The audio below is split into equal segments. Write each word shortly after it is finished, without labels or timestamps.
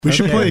We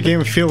should play a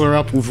game of Feel Her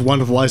Up with one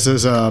of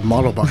Liza's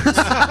model bikes. That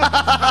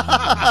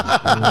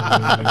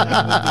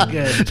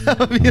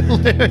would be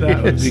hilarious.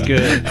 That would be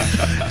good.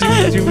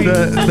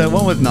 That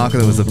one with Naka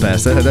was the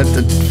best.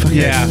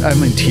 Yeah.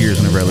 I'm in tears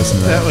whenever I listen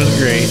to that. That was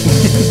great.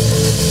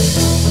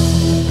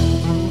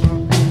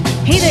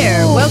 Hey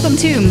there, welcome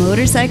to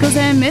Motorcycles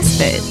and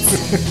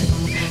Misfits.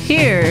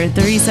 Here at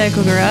the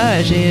Recycle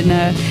Garage in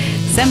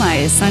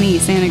semi-sunny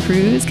Santa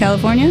Cruz,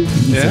 California.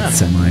 Yeah. It's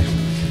semi.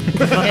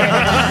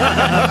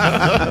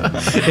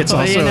 It's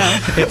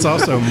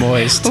also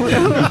moist.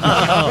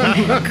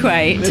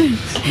 Quite.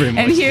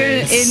 And here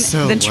in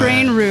the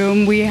train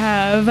room, we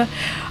have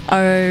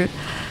our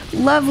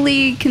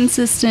lovely,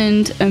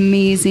 consistent,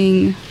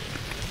 amazing,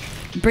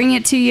 bring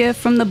it to you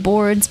from the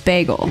boards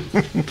bagel.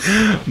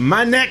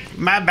 My neck,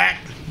 my back,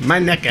 my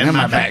neck and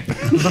my back.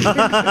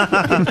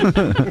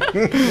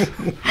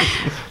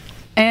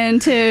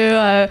 And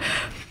to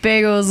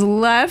Bagel's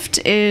left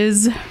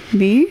is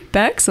me,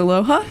 Bex.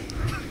 Aloha.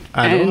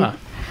 Aloha.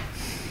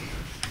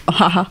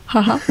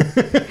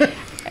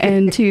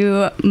 And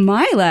to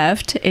my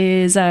left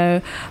is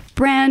a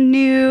brand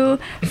new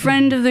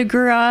friend of the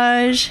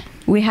garage.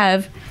 We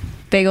have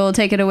Bagel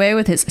take it away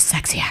with his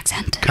sexy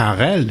accent.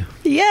 Karel.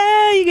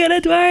 Yeah, you got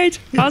it right.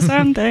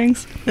 Awesome,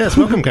 thanks. Yes,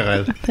 welcome,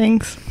 Karel.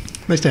 Thanks.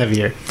 Nice to have you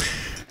here.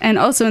 And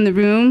also in the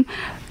room,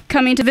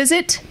 coming to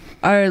visit,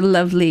 our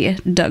lovely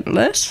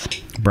Douglas.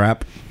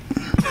 Brap.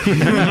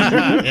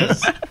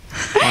 Yes.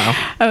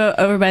 Wow.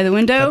 Over by the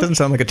window. That doesn't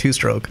sound like a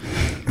two-stroke.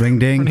 Ring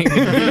ding.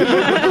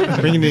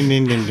 Ring ding ding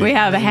ding ding. We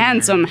have a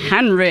handsome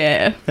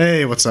Henry.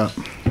 Hey, what's up?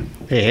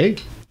 Hey.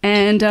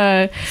 And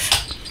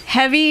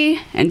heavy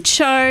and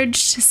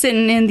charged,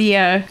 sitting in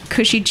the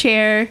cushy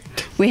chair,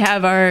 we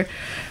have our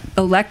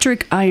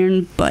electric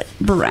iron butt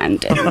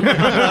Brandon.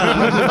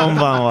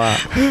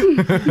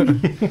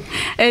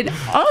 And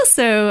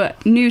also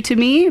new to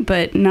me,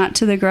 but not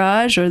to the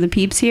garage or the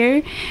peeps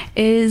here,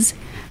 is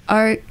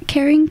our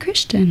caring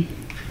Christian.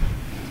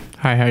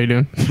 Hi, how you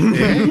doing?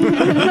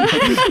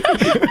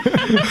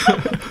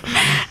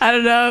 I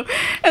don't know.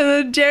 And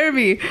then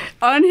Jeremy,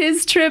 on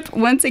his trip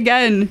once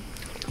again.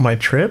 My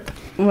trip?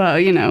 Well,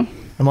 you know.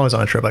 I'm always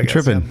on a trip, I guess.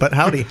 Tripping. Yeah. But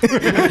howdy.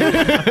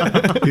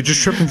 You're just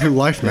tripping through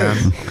life,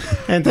 man.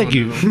 And thank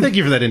you for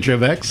that intro,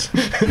 Bex.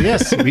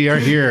 Yes, we are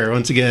here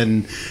once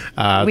again.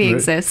 We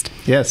exist.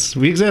 Yes,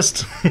 we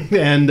exist,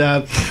 and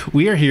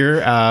we are here.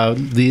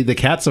 The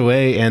cat's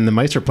away, and the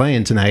mice are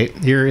playing tonight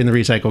here in the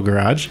Recycle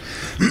Garage.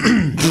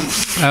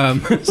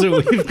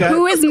 So we've got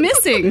Who is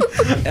missing?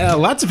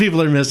 lots of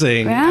people are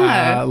missing.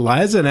 Yeah.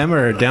 Liza and Emma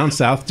are down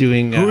south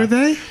doing. Who are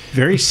they?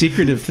 Very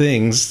secretive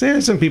things.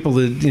 There's some people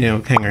that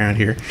hang around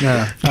here.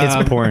 Kids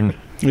porn.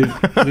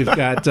 We've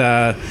got,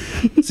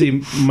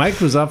 see,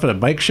 Mike was off at a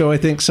bike show, I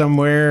think,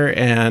 somewhere,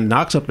 and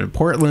Knox up in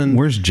Portland.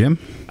 Where's Jim?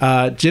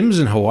 Jim's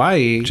in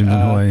Hawaii. Jim's in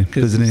Hawaii.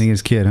 'cause Visiting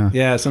his kid, huh?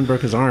 Yeah, son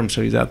broke his arm,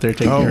 so he's out there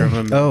taking care of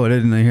him. Oh, I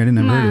didn't hear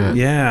that.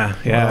 Yeah.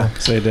 Wow.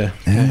 So I had to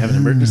have an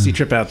emergency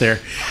trip out there.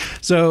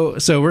 So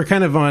we're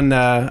kind of on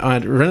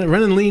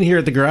running lean here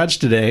at the garage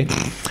today,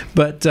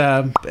 but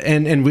as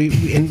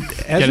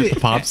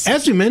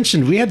we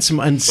mentioned, we had some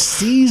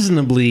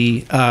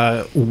unseasonably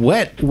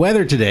wet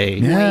weather today.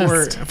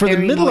 Yes. For the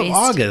Very middle moist. of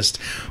August.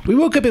 We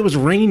woke up; it was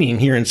raining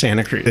here in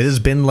Santa Cruz. It has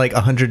been like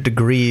 100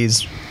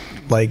 degrees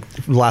like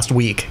last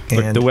week.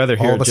 Look, And the weather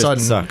here all of a just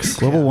sudden sucks.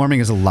 Global warming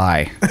is a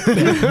lie.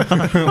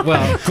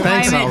 Well,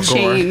 Climate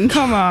change.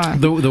 Come on.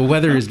 the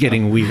weather is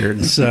getting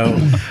weird. So,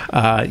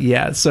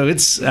 so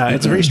it's a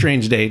very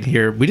strange day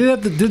here. We did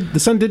have the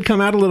sun did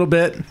come out a little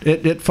bit.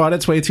 It fought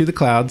its way through the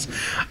clouds,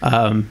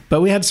 but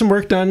we had some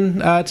work done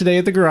today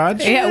at the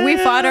garage. Yeah, we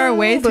fought our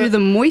way through the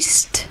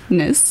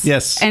moistness.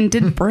 Yes. And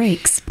did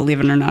breaks,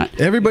 believe it or not.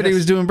 Everybody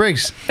was doing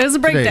breaks. It was a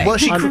break Today. day. Well,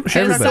 she It was cracked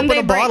open Sunday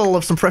a break. bottle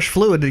of some fresh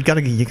fluid. You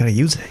gotta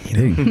use it. You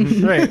know?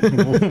 Right.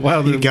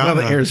 While the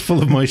air is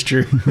full of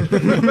moisture.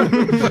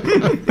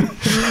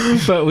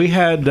 But we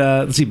had,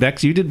 let's see,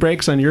 Bex, you did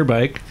brakes on your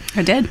bike.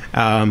 I did.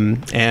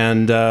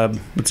 And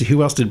let's see,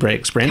 who else did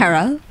brakes? Brandon?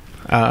 Carol.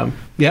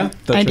 Yeah,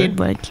 that's I right. did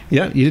break.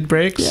 Yeah, you did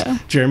brakes. Yeah.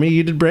 Jeremy,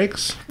 you did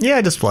brakes. Yeah,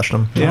 I just flushed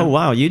them. Yeah. Oh,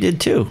 wow, you did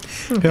too.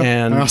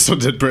 And I also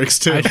did breaks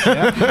too. I should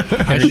have done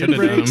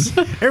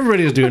them.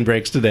 Everybody was doing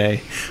breaks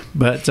today,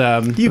 but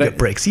You get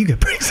breaks. You get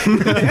breaks.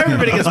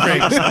 everybody gets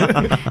breaks.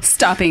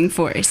 Stopping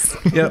force.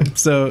 Yep.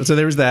 So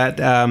there was that,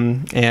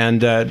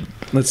 and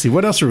let's see,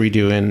 what else were we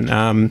doing?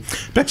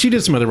 Bex, you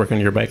did some other work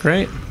on your bike,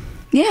 right?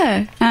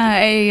 Yeah.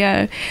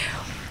 I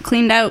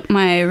cleaned out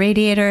my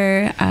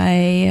radiator.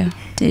 I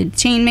did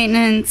chain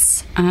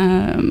maintenance.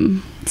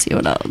 Let's see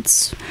what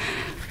else.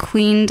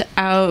 Cleaned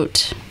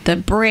out the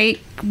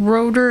brake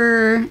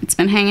rotor. It's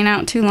been hanging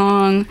out too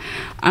long.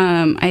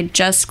 I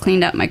just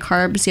cleaned out my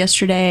carbs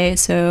yesterday,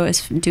 so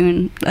it's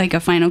doing like a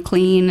final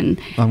clean. And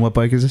On what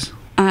bike is this?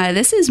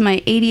 this is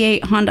my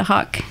 88 Honda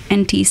Hawk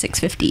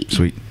NT650.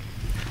 Sweet.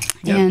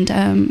 Yep. And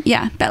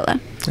Bella.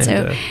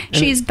 So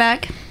she's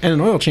back. And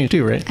an oil change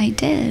too, right? I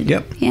did.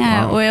 Yep.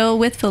 Yeah, oil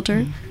with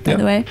filter, by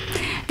the way.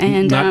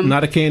 And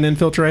Not a K&N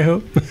filter, I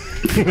hope.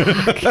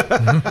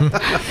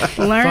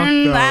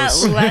 learn that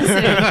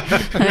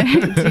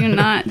lesson. Do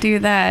not do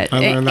that. I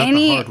learned that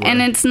the hard way.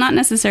 And it's not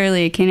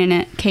necessarily a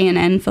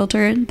K&N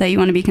filter that you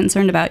want to be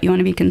concerned about. You want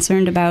to be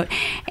concerned about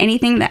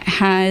anything that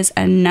has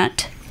a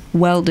nut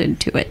welded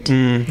to it.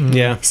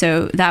 Yeah.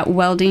 So that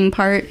welding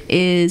part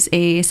is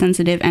a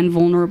sensitive and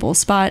vulnerable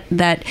spot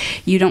that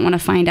you don't want to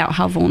find out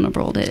how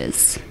vulnerable it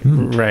is.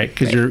 Right,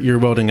 because you're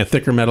welding a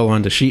thicker metal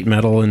onto sheet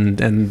metal,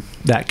 and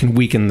that can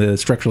weaken the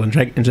structural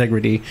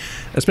integrity,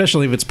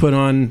 especially if it's put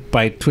on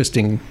by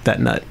twisting that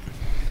nut.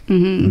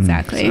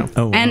 Exactly. So-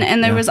 Oh, wow.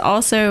 And there was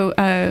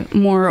also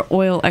more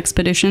oil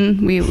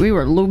expedition. We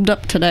were lubed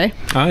up today.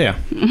 Oh, yeah.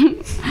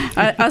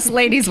 Us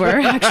ladies were,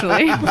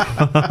 actually.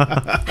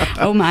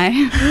 Oh my.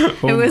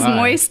 It was my.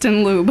 moist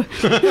and lube.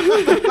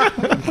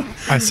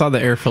 I saw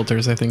the air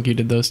filters. I think you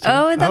did those too.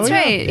 Oh, that's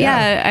right.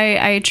 Yeah,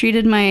 I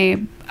treated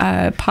my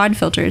pod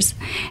filters.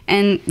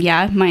 And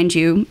yeah, mind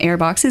you,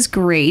 Airbox is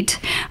great,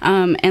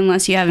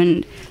 unless you have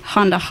a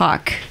Honda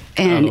Hawk.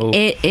 And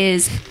it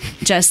is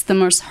just the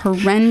most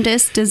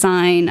horrendous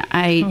design.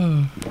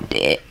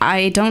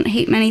 I don't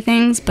hate many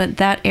things, but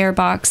that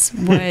Airbox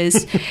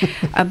was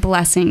a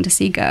blessing to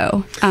see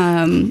go.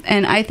 And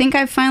I think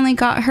I finally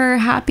got her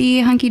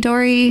happy,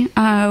 hunky-dory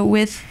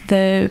with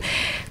the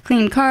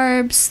clean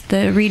carbs,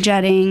 the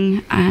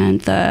rejetting,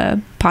 and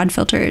the pod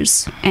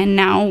filters. And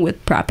now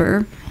with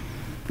proper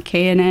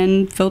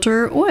K&N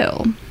filter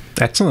oil.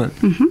 Excellent.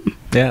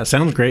 Yeah,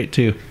 sounds great,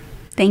 too.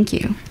 Thank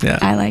you. Yeah.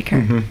 I like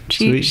her.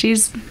 Sweet.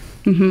 She's...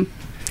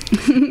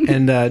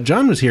 And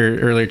John was here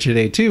earlier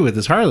today too with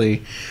his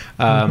Harley,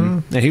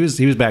 and he was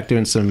back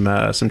doing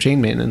some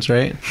chain maintenance,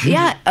 right?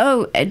 Yeah.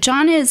 Oh,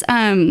 John is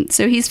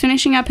so he's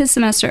finishing up his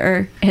semester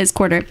or his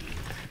quarter,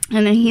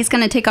 and then he's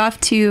going to take off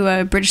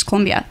to British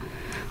Columbia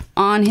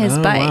on his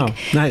Oh, bike. wow.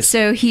 Nice.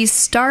 So he's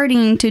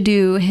starting to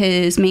do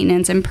his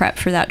maintenance and prep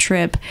for that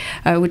trip,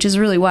 which is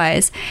really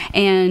wise.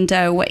 And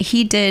what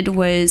he did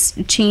was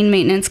chain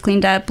maintenance,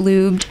 cleaned up,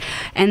 lubed,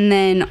 and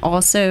then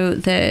also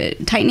the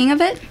tightening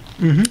of it.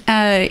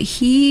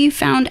 He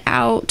found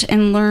out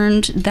and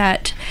learned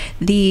that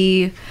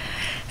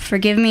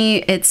forgive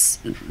me,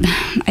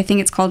 I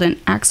think it's called an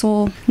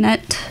axle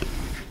nut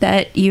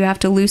that you have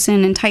to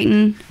loosen and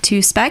tighten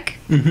to spec.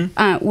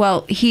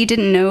 Well, he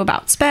didn't know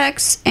about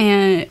specs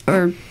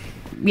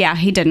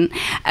he didn't.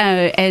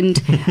 And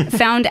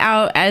found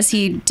out as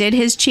he did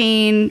his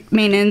chain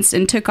maintenance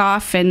and took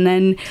off, and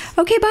then,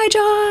 okay, bye,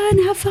 John.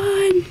 Have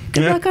fun.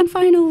 Good luck on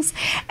finals.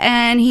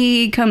 And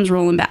he comes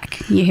rolling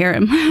back. You hear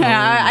him.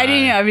 I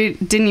didn't know. I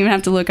didn't even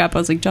have to look up. I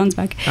was like, John's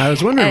back. I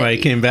was wondering why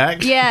he came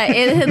back. Yeah,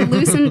 it had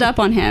loosened up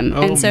on him.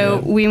 And so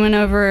we went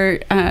over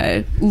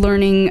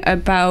learning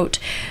about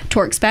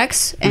torque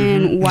specs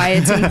and why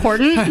it's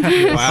important,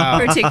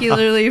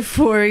 particularly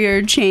for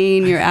your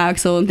chain, your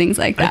axle, and things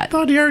like I that.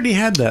 thought he already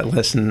had that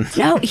lesson.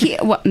 No,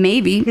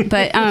 maybe,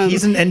 but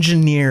He's an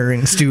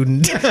engineering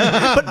student.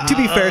 But to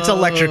be fair, it's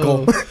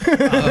electrical.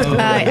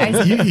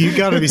 You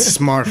got to be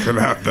smart for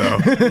that, though.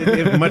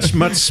 They have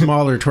much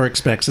smaller torque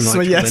specs in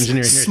electrical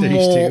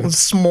engineering.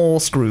 small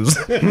screws.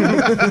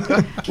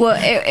 well,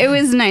 it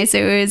was nice.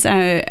 It was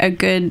a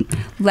good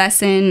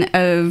lesson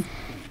of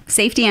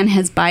safety on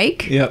his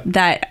bike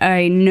that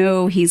I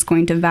know he's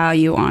going to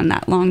value on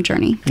that long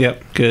journey.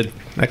 Yep, good.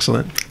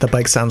 Excellent. The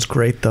bike sounds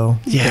great, though.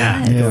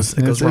 Yeah. It goes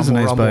it's a rumble,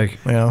 nice rumble. bike.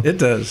 Yeah. It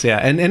does, yeah,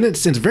 and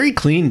it's very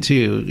clean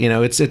too. You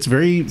know, it's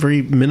very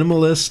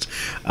minimalist.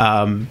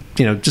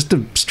 Just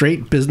a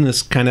straight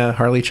business kind of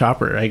Harley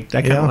chopper. I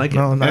kind of like it.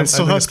 And it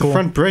still has the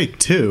front brake,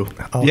 too.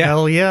 Oh,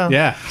 hell yeah.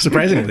 Yeah,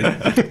 surprisingly.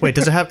 Wait,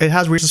 does it have? It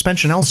has rear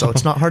suspension also.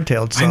 It's not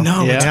hardtailed. So. I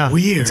know, it's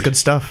weird. It's good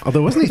stuff.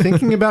 Although, wasn't he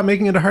thinking about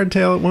making it a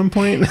hardtail at one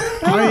point?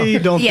 I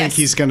don't think Yes.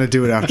 he's going to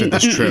do it after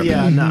this trip.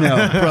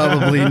 No,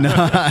 probably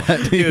not.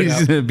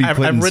 He's going to be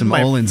putting ridden some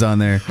my- Olins on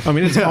there. I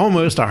mean, it's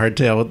almost a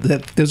hardtail.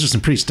 Those are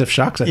some pretty stiff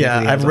shocks. I think Yeah,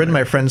 that he has I've on ridden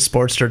there. my friend's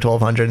Sportster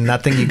 1200, and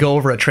that thing, you go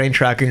over a train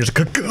track and you're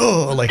just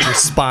go like your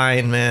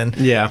spine, man.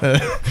 Yeah.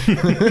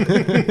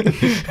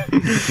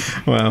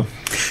 Wow.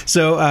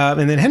 So,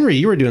 and then Henry,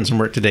 you were doing some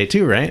work today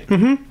too, right?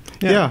 Mm-hmm.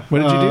 Yeah. What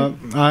did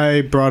you do?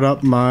 I brought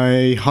up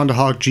my Honda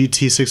Hawk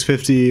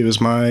GT650. It was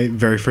my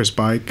very first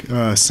bike.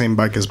 Same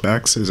bike as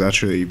Bex. Is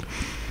actually...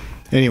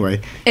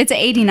 Anyway. It's an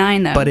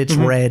 89 though. But it's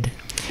red.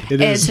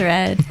 It's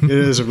red. It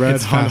is a red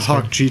It's Honda faster.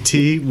 Hawk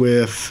GT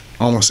with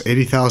almost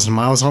 80,000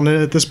 miles on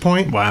it at this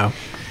point. Wow.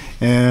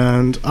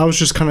 And I was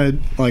just kind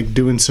of like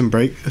doing some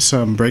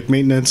brake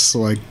maintenance,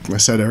 like I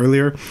said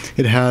earlier.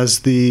 It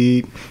has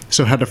it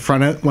had a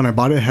front end when I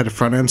bought it. It had a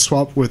front end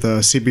swap with a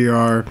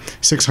CBR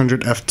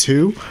 600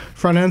 F2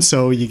 front end,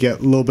 so you get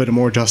a little bit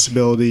more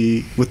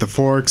adjustability with the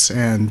forks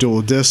and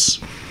dual discs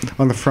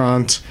on the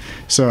front.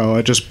 So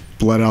I just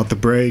bled out the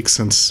brakes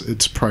since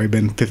it's probably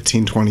been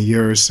 15-20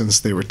 years since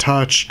they were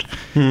touched.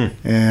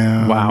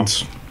 And Wow.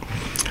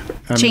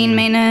 Chain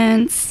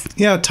maintenance.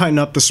 Yeah, tighten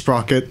up the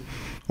sprocket.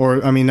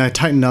 I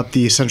tightened up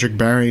the eccentric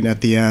bearing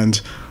at the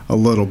end a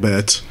little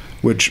bit.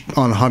 which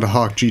on a Honda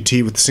Hawk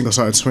GT with the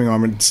single-sided swing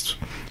arm, it's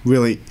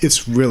really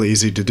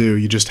easy to do.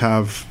 You just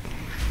have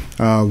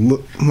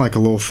like a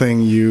little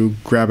thing you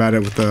grab at it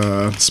with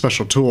a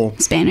special tool.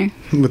 Spanner.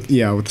 With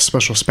a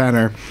special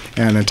spanner,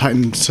 and it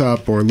tightens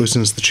up or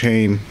loosens the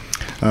chain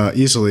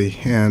easily.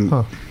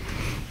 And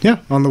yeah,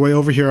 on the way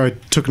over here, I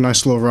took a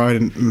nice little ride,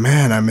 and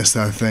man, I miss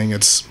that thing.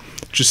 It's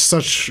just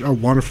such a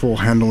wonderful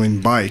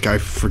handling bike. I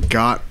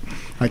forgot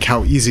like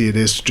how easy it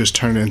is to just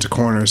turn it into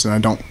corners,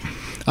 and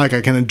I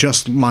can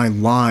adjust my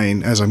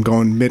line as I'm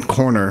going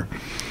mid-corner,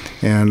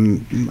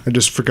 and I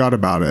just forgot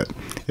about it.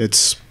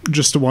 It's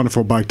just a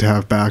wonderful bike to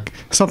have back.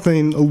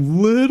 Something a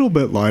little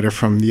bit lighter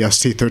from the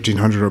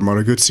ST1300 or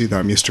Moto Guzzi that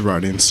I'm used to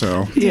riding.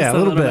 So Yeah, a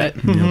little bit.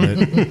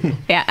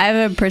 Yeah, I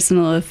have a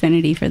personal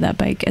affinity for that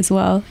bike as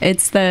well.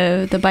 It's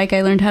the bike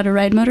I learned how to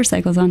ride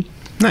motorcycles on.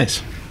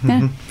 Nice.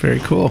 Yeah. Very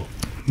cool.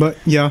 But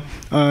yeah,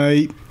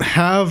 I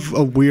have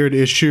a weird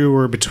issue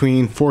where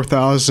between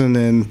 4,000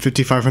 and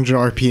 5,500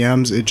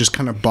 RPMs, it just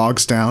kind of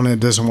bogs down and it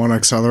doesn't want to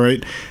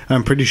accelerate.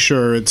 I'm pretty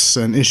sure it's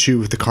an issue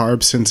with the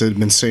carb since it had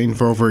been sitting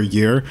for over a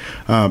year.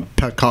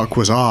 Petcock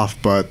was off,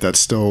 but there's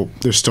still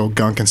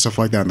gunk and stuff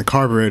like that in the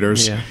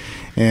carburetors. Yeah.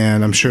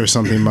 And I'm sure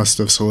something must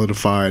have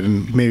solidified,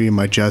 and maybe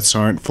my jets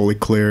aren't fully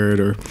cleared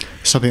or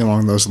something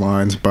along those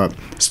lines. But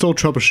still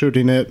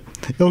troubleshooting it.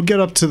 It'll get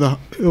up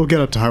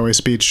to highway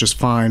speeds just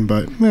fine,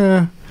 but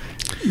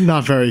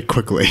not very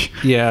quickly.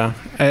 Yeah,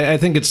 I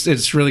think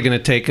it's really going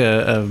to take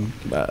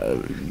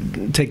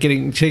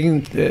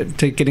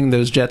getting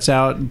those jets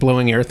out,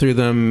 blowing air through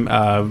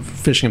them,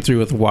 fishing them through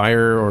with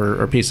wire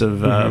or a piece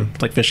of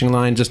like fishing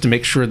line, just to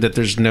make sure that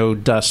there's no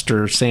dust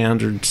or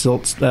sand or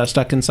silt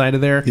stuck inside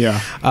of there. Yeah,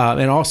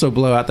 and also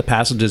blow out the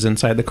passages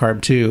inside the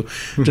carb too,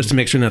 just to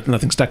make sure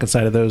nothing's stuck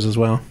inside of those as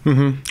well.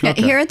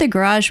 Okay. Here at the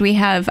garage, we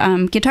have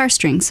guitar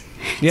strings.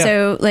 Yeah.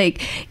 So,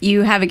 like,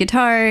 you have a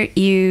guitar,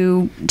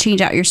 you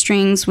change out your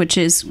strings, which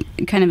is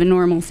kind of a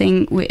normal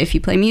thing if you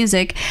play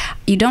music.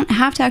 You don't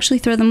have to actually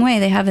throw them away.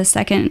 They have a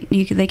second,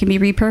 they can be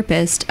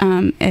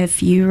repurposed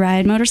if you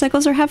ride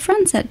motorcycles or have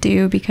friends that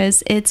do,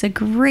 because it's a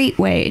great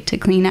way to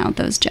clean out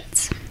those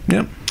jets.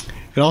 Yep.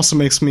 It also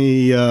makes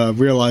me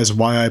realize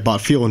why I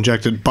bought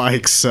fuel-injected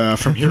bikes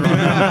from here on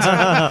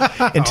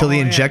out. Until the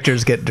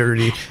injectors get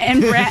dirty.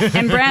 And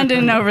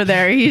Brandon over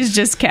there, he's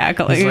just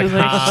cackling. He's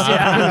like,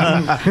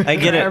 yeah. I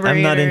get it.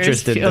 I'm not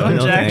interested. Fuel Though.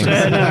 No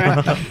injection.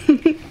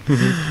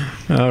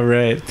 thanks. All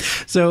right.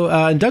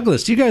 So,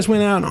 Douglas, you guys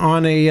went out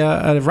on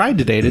a ride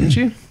today, didn't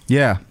you?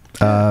 Yeah.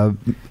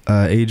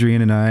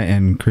 Adrian and I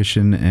and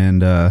Christian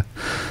and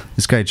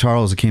this guy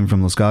Charles that came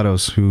from Los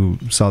Gatos, who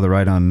saw the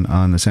ride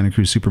on the Santa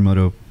Cruz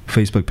Supermoto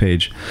Facebook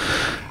page,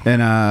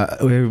 and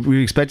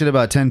we expected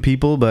about 10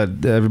 people,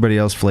 but everybody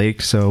else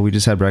flaked, so we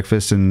just had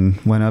breakfast and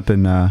went up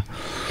and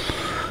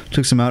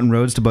took some mountain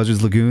roads to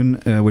Buzzards Lagoon,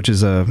 which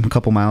is a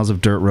couple miles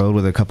of dirt road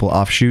with a couple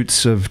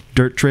offshoots of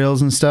dirt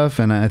trails and stuff,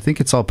 and I think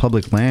it's all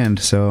public land,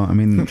 so I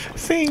mean,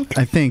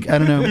 I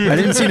don't know, I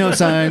didn't see no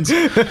signs,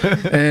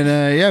 and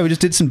yeah, we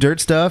just did some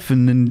dirt stuff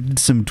and then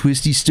some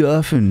twisty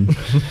stuff, and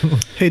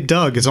Hey,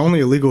 Doug, it's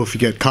only illegal if you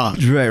get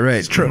caught. right,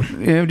 it's true.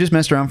 Yeah, we just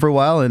messed around for a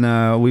while,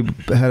 and we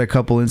had a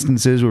couple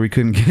instances where we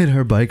couldn't get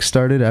our bike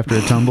started after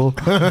a tumble,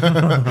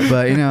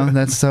 but you know,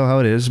 that's how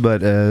it is,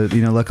 but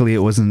you know, luckily it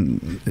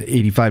wasn't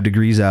 85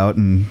 degrees out,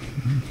 and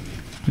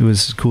it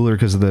was cooler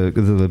because of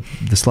the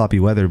sloppy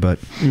weather, but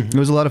it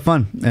was a lot of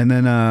fun. And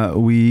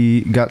then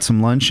we got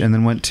some lunch and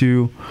then went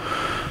to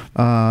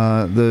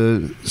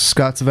the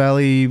Scotts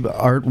Valley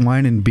Art,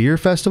 Wine, and Beer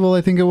Festival,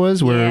 I think it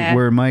was,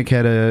 where Mike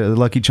had a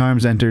Lucky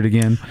Charms entered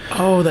again.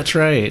 Oh, that's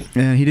right.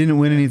 And he didn't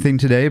win anything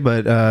today,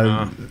 but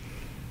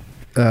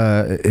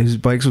his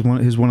bike's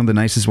was one of the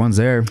nicest ones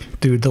there.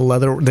 Dude, the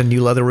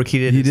new leather work he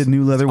did. He did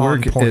new leather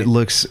work. It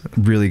looks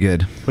really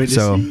good. Wait,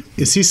 so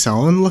is he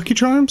selling Lucky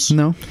Charms?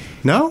 no.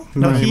 No,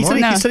 No, he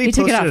anymore? said he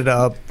took posted it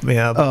off. it up.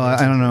 Yeah. Oh,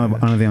 I don't know.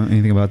 I don't know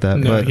anything about that.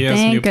 No, but he has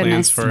Thank new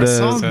goodness. plans for I us.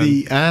 saw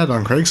the ad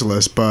on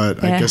Craigslist,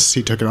 but I Yeah. guess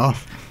he took it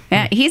off.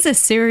 Yeah, he's a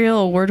serial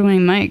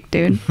award-winning Mike,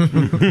 dude.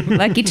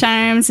 Lucky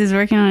Charms. He's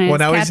working on his Well,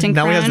 now Captain he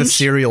has the Crunch.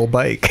 cereal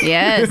bike.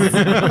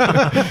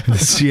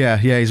 Yes. yeah,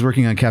 he's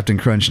working on Captain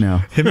Crunch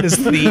now. Him and his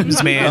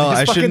themes, man. Oh, His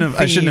I shouldn't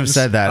fucking have themes.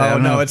 said that. I Oh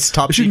don't no, know. it's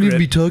top I shouldn't secret. even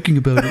be talking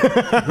about it.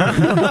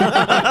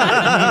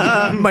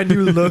 My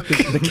new look.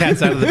 The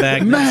cat's out of the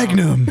bag.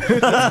 Magnum.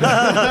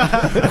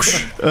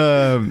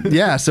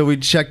 Yeah, so we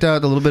checked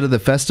out a little bit of the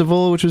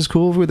festival, which was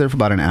cool. We were there for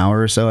about an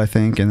hour or so, I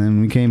think, and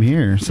then we came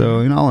here. So,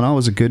 you know, all in all, it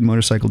was a good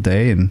motorcycle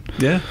day, and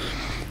Yeah.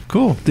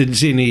 Cool. Did you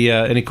see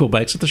any cool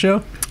bikes at the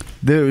show?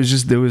 there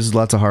was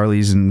lots of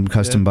Harleys and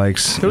custom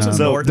bikes. There was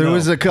there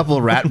was a couple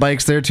of rat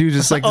bikes there too,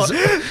 just like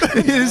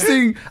this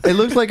thing. It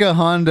looked like a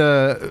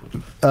Honda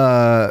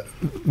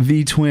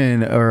V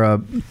twin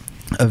or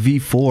a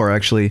V4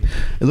 actually.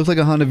 It looked like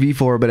a Honda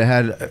V4, but it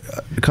had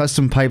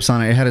custom pipes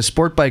on it. It had a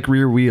sport bike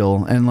rear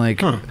wheel and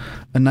like a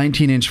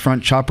 19-inch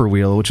front chopper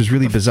wheel, which was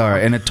really bizarre,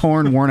 and a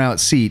torn, worn-out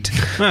seat.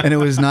 And it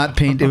was not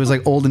painted. It was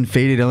like old and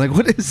faded. I'm like,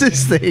 what is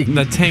this thing?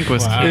 The tank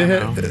was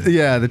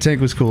Yeah, the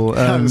tank was cool.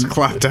 That was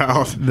clapped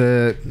out.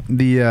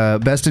 The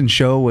best in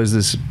show was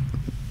this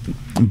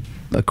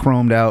a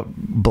chromed out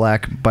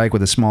black bike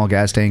with a small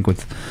gas tank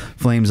with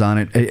flames on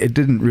it.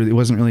 It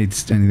wasn't really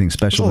anything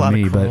special to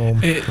me, but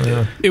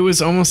it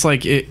was almost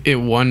like it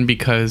won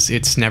because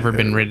it's never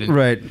been ridden.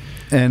 Right.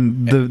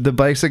 And the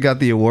bikes that got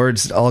the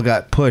awards all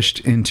got pushed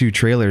into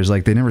trailers.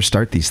 Like, they never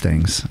start these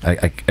things, I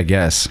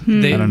guess. I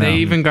don't know. They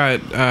even got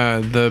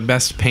the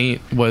best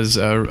paint was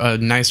a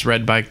nice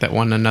red bike that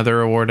won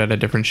another award at a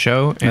different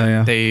show.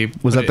 And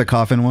was that the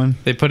coffin one?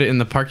 They put it in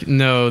the park.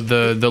 No,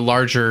 the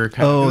larger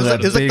kind it was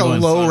like the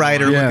low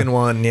rider looking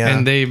one. Yeah.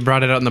 And they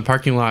brought it out in the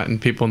parking lot,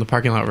 and people in the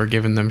parking lot were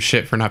giving them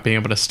shit for not being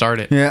able to start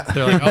it. Yeah.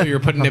 They're like, oh, you're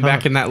putting it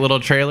back in that little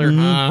trailer?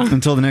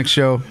 Until the next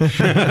show.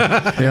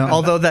 Yeah.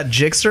 Although that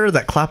Gixxer,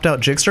 that clapped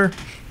out Gixxer,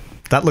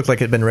 that looked like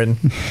it had been ridden.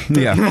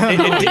 Yeah.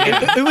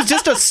 It was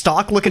just a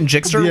stock looking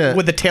Gixxer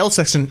with the tail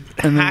section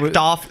hacked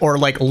off or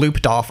like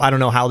looped off. I don't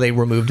know how they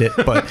removed it,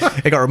 but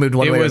it got removed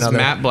one way or another. It was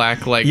matte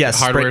black, like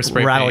hardware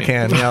spray rattle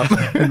paint. can.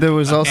 Yeah. And there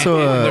was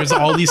also there's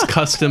all these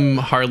custom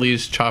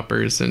Harleys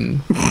choppers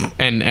and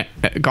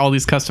all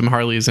these custom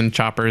Harleys and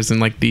choppers and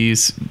like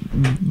these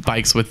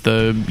bikes with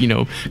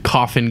the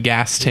coffin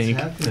gas tank.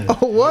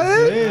 Oh,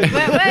 what?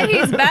 But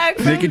he's back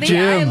from Naked the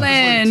Jim.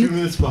 island. 2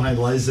 minutes behind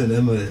Liza and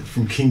Emma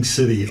from King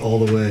City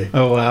all the way.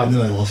 Oh, wow. And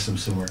then I lost him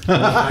somewhere.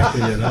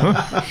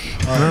 The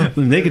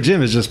Naked Jim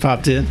has just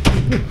popped in.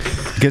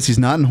 Guess he's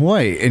not in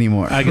Hawaii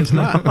anymore. I guess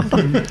not.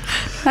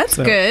 That's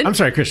good. I'm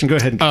sorry, Christian. Go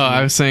ahead. Oh,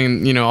 I was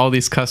saying, all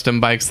these custom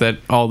bikes that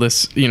all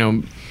this,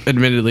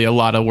 admittedly a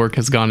lot of work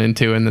has gone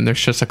into, and then there's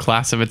just a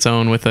class of its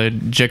own with a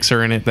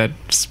Gixxer in it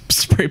that's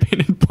spray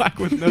painted black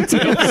with no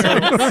tail.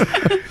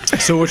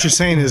 So what you're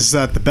saying is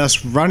that the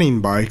best running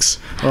bikes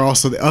are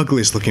also the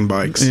ugliest looking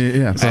bikes.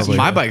 Yeah, probably.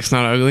 My bike's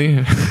not ugly.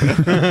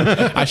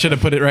 I should have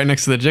put it right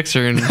next to the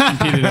Gixxer and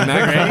competed in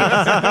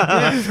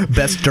that race.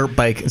 Best dirt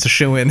bike. It's a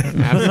shoe-in.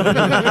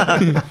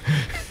 Absolutely.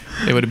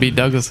 It would be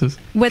Douglas's.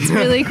 What's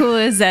really cool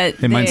is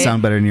that It might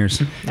sound better in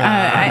yours.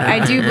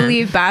 I do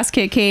believe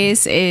Basket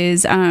Case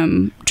is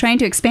trying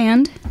to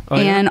expand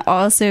and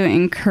also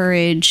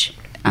encourage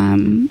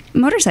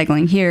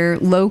motorcycling here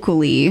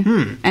locally,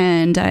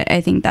 and I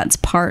think that's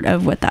part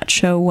of what that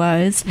show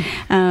was.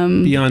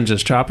 Beyond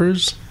just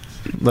choppers,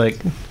 like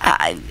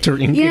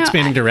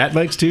expanding to rat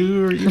bikes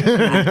too.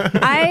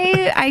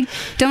 I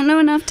don't know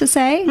enough to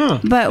say,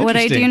 but what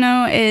I do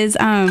know is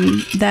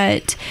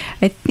that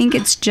I think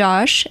it's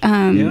Josh.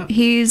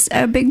 He's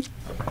a big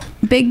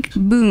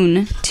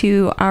boon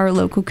to our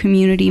local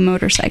community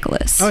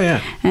motorcyclists. Oh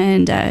yeah,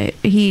 and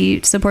he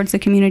supports the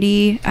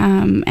community,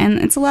 and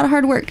it's a lot of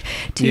hard work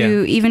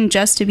to even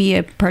just to be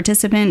a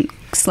participant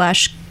 /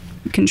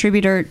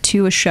 contributor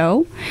to a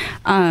show.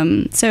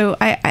 So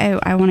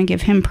I want to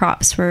give him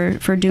props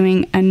for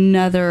doing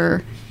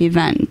another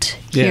event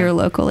here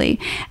locally,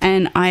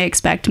 and I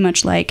expect,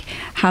 much like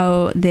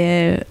how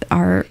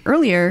our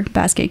earlier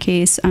Basket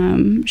Case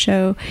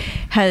show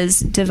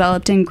has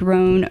developed and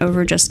grown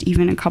over just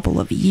even a couple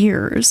of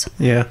years.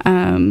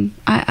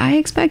 I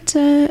expect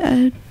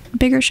a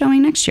bigger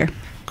showing next year.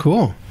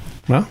 Cool.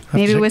 Well,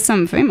 maybe with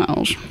some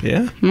females.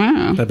 Yeah,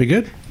 wow, that'd be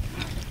good.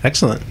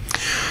 Excellent.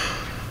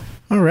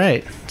 All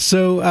right.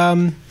 So,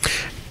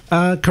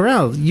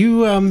 Corral,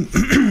 you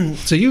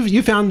so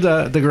you found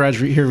the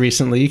garage here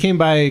recently. You came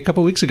by a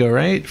couple weeks ago,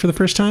 right, for the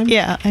first time?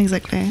 Yeah,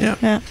 exactly.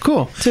 Yeah.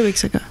 Cool. 2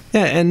 weeks ago.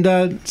 Yeah,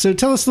 and so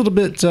tell us a little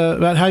bit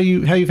about how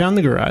you found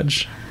the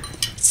garage.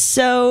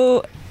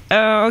 So,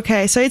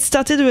 okay, so it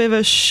started with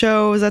a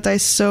show that I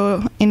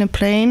saw in a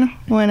plane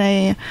when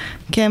I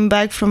came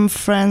back from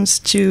France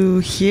to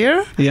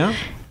here. Yeah.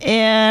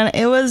 And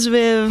it was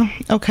with,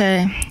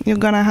 okay, you're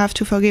gonna have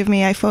to forgive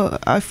me, I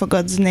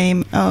forgot the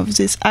name of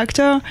this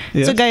actor.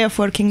 It's a guy of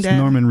Walking Dead.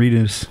 Norman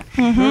Reedus.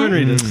 Norman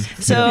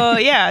Reedus. So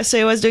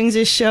he was doing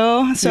this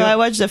show. So I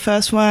watched the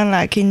first one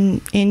like in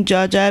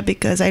Georgia,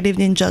 because I lived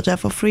in Georgia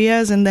for 3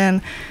 years, and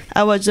then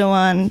I watched the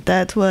one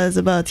that was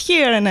about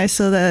here, and I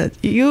saw that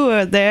you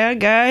were there,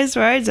 guys,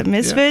 right? The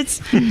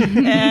Misfits.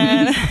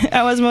 And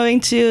I was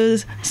moving to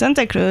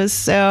Santa Cruz,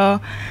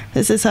 so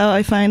this is how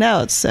I find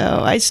out.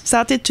 So I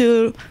started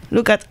to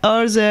look at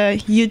all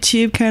the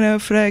YouTube kind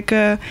of like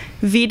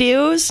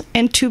videos,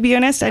 and to be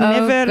honest, I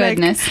never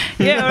goodness.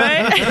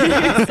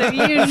 Right? So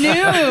you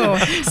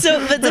knew.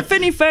 So, but the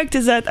funny fact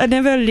is that I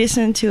never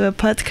listened to a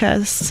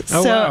podcast.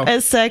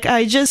 It's like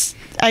I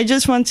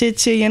just wanted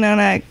to,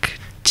 like,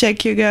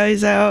 check you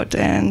guys out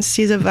and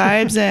see the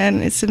vibes,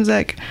 and it seems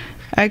like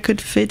I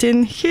could fit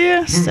in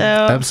here. So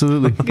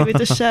absolutely, give it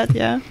a shot.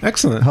 Yeah.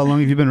 Excellent. How long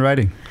have you been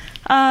riding?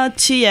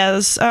 2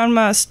 years,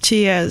 almost 2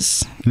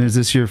 years. And is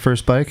this your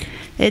first bike?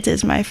 It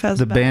is my first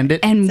The bike.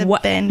 Bandit? And the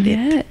what?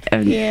 Bandit.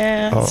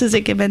 Yeah.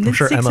 Suzuki Bandit. I'm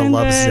sure 600. Emma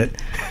loves it.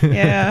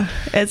 Yeah.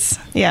 It's,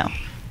 yeah.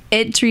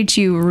 it treats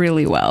you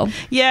really well.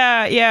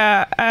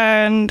 Yeah,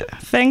 and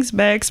thanks,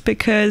 Bex,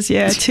 because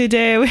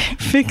today we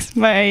fixed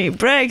my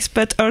brakes,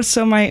 but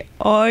also my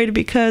oil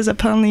because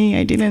apparently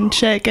I didn't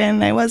check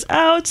and I was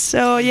out.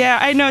 So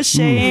I know,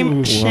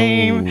 shame.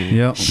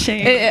 Yep.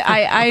 Shame.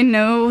 I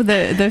know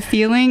the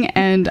feeling,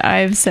 and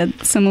I've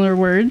said similar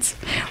words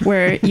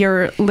where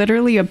you're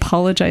literally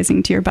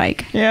apologizing to your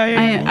bike.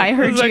 Yeah. I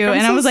heard like, you,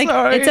 and I was like,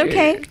 sorry, it's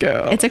okay.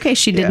 girl. It's okay.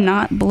 She did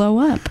not blow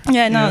up.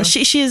 Yeah, no,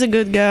 she is a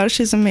good girl.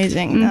 She's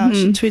amazing. No,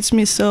 she treats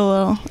me so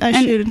well.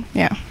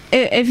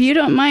 If you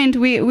don't mind,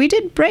 we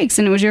did brakes,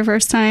 and it was your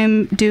first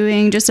time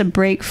doing just a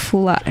brake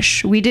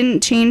flush. We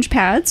didn't change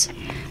pads.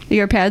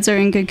 Your pads are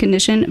in good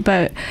condition,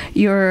 but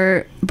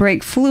your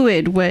brake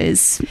fluid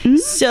was...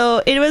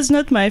 So it was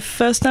not my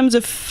first time.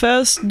 The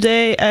first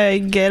day I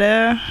get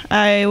her,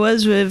 I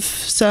was with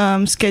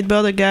some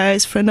skateboarder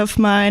guys, friend of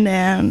mine,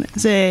 and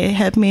they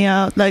helped me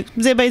out. Like,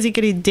 they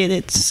basically did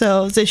it.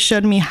 So they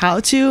showed me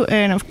how to,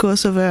 and of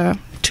course over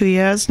 2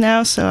 years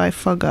now, so I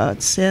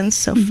forgot since.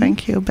 So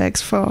thank you,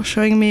 Bex, for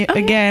showing me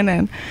again,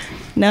 and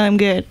now I'm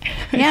good.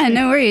 Yeah,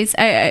 no worries.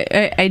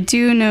 I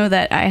do know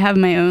that I have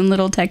my own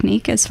little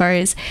technique as far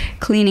as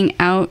cleaning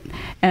out.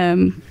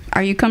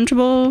 Are you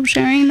comfortable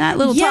sharing that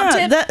little top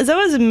tip? That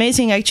was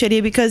amazing,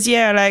 actually, because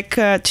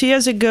 2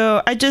 years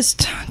ago I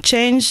just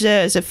changed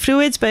the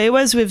fluids, but it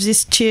was with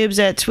these tubes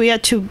that we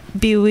had to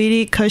be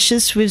really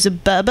cautious with the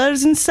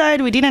bubbles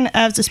inside. We didn't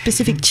have the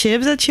specific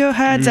tubes that you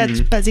had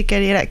that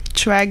basically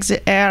tracks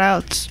the air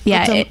out.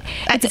 Yeah,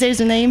 there's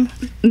a name.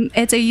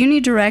 It's a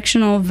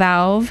unidirectional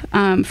valve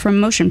from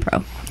Motion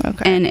Pro.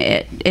 Okay. And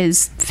it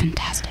is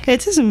fantastic.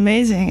 It is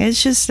amazing.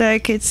 It's just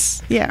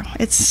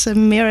it's a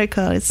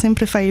miracle. It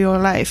simplifies your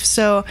life.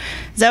 So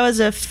that was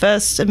the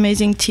first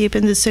amazing tip,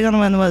 and the second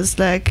one was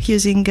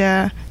using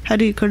how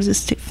do you call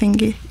this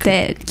thingy?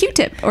 The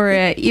Q-tip or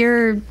a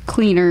ear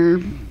cleaner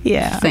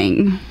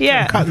thing.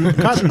 Yeah.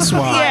 Cotton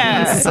swab.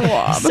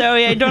 Yeah.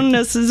 Sorry, I don't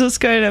know those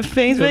kind of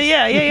things, but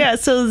yeah.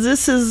 So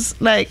this was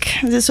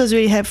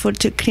really helpful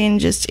to clean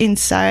just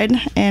inside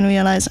and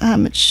realize how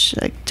much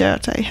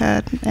dirt I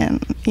had,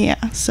 and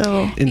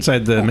so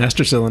inside the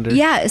master cylinder.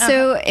 Yeah.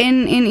 So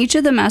in each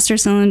of the master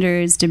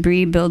cylinders,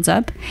 debris builds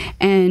up,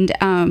 and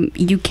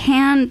you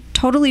can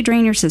totally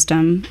drain your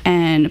system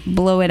and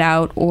blow it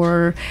out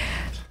or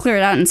clear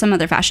it out in some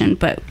other fashion,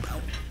 but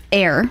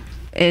air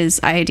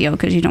is ideal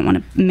because you don't want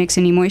to mix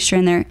any moisture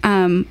in there.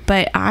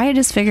 But I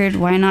just figured,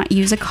 why not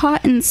use a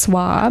cotton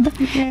swab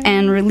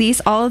and release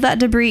all of that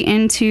debris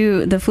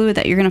into the fluid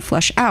that you're going to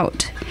flush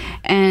out.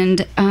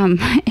 And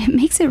it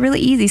makes it really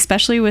easy,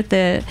 especially with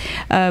the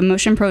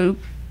Motion Pro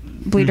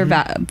bleeder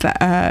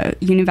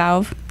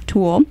univalve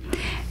tool.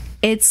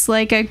 It's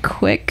like a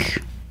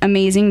quick,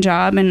 amazing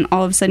job, and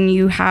all of a sudden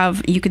you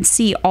can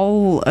see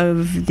all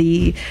of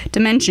the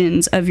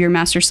dimensions of your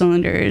master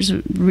cylinders.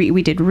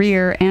 We did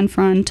rear and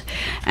front,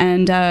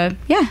 and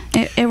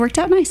it worked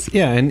out nice.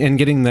 Yeah, and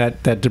getting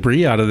that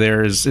debris out of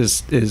there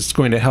is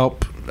going to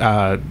help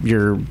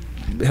your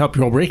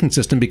whole braking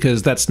system,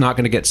 because that's not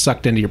going to get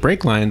sucked into your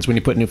brake lines when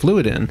you put new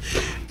fluid in.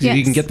 Yes.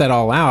 You can get that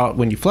all out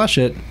when you flush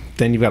it,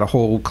 then you've got a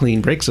whole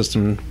clean brake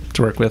system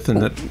to work with,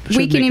 and that should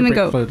we can make even your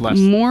go brake fluid last.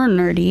 more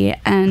nerdy,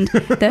 and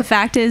the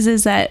fact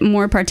is that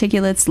more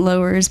particulates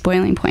lowers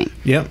boiling point.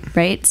 Yep.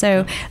 Right?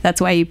 So that's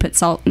why you put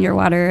salt in your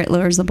water. It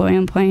lowers the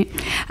boiling point.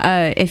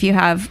 If you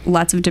have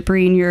lots of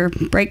debris in your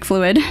brake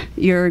fluid,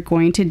 you're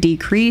going to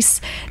decrease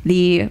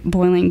the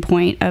boiling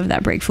point of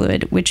that brake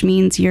fluid, which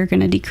means you're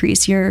going to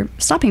decrease your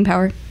stopping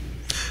power.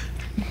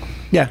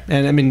 Yeah,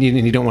 and I mean,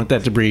 you don't want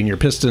that debris in your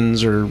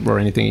pistons or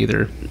anything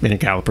either, in your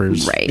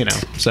calipers. Right.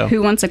 So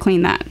who wants to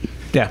clean that?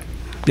 Yeah.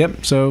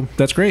 Yep. So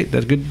that's great.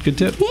 That's a good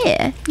tip.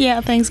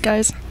 Yeah. Thanks,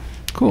 guys.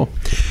 Cool.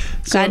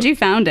 Glad you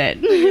found it.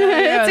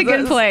 It's a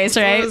good place,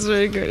 right? It was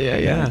really good.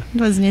 Yeah.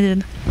 It was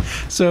needed.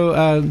 So,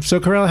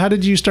 Corella, how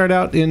did you start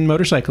out in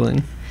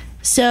motorcycling?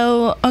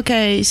 So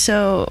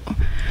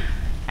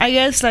I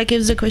guess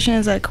if the question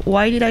is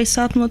why did I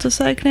start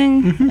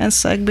motorcycling?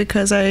 It's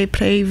because I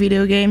play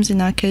video games in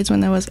arcades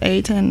when I was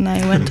 8, and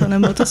I went on a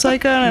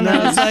motorcycle, and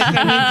I was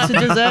I need to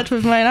do that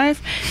with my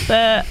life.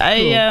 But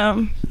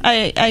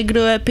I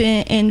grew up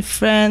in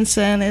France,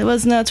 and it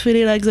was not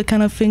really the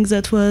kind of things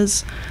that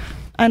was,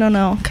 I don't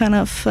know, kind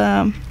of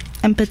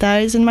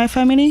empathize in my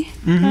family.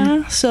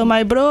 So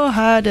my bro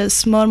had a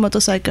small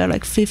motorcycle,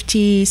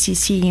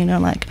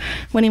 50cc,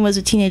 when he was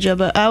a teenager,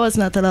 but I was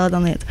not allowed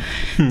on it.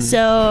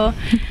 So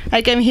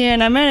I came here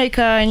in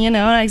America, and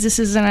this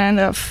is the land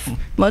of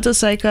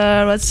motorcycle,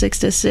 Route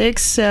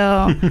 66.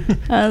 So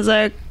I was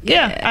I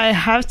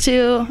have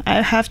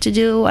to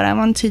do what I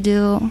want to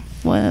do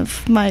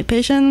with my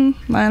passion,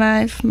 my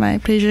life, my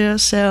pleasure.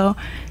 So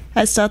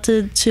I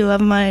started to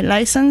have my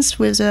license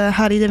with a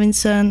Harley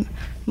Davidson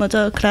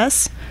motor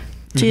class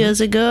 2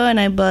 years ago, and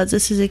I bought the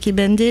Suzuki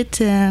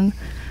Bandit and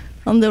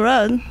on the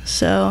road.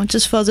 So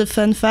just for the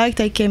fun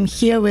fact, I came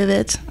here with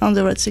it on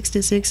the Road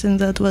 66, and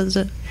that was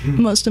the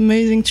most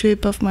amazing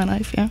trip of my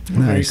life. Yeah.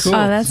 Very cool.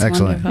 Oh, that's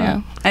excellent.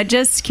 Wonderful. Yeah.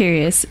 Just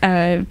curious,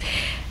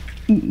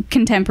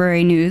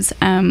 contemporary news.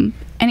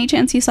 any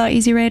chance you saw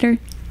Easy Rider?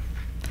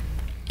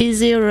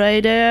 Easy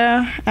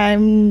Rider,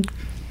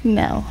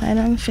 no, I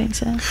don't think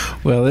so.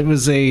 Well, it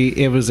was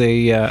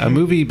a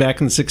movie back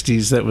in the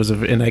 '60s that was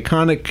an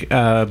iconic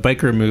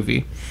biker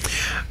movie,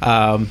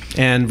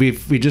 and we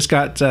just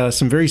got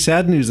some very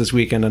sad news this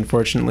weekend.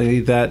 Unfortunately,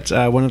 that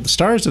one of the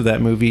stars of that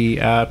movie,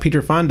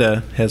 Peter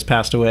Fonda, has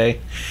passed away.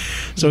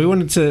 So we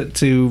wanted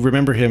to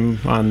remember him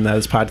on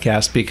this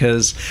podcast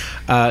because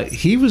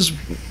he was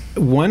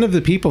one of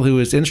the people who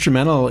was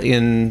instrumental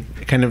in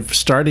kind of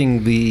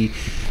starting the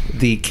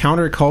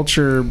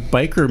counterculture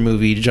biker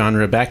movie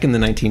genre back in the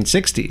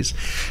 1960s.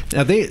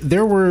 Now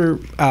there were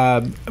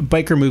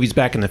biker movies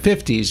back in the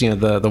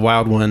 50s, the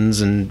Wild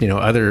Ones and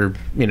other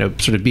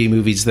sort of B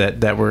movies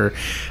that were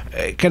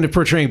kind of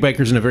portraying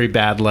bikers in a very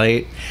bad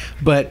light.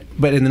 But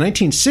in the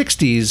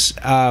 1960s,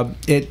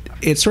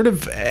 it sort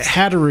of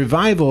had a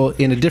revival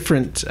in a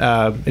different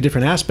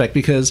aspect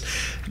because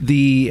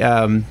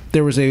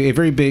there was a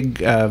very big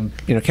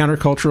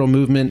countercultural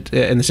movement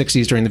in the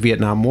 60s during the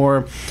Vietnam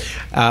War,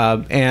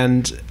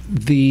 and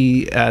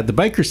the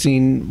biker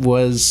scene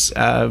was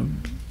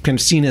kind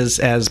of seen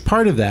as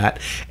part of that,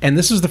 and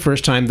this was the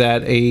first time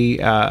that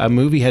a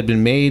movie had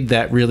been made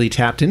that really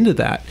tapped into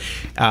that,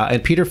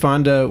 and Peter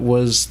Fonda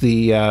was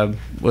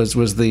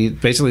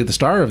basically the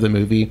star of the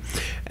movie,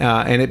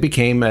 and it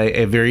became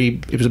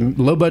it was a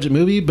low budget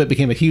movie, but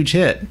became a huge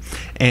hit,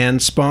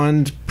 and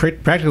spawned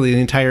practically the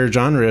entire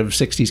genre of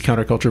 '60s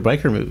counterculture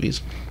biker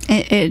movies.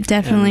 It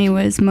definitely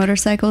was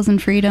motorcycles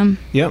and freedom.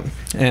 Yep,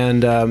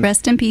 and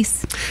rest in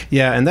peace.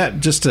 Yeah, and that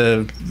just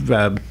to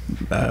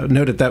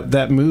note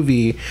that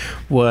movie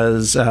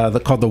was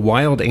called The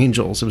Wild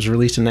Angels. It was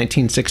released in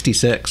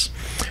 1966.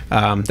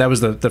 That was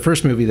the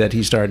first movie that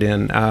he starred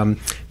in, and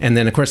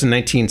then of course in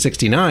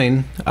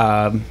 1969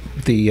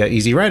 the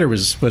Easy Rider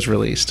was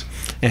released,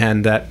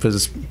 and that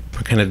was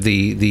kind of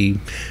the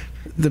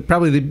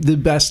probably the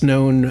best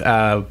known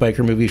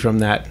biker movie from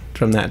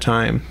that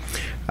time.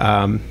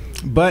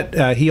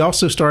 But he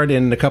also starred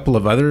in a couple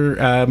of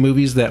other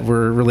movies that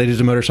were related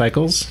to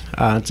motorcycles.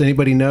 Does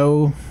anybody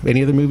know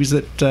any other movies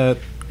that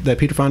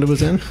Peter Fonda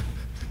was in?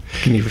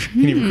 Can you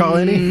recall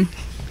any?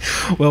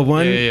 Well,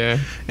 one,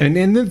 and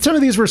then some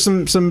of these were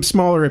some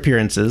smaller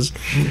appearances.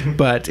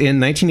 But in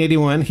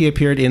 1981, he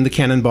appeared in The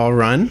Cannonball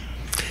Run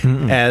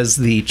as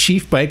the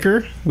chief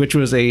biker, which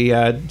was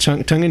a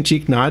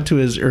tongue-in-cheek nod to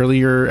his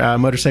earlier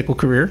motorcycle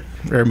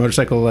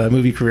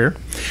movie career.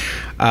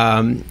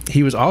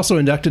 He was also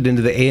inducted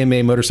into the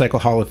AMA Motorcycle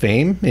Hall of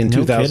Fame in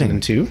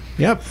 2002. Kidding.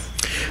 Yep.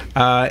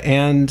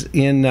 And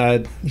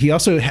he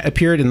also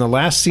appeared in the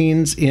last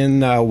scenes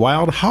in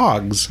Wild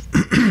Hogs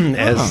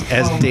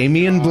as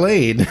Damian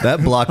Blade. That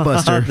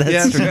blockbuster.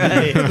 That's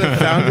right.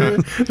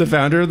 the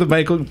founder of the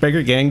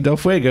biker gang Del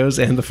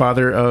Fuegos, and the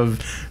father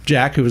of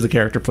Jack, who was the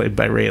character played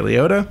by Ray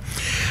Liotta.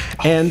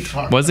 And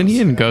wasn't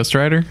he in Ghost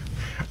Rider?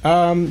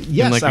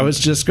 Yes, I was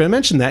just going to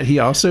mention that he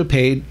also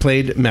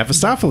played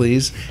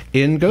Mephistopheles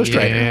in Ghost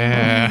Rider.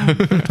 Yeah.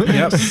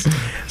 Yep.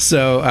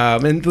 So,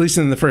 and at least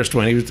in the first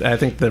one, I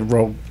think the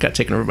role got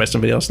taken over by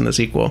somebody else in the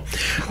sequel.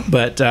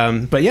 But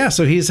yeah,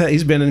 so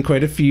he's been in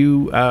quite a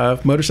few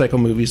motorcycle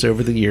movies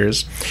over the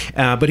years.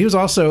 But he was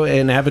also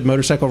an avid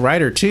motorcycle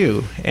rider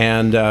too,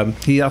 and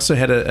he also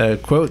had a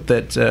quote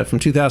that from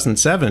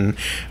 2007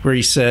 where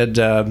he said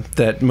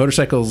that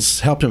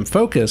motorcycles helped him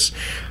focus.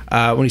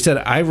 When he said,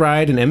 "I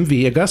ride an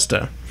MV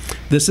Augusta.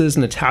 This is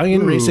an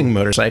Italian racing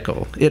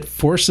motorcycle. It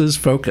forces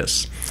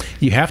focus.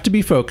 You have to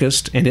be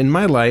focused, and in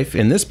my life,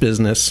 in this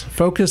business,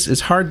 focus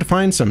is hard to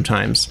find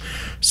sometimes.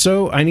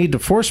 So I need to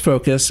force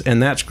focus,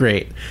 and that's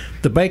great.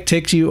 The bike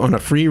takes you on a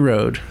free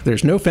road.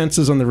 There's no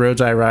fences on the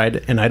roads I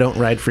ride, and I don't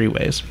ride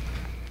freeways."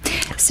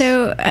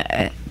 So,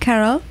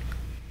 Carol,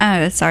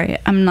 sorry,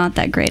 I'm not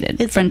that great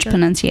at French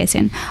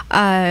pronunciation.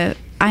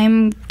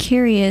 I'm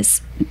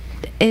curious,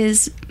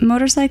 is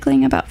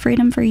motorcycling about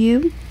freedom for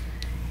you?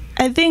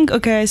 I think,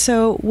 okay,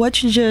 so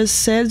what you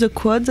just said, the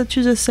quote that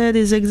you just said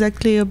is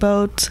exactly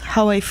about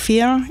how I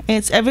feel.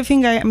 It's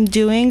everything I am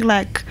doing,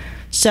 like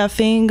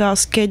surfing or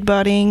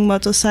skateboarding,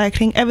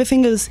 motorcycling,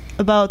 everything is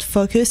about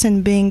focus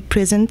and being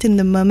present in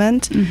the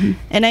moment. Mm-hmm.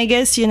 And I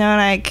guess,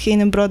 like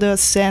in a broader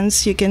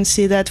sense, you can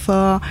see that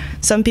for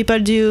some people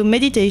do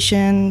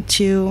meditation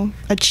to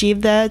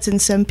achieve that,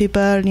 and some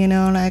people,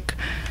 like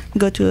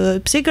go to a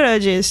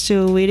psychologist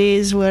to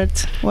release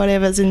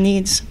whatever the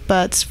needs.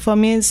 But for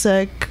me, it's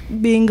like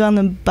being on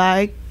a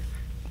bike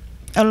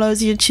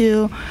allows you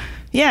to,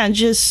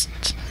 just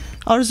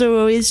all the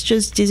worries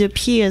just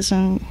disappears,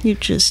 and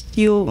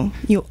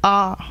you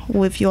are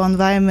with your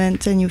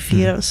environment and you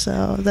feel.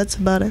 So that's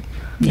about it.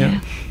 Yeah.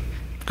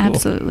 Cool.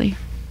 Absolutely.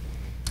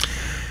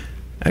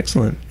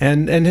 Excellent.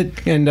 And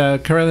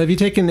Carol, have you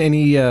taken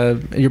any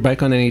your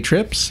bike on any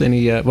trips?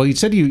 Any? Well, you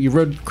said you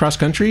rode cross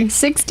country.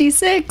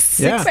 66.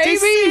 Yeah. Baby.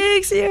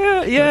 66,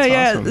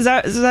 yeah. Awesome.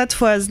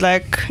 That was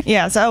like,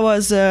 that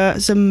was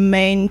the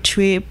main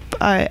trip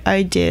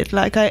I did.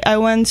 Like I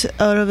went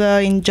over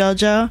in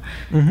Georgia,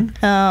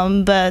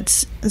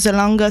 but the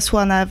longest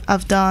one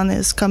I've done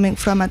is coming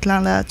from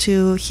Atlanta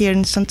to here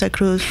in Santa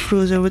Cruz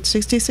through the Route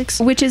 66.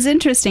 Which is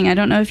interesting. I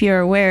don't know if you're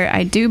aware.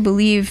 I do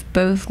believe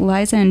both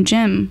Liza and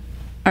Jim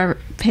are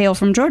hail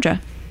from Georgia.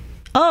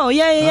 Oh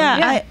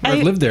yeah. I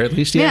lived there at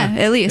least. Yeah,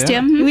 at least.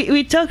 Yeah.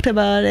 We talked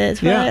about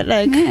it, right? Yeah.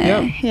 Like,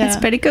 It's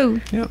pretty cool.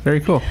 Yeah, very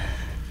cool.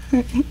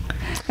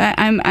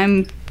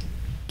 I'm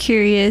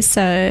curious.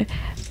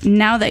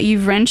 Now that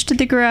you've wrenched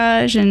the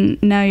garage and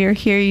now you're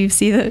here, you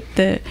see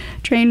the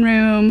train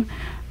room.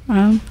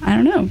 I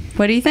don't know.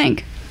 What do you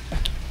think?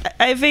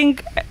 I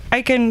think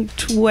I can't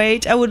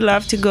wait. I would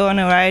love to go on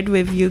a ride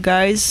with you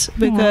guys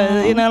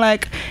because,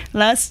 like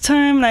last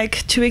time,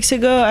 like 2 weeks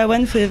ago, I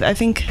went with, I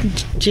think,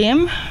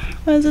 Jim.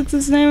 Was it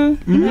his name?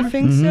 I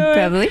think so.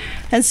 Probably.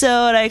 And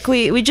so, like,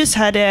 we just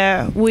had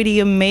a really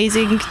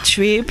amazing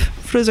trip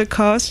through the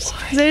coast.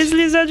 There's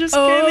Lisa just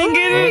coming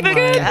in with the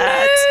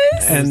cat.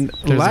 And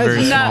There's a very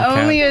Liza, small Not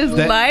only is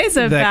The-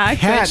 Liza the back,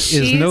 cat but is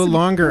she's no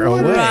longer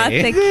away. brought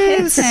the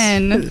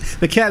kitten.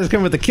 The cat has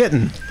come with the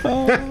kitten.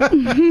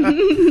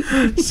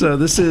 So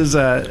this is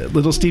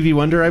little Stevie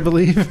Wonder, I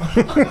believe.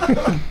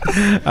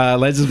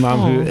 Liza's mom,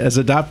 who has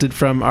adopted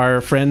from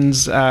our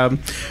friends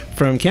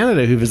from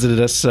Canada who visited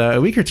us a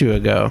week or two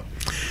ago.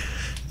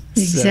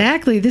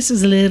 Exactly. This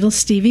is little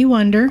Stevie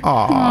Wonder.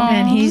 Aww.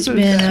 And he's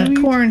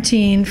been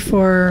quarantined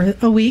for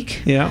a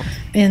week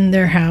in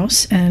their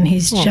house, and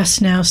he's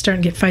just now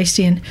starting to get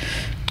feisty. And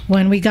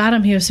when we got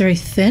him, he was very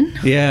thin.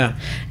 Yeah.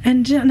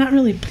 And not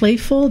really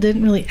playful,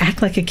 didn't really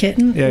act like a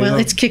kitten. Yeah, well,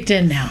 it's kicked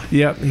in now.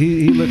 Yep.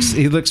 He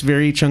looks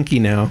very chunky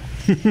now.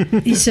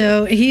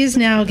 So he is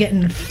now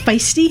getting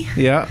feisty.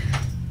 Yeah.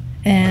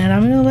 And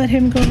I'm going to let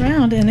him go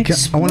around and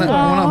explore. I want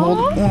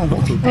to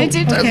hold. I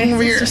did Okay,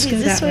 over here. let's just go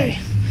that way.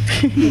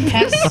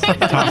 Pass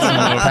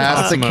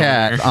the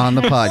cat on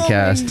the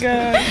podcast.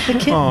 The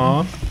kitten.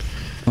 Aww.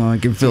 Oh, I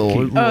can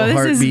feel a This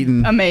heart is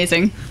beating.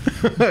 amazing.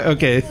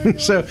 Okay,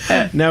 so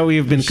now we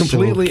have been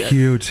completely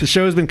cute. The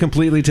show has been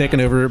completely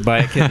taken over by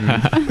a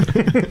kitten.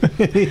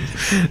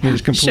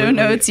 Show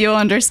notes, you'll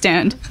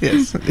understand.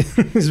 Yes,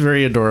 he's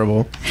very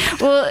adorable.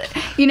 Well,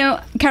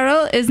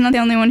 Carol is not the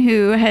only one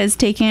who has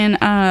taken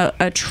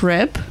a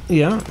trip.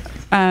 Yeah.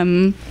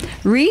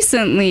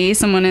 Recently,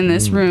 someone in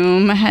this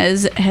room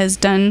has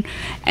done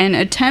and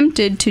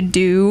attempted to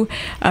do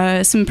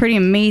some pretty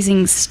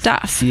amazing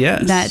stuff.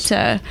 Yes.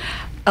 That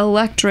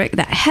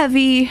that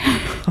heavy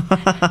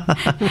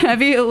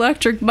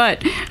electric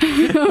butt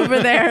over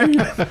there.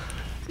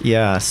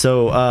 Yeah,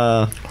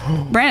 so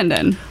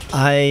Brandon.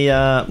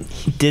 I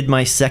did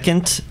my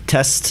second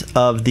test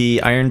of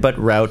the Iron Butt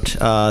route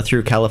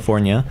through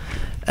California.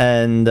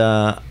 And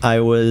I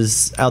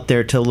was out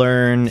there to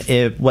learn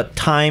what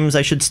times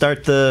I should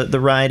start the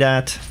ride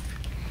at.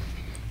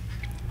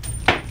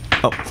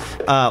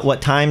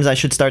 What times I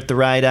should start the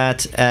ride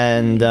at,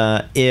 and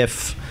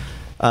if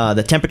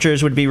the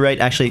temperatures would be right.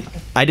 Actually,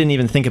 I didn't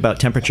even think about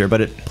temperature,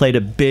 but it played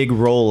a big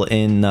role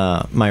in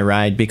my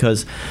ride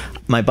because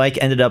my bike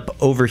ended up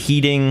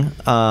overheating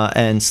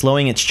and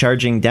slowing its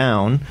charging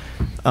down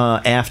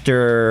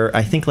after,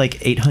 I think,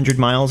 like 800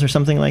 miles or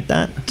something like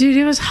that. Dude,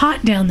 it was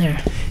hot down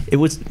there. It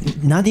was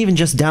not even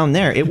just down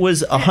there. It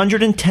was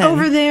 110.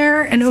 Over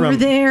there and over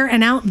there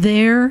and out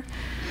there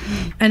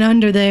and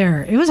under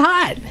there. It was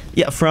hot.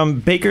 Yeah,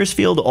 from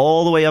Bakersfield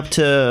all the way up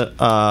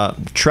to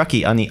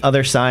Truckee on the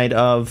other side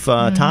of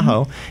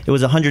Tahoe, it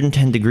was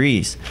 110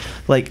 degrees.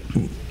 Like,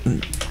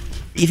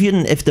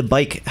 if the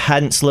bike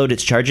hadn't slowed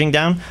its charging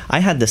down, I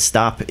had to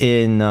stop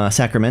in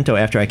Sacramento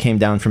after I came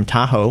down from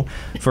Tahoe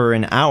for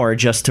an hour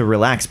just to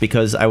relax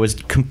because I was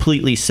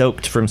completely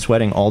soaked from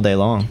sweating all day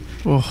long.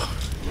 Oh,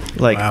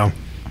 like, wow.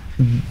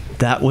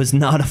 That was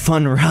not a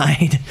fun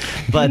ride.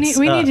 But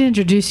we need to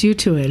introduce you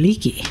to a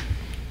leaky.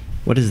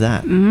 What is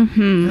that?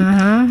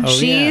 Mm-hmm. Oh,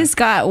 She's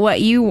got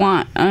what you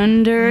want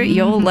under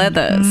your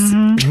leathers.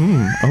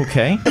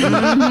 Okay.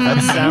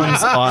 That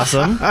sounds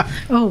awesome.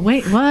 Oh,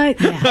 wait, what?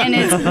 Yeah. And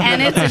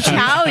it's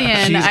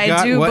Italian. She's I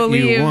got do what you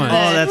believe want.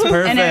 that. Oh, that's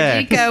perfect.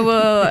 Enrica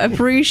will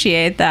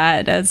appreciate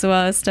that as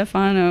well as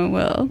Stefano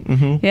will.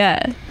 Mm-hmm.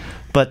 Yeah.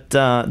 But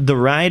the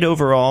ride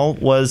overall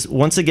was,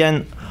 once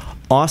again,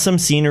 awesome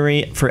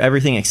scenery for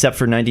everything except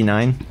for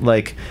 99.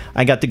 Like,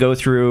 I got to go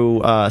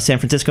through San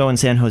Francisco and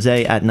San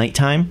Jose at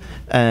nighttime,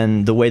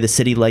 and the way the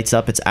city lights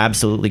up, it's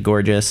absolutely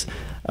gorgeous.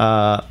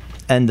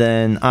 And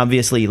then,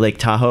 obviously, Lake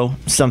Tahoe,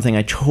 something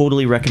I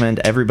totally recommend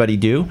everybody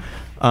do.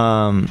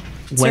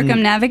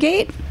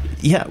 Circumnavigate?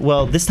 Yeah,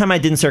 well, this time I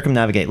didn't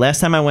circumnavigate. Last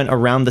time I went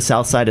around the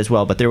south side as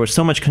well, but there was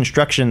so much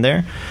construction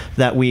there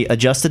that we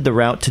adjusted the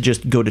route to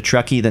just go to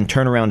Truckee, then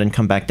turn around and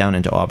come back down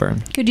into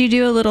Auburn. Could you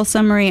do a little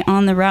summary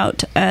on the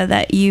route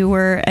that you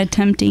were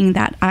attempting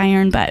that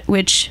iron butt,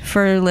 which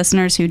for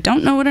listeners who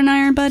don't know what an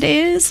iron butt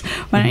is,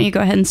 why don't you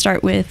go ahead and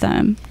start with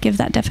give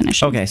that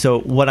definition. Okay, so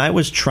what I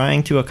was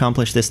trying to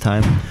accomplish this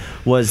time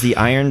was the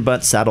iron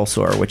butt saddle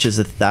sore, which is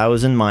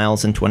 1,000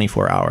 miles in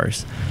 24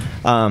 hours.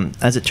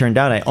 As it turned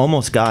out, I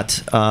almost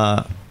got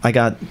I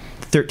got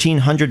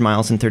 1,300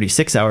 miles in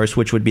 36 hours,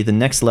 which would be the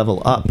next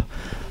level up,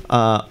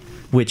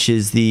 which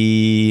is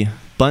the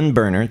Bun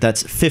Burner.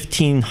 That's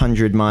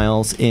 1,500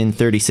 miles in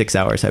 36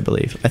 hours, I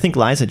believe. I think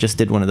Liza just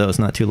did one of those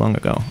not too long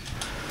ago.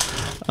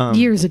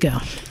 Years ago.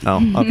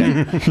 Oh,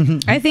 okay.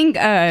 I think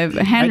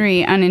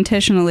Henry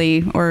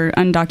unintentionally or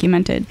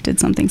undocumented did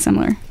something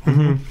similar.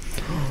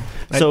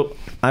 Mm-hmm. So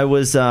I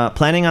was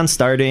planning on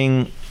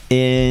starting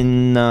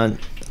in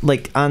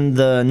like on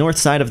the north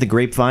side of the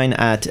Grapevine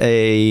at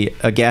a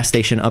gas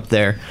station up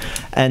there,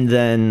 and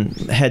then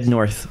head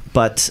north.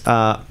 But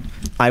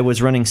I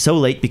was running so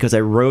late because I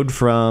rode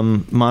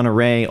from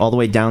Monterey all the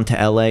way down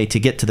to LA to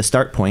get to the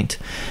start point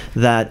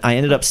that I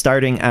ended up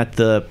starting at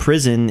the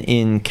prison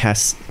in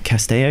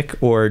Castaic,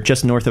 or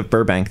just north of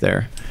Burbank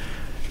there.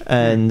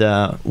 And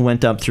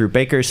went up through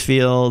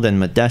Bakersfield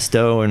and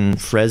Modesto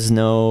and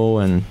Fresno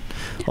and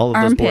all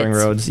of those boring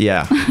roads.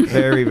 Yeah,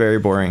 very, very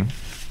boring.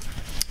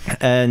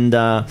 And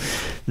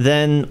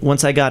then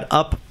once I got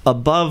up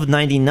above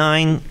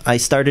 99, I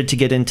started to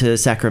get into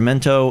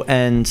Sacramento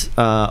and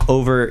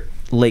over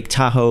Lake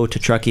Tahoe to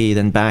Truckee,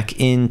 then back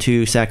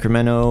into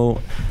Sacramento,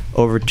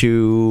 over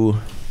to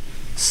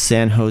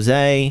San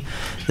Jose.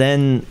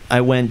 Then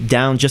I went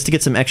down just to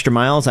get some extra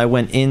miles. I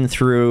went in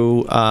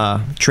through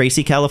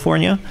Tracy,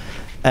 California,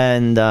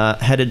 and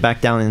headed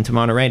back down into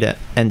Monterey to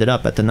ended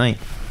up at the night.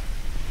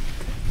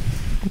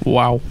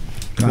 Wow.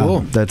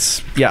 Cool.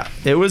 That's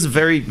it was a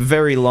very,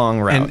 very long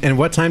route. And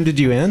what time did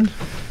you end?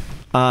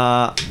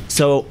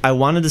 So I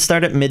wanted to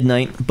start at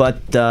midnight,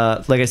 but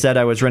like I said,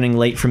 I was running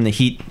late from the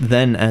heat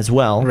then as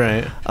well.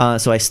 Right.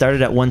 So I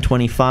started at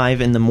 1:25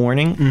 in the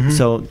morning. Mm-hmm.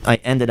 So I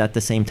ended at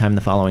the same time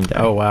the following day.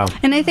 Oh wow!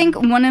 And I think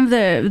one of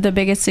the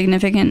biggest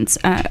significance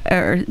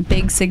or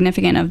big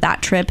significant of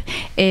that trip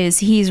is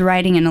he's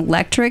riding an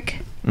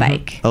electric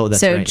bike. Mm-hmm. Oh,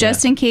 that's so right,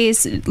 just in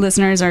case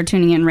listeners are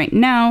tuning in right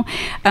now,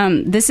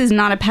 this is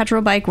not a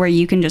petrol bike where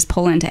you can just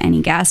pull into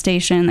any gas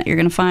station that you're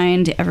going to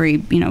find every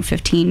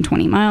 15,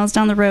 20 miles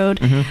down the road.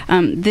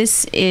 Mm-hmm.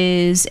 This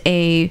is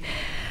a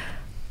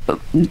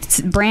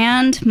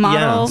brand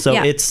model. Yeah, so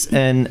it's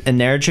an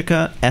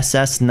Energica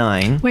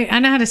SS9. Wait, I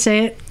know how to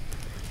say it.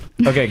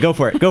 Okay, go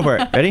for it. Go for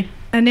it. Ready?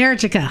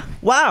 Energica.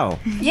 Wow.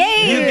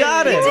 Yay! You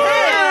got it.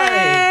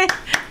 Yay!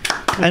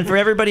 And for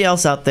everybody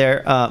else out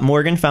there,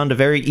 Morgan found a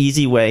very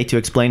easy way to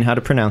explain how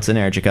to pronounce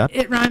Energica.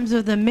 It rhymes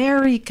with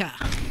America.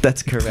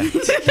 That's correct.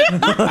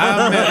 America.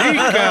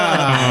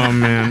 Oh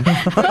man.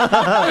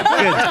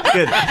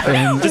 Good.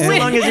 Just as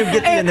long as you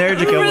get the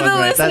Energica For one the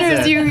right, listeners,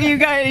 that's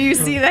it. you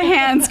see the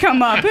hands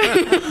come up.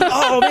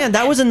 Oh man,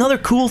 that was another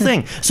cool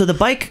thing. So the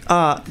bike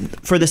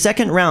for the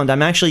second round,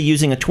 I'm actually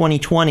using a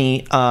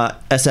 2020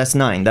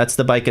 SS9. That's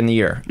the bike in the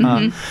year,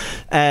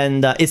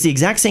 and it's the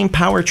exact same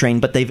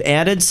powertrain, but they've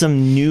added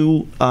some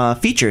new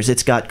features.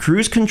 It's got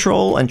cruise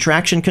control and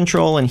traction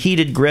control and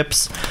heated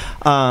grips.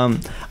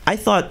 I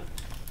thought,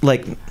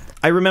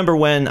 I remember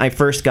when I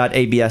first got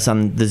ABS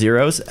on the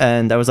Zeros,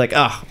 and I was like,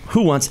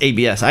 who wants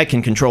ABS? I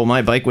can control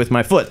my bike with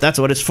my foot. That's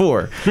what it's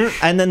for.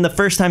 And then the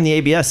first time the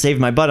ABS saved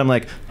my butt, I'm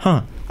like,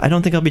 I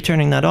don't think I'll be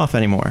turning that off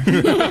anymore.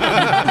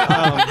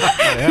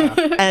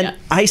 And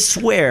I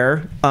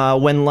swear,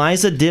 when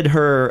Liza did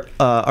her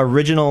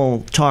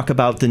original talk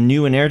about the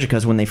new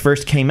Energicas when they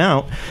first came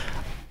out,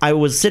 I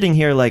was sitting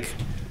here like,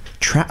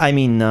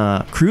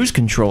 cruise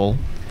control?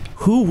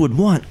 Who would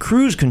want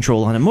cruise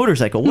control on a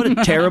motorcycle? What a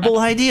terrible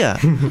idea.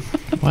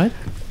 What?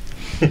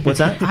 What's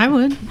that? I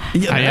would. Me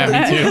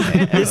too.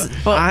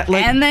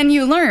 And then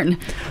you learn.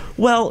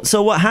 Well,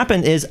 so what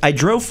happened is I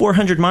drove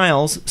 400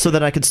 miles so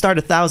that I could start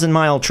a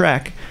 1,000-mile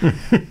trek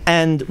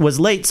and was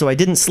late, so I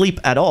didn't sleep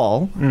at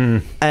all.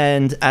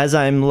 And as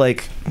I'm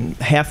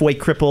halfway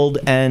crippled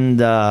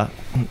and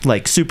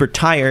super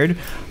tired,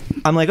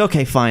 I'm like,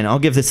 okay, fine, I'll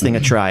give this thing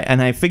a try.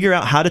 And I figure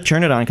out how to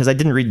turn it on because I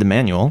didn't read the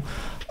manual.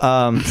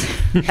 And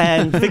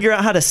figure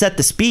out how to set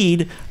the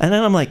speed. And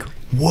then I'm like,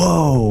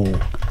 whoa,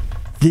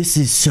 this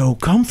is so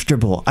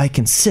comfortable. I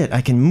can sit, I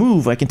can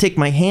move, I can take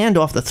my hand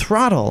off the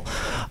throttle.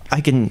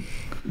 I can,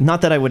 not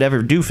that I would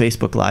ever do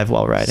Facebook Live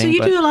while riding. So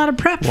you do a lot of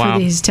prep for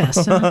these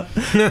tests, huh?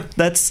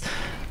 That's,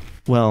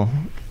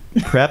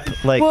 prep?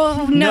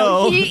 Well,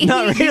 no,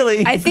 not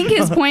really. I think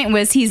his point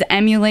was he's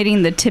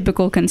emulating the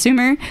typical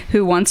consumer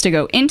who wants to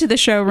go into the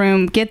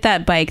showroom, get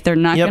that bike. They're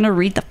not going to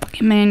read the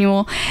fucking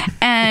manual,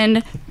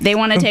 and they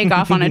want to take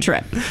off on a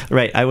trip.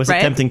 Right. I was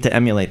attempting to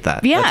emulate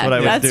that. Yeah, that's what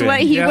I was doing. What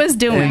he was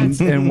doing.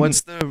 And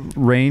what's the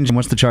range and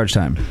what's the charge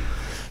time?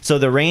 So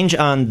the range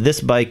on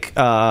this bike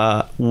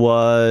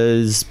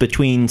was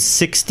between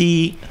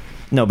 60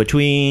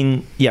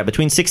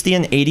 between 60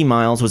 and 80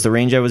 miles was the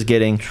range I was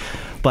getting,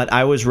 but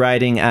I was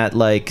riding at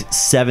like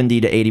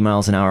 70 to 80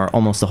 miles an hour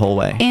almost the whole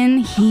way. In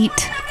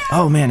heat.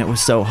 Oh man, it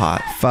was so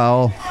hot.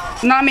 Foul.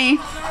 Not me.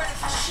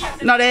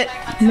 Not it.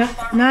 No,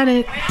 not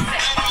it.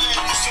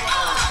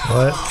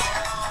 What?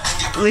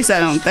 At least I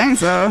don't think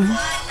so.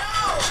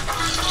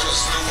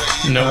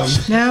 No.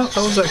 No.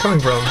 How was that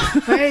coming from?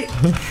 Wait,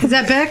 is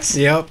that Bex?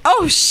 Yep.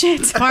 Oh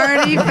shit.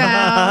 Party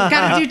foul.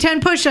 Gotta do 10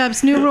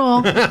 push-ups. New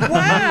rule.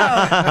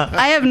 Wow.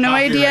 I have no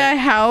idea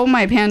how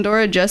my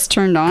Pandora just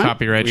turned on.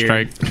 Copyright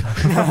strike.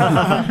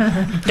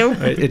 Nope.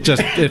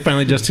 It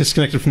finally just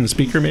disconnected from the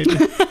speaker, maybe.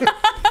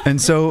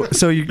 And so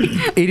you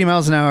 80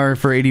 miles an hour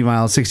for 80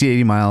 miles, 60,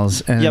 80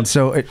 miles. And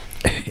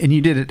and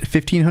you did it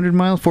 1,500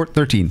 miles,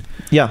 13.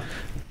 Yeah.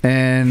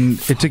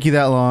 And it took you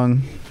that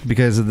long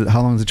because of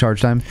how long is the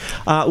charge time?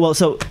 Well,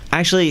 so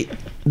actually,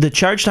 the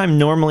charge time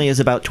normally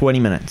is about 20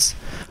 minutes.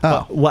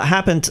 Oh. What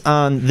happened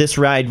on this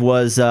ride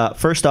was,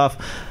 first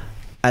off,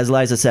 as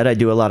Liza said, I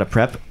do a lot of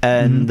prep.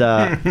 And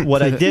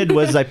what I did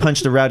was I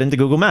punched the route into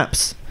Google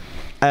Maps.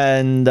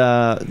 And,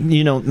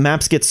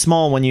 maps get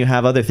small when you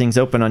have other things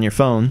open on your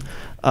phone.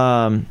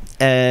 So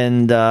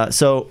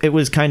it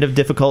was kind of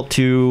difficult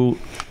to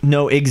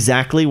know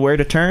exactly where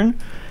to turn.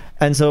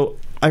 And so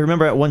I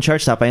remember at one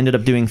charge stop, I ended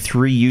up doing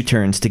 3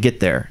 U-turns to get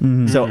there.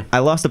 Mm-hmm. So I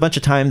lost a bunch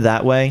of time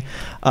that way.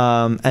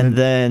 And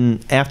then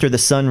after the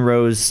sun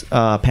rose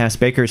past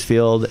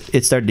Bakersfield,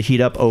 it started to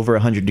heat up over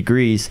 100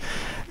 degrees.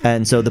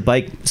 And so the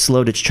bike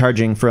slowed its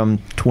charging from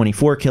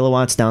 24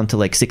 kilowatts down to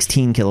like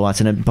 16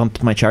 kilowatts, and it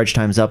bumped my charge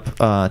times up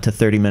to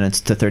 30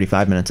 minutes to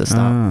 35 minutes a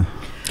stop.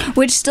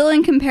 Which still,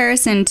 in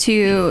comparison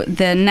to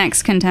the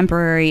next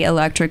contemporary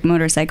electric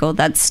motorcycle,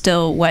 that's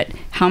still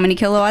how many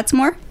kilowatts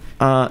more?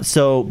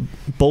 So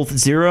both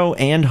Zero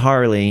and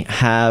Harley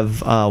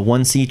have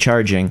 1C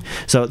charging.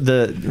 So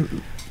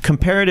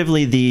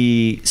comparatively,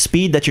 the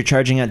speed that you're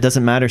charging at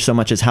doesn't matter so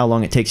much as how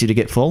long it takes you to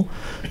get full.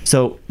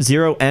 So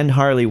Zero and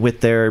Harley,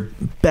 with their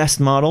best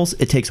models,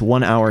 it takes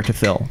 1 hour to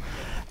fill.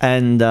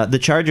 And the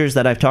chargers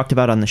that I've talked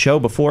about on the show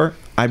before,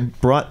 I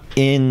brought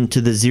into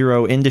the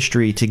Zero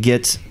industry to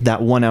get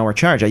that 1 hour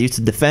charge. I used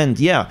to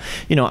defend,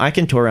 I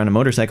can tour around a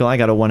motorcycle, I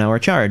got a 1 hour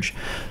charge.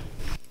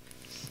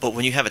 But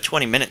when you have a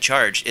 20-minute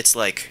charge, it's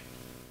like,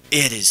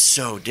 it is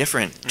so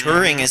different.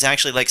 Touring is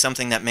actually like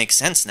something that makes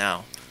sense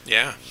now.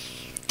 Yeah.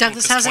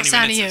 Douglas, how's it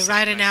sound to you?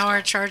 Ride an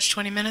hour, charge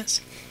 20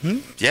 minutes?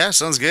 Yeah,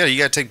 sounds good. You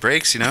got to take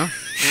breaks, Yeah.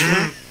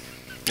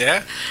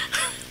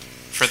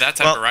 For that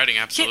type of riding,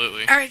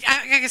 absolutely. All right,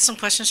 I got some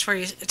questions for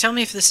you. Tell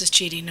me if this is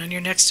cheating on your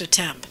next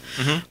attempt.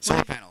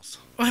 Solar panels.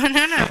 No.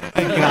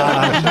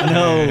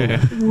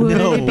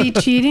 Would it be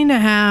cheating to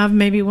have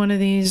maybe one of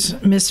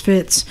these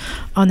misfits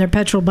on their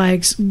petrol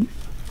bikes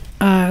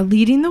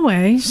leading the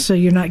way so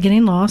you're not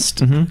getting lost,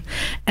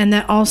 and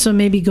that also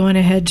maybe going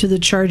ahead to the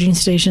charging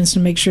stations to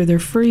make sure they're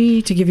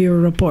free to give you a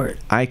report?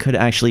 I could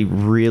actually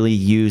really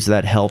use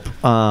that help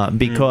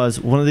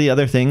because one of the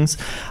other things,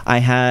 I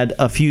had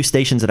a few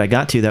stations that I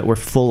got to that were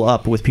full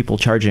up with people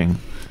charging.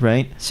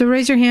 Right. So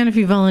raise your hand if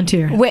you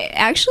volunteer. Wait,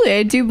 actually,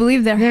 I do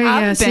believe there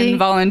have been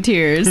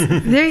volunteers.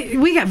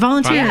 We got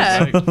volunteers.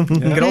 Yeah. You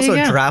can also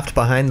draft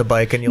behind the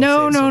bike and you'll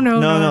No,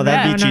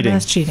 that'd be cheating.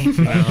 That's cheating.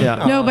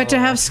 Yeah. No, but to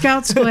have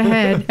scouts go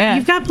ahead,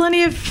 you've got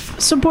plenty of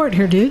support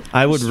here, dude.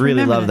 I would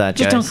really love that,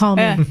 Just guys. don't call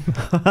me.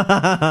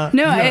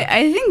 No,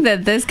 I think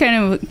that this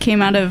kind of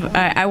came out of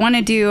I want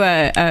to do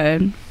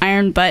a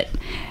iron butt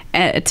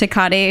at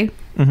Tecate.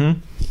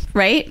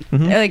 Right?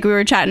 Like we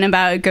were chatting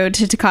about go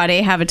to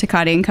Tecate, have a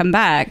Tecate, and come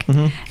back.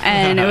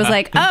 And it was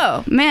like,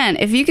 oh man,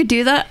 if you could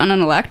do that on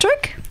an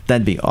electric,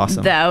 that'd be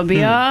awesome. That would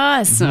be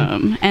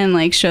awesome. And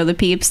like show the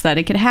peeps that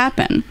it could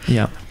happen.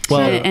 Yeah.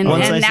 Well, and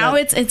now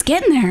it's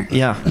getting there.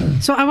 Yeah.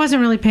 So I wasn't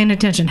really paying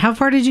attention. How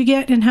far did you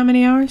get in how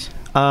many hours?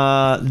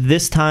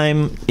 This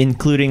time,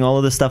 including all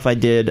of the stuff I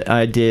got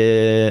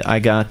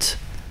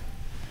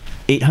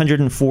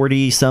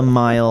 840 some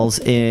miles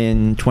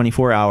in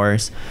 24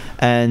 hours,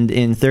 and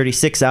in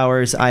 36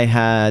 hours I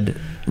had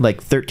like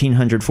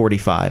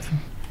 1345.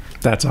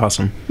 That's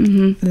awesome.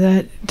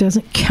 That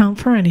doesn't count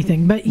for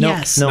anything, but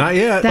yes, not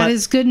yet. That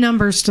is good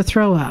numbers to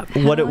throw up.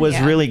 What it was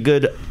really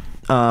good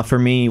for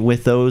me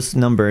with those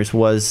numbers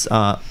was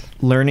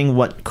learning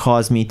what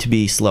caused me to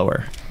be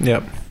slower.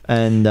 Yep.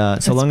 And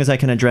so long as I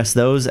can address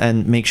those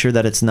and make sure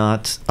that it's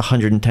not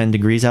 110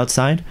 degrees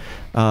outside,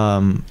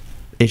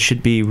 it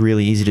should be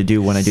really easy to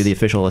do when I do the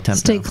official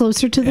attempt. Stay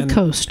closer to the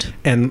coast.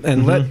 And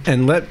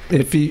let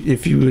if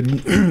you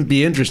would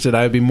be interested,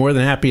 I would be more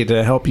than happy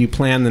to help you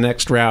plan the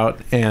next route.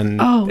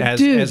 And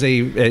as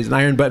an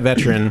iron butt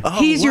veteran,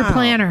 he's your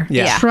planner.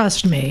 Yeah.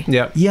 Trust me.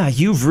 Yep. Yeah,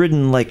 you've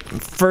ridden like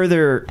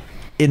further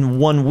in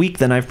 1 week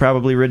than I've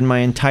probably ridden my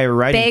entire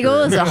riding Bagel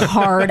career. is a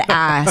hard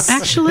ass.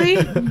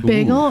 Actually,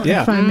 Bagel,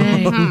 if I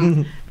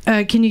may,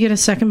 can you get a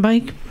second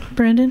bike,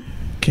 Brandon?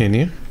 Can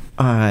you?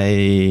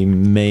 I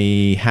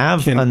may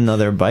have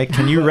another bike.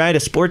 Can you ride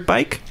a sport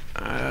bike?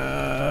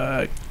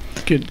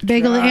 Give Good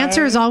Bagel, the try.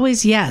 answer is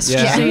always yes.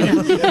 Yeah. Just so you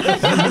know.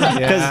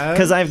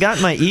 Because I've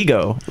got my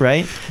Ego,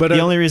 right? But, the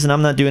only reason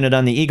I'm not doing it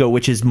on the Ego,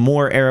 which is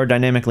more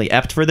aerodynamically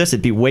apt for this,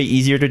 it'd be way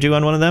easier to do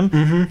on one of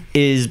them,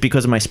 is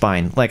because of my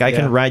spine. Like, I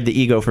can ride the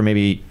Ego for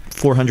maybe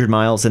 400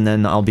 miles, and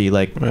then I'll be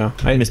like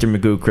Mr.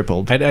 Magoo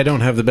crippled. I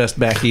don't have the best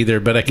back either,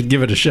 but I could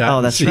give it a shot.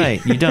 Oh, that's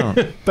right. You don't.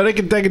 But I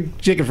could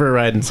take it for a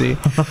ride and see.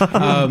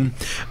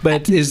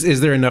 But is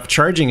there enough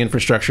charging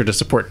infrastructure to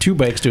support 2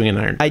 bikes doing an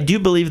iron? I do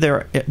believe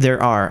there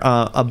are.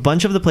 A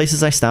bunch of the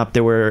places I stopped,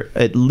 there were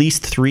at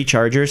least 3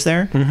 chargers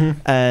there,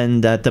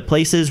 and at the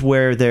places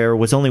where there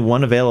was only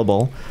one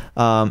available,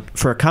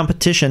 for a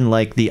competition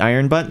like the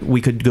Iron Butt,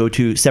 we could go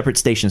to separate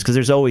stations because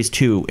there's always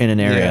 2 in an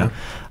area.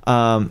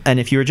 And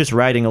if you were just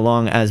riding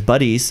along as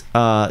buddies,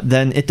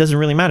 then it doesn't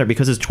really matter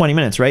because it's 20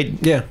 minutes, right?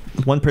 Yeah.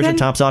 One person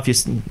tops off.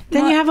 Then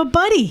you have a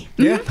buddy.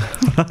 Yeah.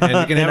 And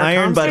you can have An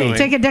iron buddy. going.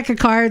 Take a deck of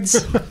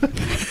cards.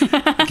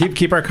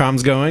 keep our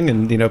comms going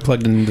and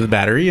plugged into the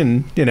battery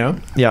and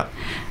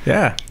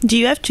Yeah. Do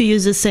you have to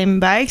use the same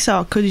bikes,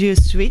 or could you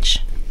switch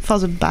for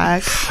the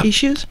back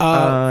issues?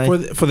 For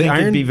the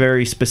iron, be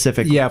very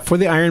specific. Yeah, for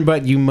the Iron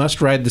Butt, you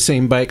must ride the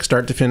same bike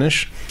start to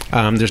finish.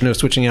 There's no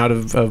switching out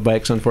of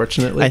bikes,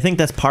 unfortunately. I think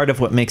that's part of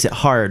what makes it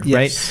hard,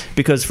 right?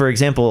 Because, for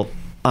example,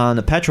 on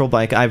a petrol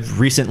bike, I've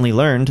recently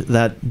learned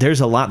that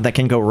there's a lot that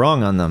can go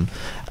wrong on them.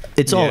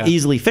 It's all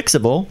easily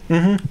fixable,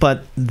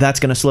 but that's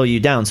going to slow you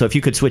down. So if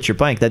you could switch your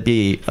bike, that'd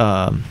be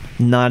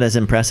not as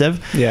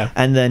impressive. Yeah.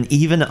 And then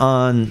even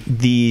on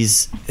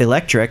these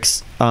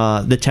electrics,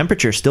 the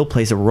temperature still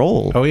plays a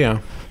role. Oh, yeah.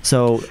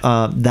 So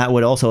that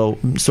would also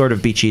sort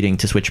of be cheating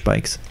to switch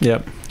bikes.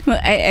 Yep. Well,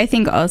 I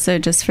think also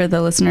just for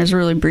the listeners,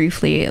 really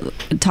briefly,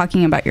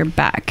 talking about your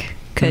back,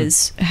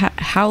 because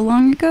how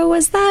long ago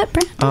was that,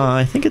 Brandon?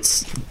 I think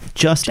it's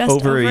just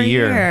over a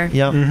year.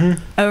 Yep.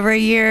 Over a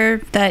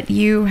year that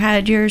you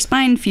had your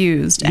spine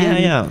fused.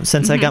 And,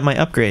 Since I got my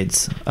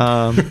upgrades.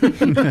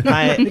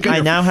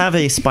 I now have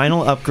a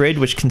spinal upgrade,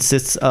 which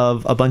consists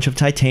of a bunch of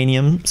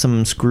titanium,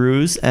 some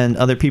screws, and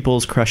other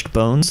people's crushed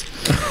bones.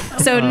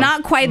 So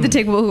not quite the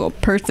typical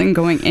person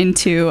going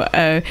into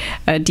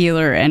a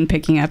dealer and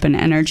picking up an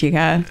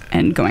Energica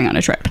and going on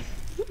a trip.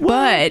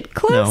 But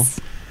close.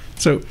 No.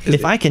 So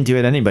if I can do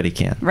it, anybody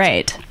can.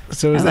 Right.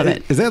 So is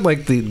that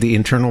like the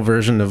internal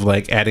version of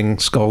like adding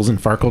skulls and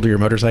Farkle to your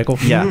motorcycle?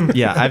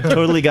 Yeah. I've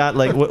totally got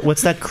like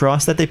what's that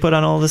cross that they put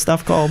on all this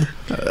stuff called?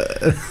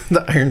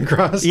 The Iron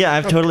Cross. Yeah,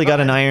 I've totally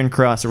got an iron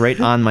cross right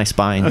on my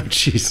spine. Oh,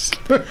 jeez.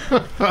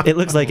 It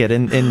looks like it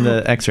in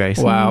the X-rays.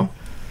 Wow.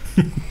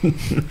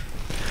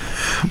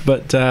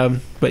 But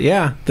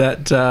yeah,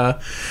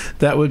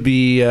 that would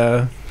be.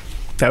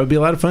 That would be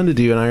a lot of fun to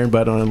do an Iron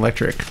Butt on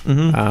electric.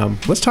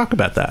 Let's talk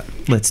about that.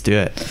 Let's do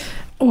it.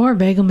 Or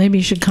Bagel, maybe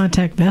you should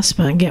contact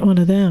Vespa and get one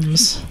of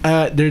them's.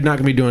 They're not going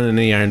to be doing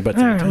any Iron Butts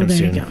anytime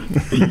soon.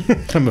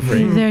 I'm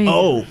afraid.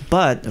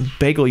 But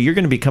Bagel, you're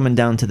going to be coming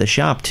down to the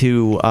shop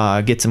to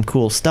get some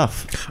cool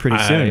stuff pretty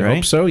soon, right? I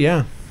hope so.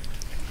 Yeah.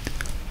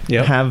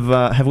 Yep.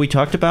 Have we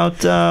talked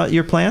about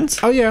your plans?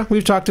 Oh yeah,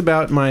 we've talked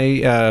about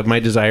my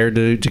my desire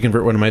to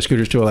convert one of my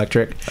scooters to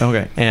electric.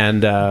 Okay.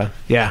 And I'm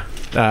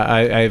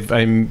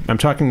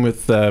talking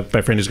with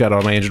my friend who's got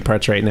all my engine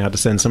parts right now to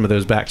send some of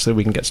those back so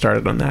we can get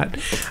started on that.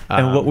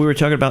 And what we were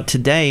talking about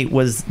today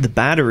was the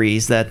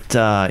batteries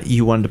that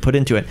you wanted to put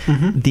into it.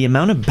 The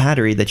amount of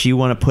battery that you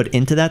want to put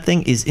into that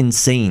thing is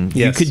insane.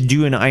 Yes. You could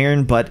do an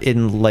Iron Butt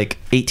in like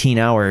 18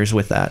 hours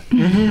with that.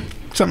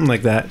 Something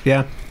like that.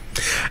 Yeah.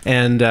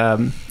 And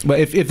but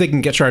if they can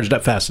get charged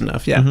up fast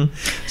enough,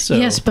 So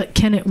Yes, but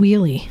can it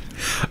wheelie?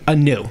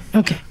 No.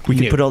 Okay. We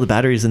can put all the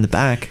batteries in the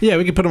back. Yeah,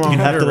 we can put them all. You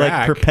have to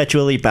rack. like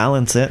perpetually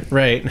balance it.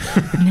 Right.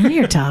 Now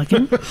you're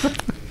talking.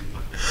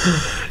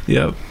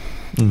 Yep.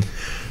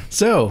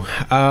 So,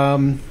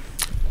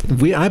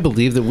 I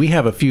believe that we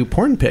have a few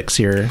porn pics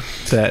here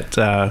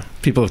that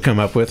people have come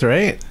up with,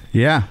 right?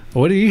 Yeah.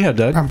 What do you have,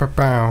 Doug?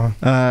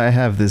 I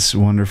have this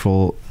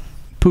wonderful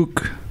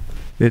Puch.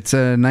 It's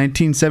a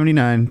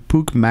 1979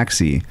 Puch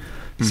Maxi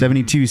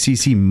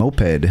 72cc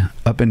moped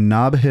up in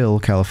Nob Hill,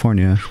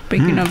 California.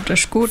 Speaking of the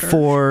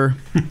scooter.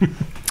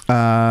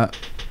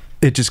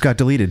 It just got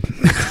deleted.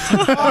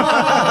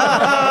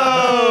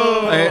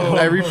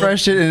 I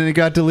refreshed it and it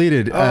got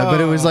deleted.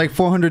 But it was like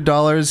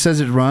 $400.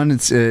 Says it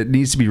it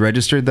needs to be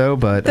registered though.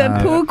 But the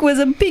Puch was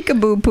a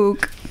peekaboo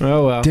Puch.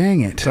 Oh well.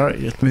 Dang it.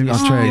 Sorry. Maybe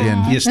I'll try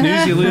again. You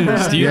snooze, you lose.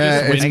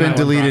 It's been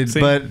deleted.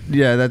 But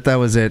yeah, that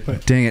was it.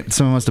 Dang it.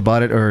 Someone must have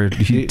bought it or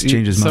he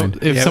changed his mind.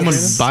 If someone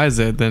buys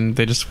it, then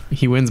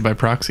he wins by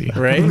proxy.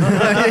 Right?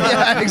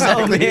 Yeah,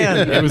 exactly. Oh,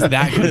 man. It was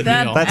that good a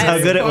deal. That's how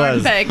good it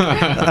was.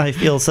 I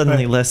feel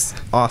suddenly less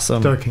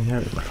awesome.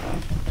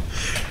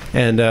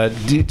 And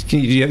do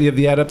you have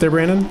the ad up there,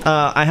 Brandon?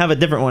 I have a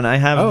different one. I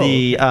have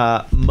the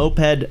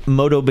Moped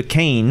Moto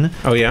Bacane.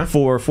 Oh, yeah?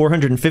 For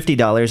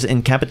 $450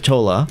 in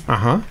Capitola.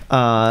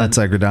 That's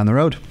like down the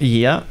road.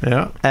 Yeah.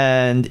 Yeah.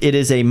 And it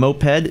is a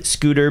moped,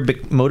 scooter,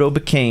 Moto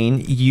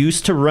Bacane,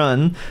 used to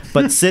run,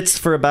 but sits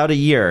for about a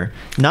year.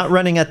 Not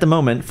running at the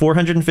moment,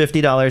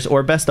 $450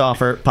 or best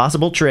offer,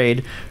 possible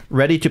trade,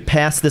 ready to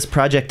pass this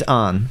project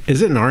on.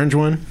 Is it an orange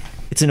one?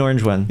 It's an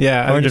orange one.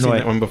 Yeah, orange I've and seen white.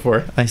 that one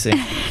before. I see.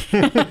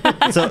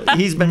 So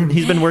he's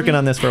been working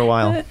on this for a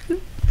while.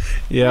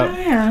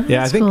 Yeah,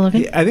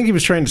 I think he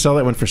was trying to sell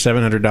that one for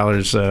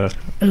 $700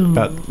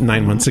 about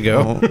 9 months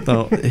ago.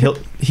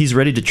 He's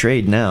ready to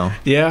trade now.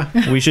 Yeah,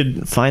 we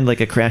should find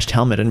like a crashed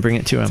helmet and bring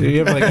it to him. Do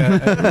you have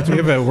like do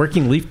you have a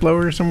working leaf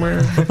blower somewhere?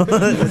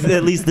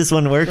 At least this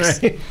one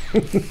works. Right.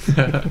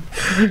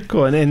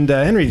 Cool. And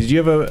Henry, did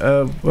you have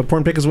a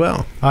porn pick as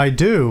well? I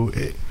do.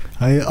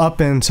 Up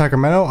in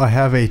Sacramento, I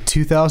have a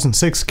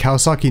 2006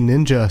 Kawasaki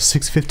Ninja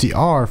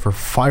 650R for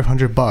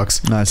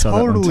 $500. No, I saw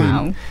that one too.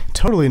 Wow.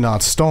 Totally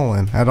not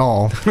stolen at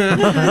all.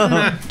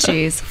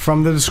 Jeez.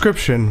 From the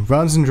description,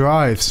 runs and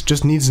drives,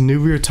 just needs a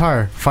new rear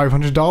tire,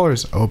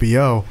 $500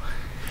 OBO.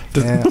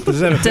 Does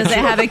it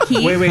have a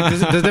key? Wait.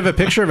 Does it have a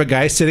picture of a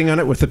guy sitting on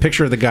it with the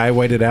picture of the guy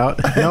whited out?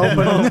 No,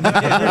 but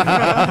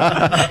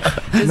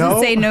Does it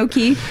say no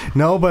key?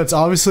 No, but it's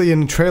obviously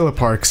in a trailer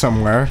park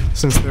somewhere,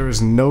 since there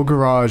is no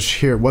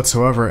garage here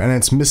whatsoever, and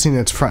it's missing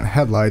its front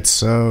headlights.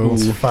 So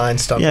fine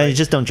stuff. Yeah, you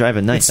just don't drive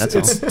at night. That's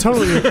all. It's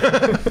totally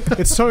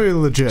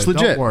legit. It's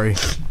legit. Don't worry.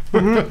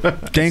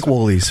 Dank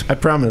Woolies. I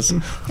promise.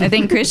 I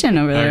think Christian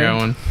over there. I got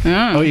one.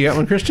 Oh, you got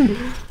one, Christian?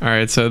 All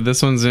right, so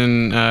this one's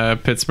in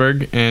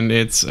Pittsburgh, and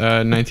it's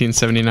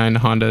 1979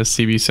 Honda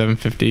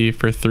CB750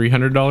 for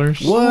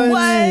 $300.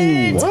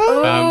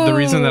 What? The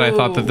reason that I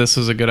thought that this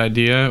was a good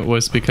idea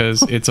was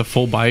because it's a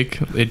full bike.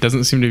 It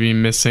doesn't seem to be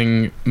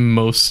missing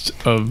most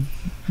of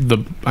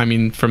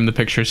from the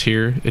pictures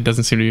here, it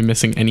doesn't seem to be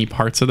missing any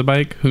parts of the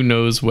bike. Who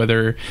knows what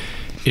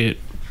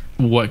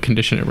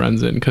condition it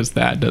runs in, because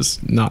that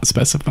does not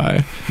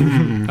specify.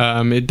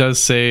 It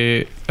does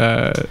say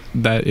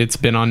that it's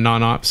been on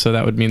non-op, so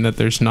that would mean that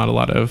there's not a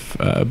lot of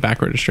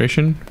back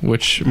registration,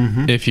 which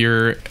if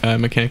you're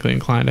mechanically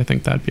inclined, I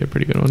think that'd be a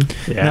pretty good one.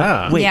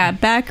 Yeah,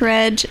 back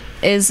reg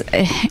is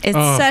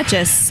such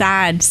a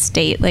sad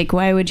state. Like,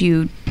 why would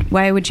you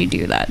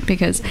do that?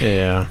 Because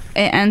it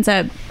ends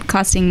up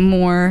costing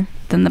more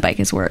than the bike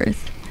is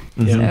worth.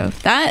 So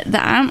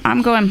that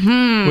I'm going.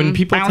 When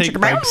people take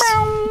bikes,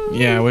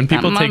 when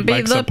people take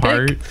bikes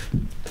apart,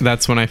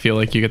 that's when I feel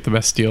like you get the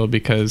best deal,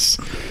 because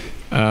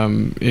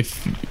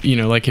if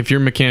you're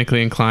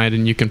mechanically inclined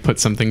and you can put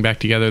something back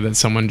together that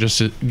someone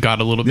just got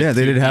a little bit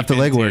they did half the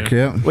legwork.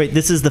 Yeah. Wait,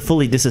 this is the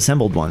fully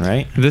disassembled one,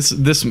 right? There's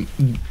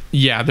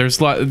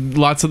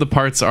lots of the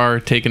parts are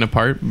taken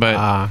apart,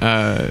 but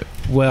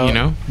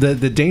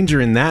the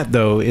danger in that,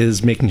 though,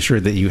 is making sure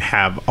that you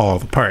have all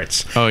the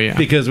parts. Oh yeah,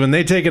 because when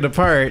they take it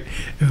apart,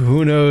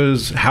 who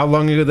knows how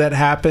long ago that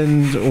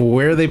happened,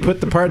 where they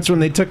put the parts when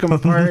they took them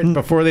apart,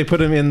 before they put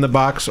them in the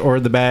box or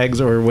the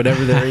bags or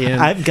whatever they're in.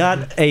 I've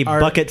got a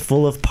bucket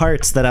full of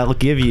parts that I'll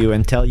give you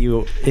and tell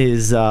you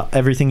is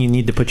everything you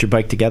need to put your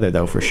bike together,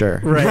 though, for sure.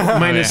 Right,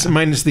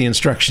 minus the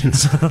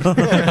instructions.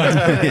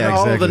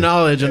 All of the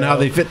knowledge and how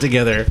they fit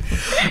together.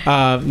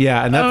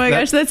 And oh my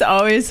gosh, that's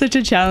always such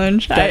a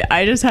challenge.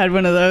 I just had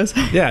one of those.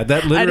 Yeah,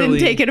 that literally. I didn't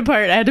take it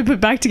apart. I had to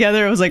put back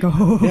together. I was like,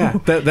 oh. Yeah,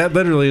 that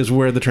literally is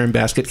where the term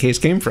basket case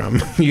came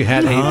from. You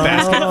had a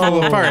basket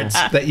full of parts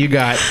that you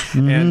got,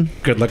 and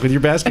good luck with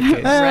your basket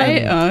case.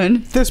 Right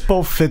on. This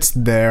bolt fits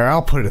there.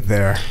 I'll put it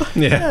there.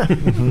 Yeah.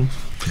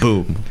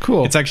 Boom.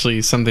 Cool. It's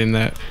actually something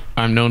that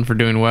I'm known for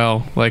doing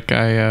well. Like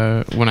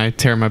I when I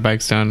tear my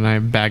bikes down and I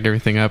bag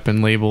everything up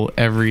and label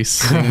every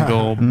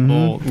single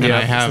bolt, and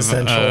I have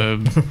a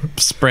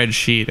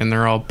spreadsheet, and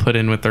they're all put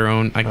in with their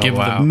own. I give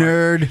them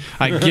nerd.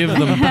 I give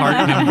them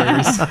part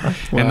numbers,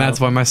 and that's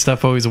why my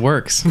stuff always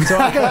works. So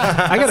I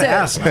gotta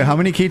ask, how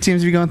many K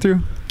teams have you gone through?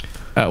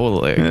 I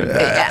was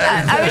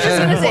just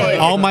gonna say,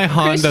 all my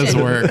Hondas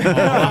work.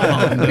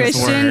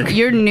 Christian,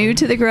 you're new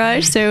to the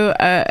garage, so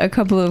a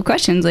couple of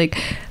questions. Like,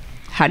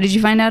 how did you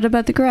find out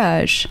about the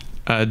garage?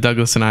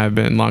 Douglas and I have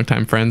been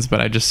longtime friends, but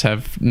I just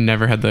have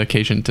never had the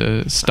occasion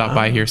to stop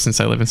by here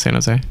since I live in San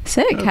Jose.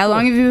 Sick. How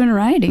long have you been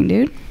riding,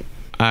 dude?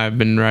 I've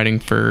been riding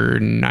for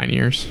 9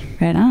 years.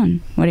 Right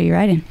on. What are you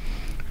riding?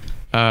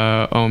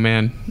 Oh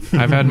man,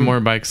 I've had more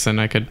bikes than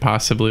I could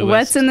possibly list.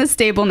 What's in the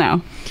stable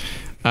now?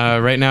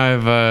 Right now I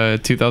have a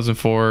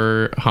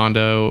 2004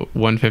 Honda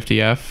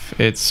 150F.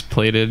 It's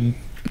plated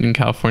in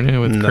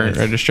California with current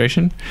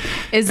registration.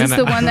 Is this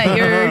the one that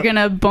you're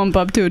gonna bump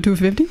up to a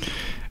 250?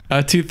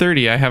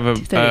 230. I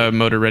have a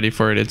motor ready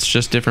for it. It's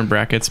just different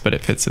brackets, but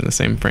it fits in the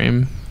same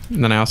frame.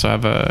 And then I also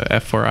have a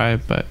F4i,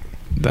 but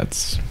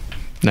that's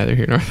neither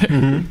here nor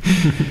there.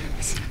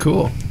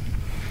 Cool.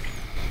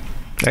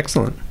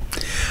 Excellent.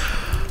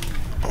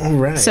 All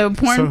right. So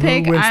porn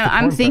pick,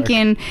 I'm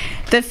thinking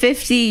the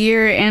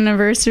 50-year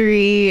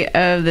anniversary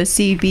of the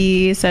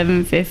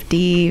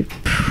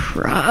CB750.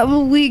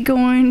 probably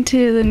going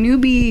to the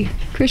newbie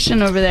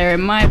Christian over there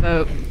in my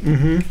vote.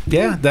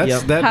 Yeah,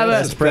 that's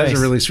that's a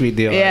really sweet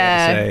deal.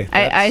 Yeah,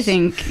 I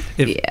think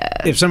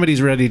if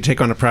somebody's ready to take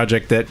on a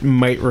project that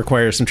might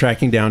require some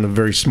tracking down of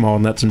very small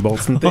nuts and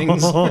bolts and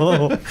things,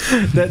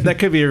 that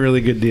could be a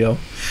really good deal.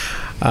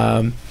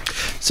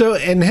 So,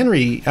 and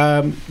Henry,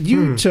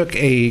 you took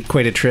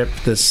quite a trip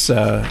this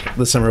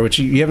summer, which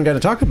you haven't got to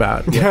talk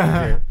about.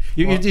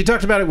 You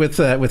talked about it with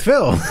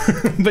Phil,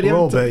 but you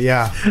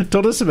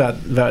told us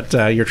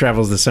about your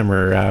travels this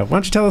summer. Why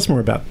don't you tell us more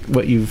about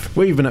what you've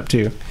been up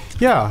to?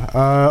 Yeah,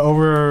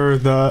 over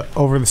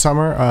the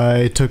summer,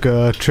 I took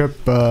a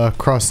trip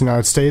across the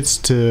United States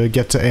to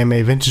get to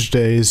AMA Vintage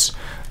Days,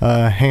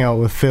 hang out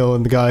with Phil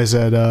and the guys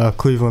at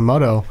Cleveland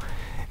Moto.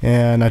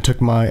 And I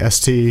took my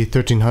ST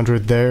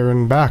 1300 there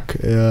and back.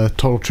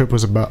 Total trip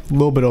was about a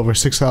little bit over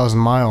 6,000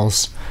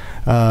 miles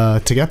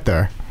to get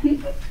there.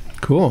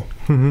 Cool.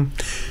 Mm-hmm.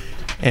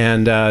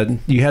 And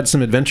you had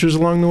some adventures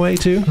along the way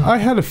too? I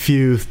had a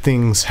few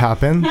things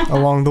happen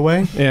along the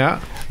way.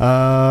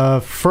 Yeah.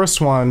 First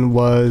one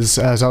was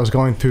as I was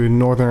going through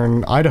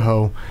northern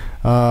Idaho.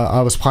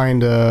 I was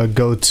planning to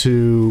go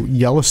to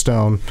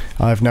Yellowstone.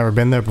 I've never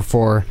been there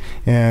before,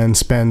 and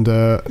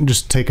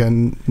just take a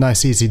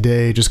nice easy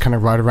day, just kind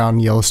of ride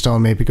around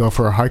Yellowstone, maybe go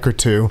for a hike or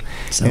two.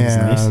 Sounds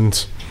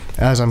nice.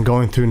 As I'm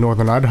going through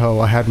northern Idaho,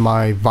 I had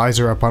my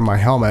visor up on my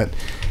helmet,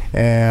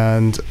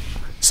 and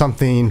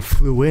something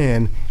flew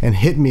in and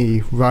hit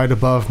me right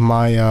above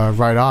my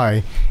right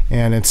eye,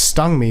 and it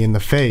stung me in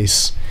the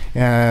face,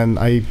 and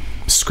I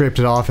scraped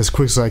it off as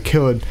quick as I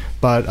could,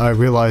 but I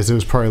realized it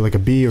was probably like a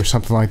bee or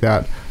something like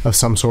that of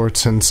some sort,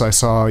 since I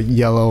saw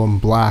yellow and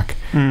black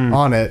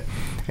on it.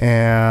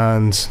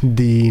 And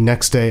the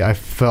next day I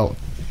felt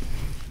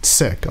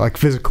sick, like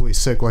physically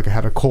sick, like I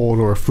had a cold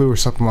or a flu or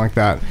something like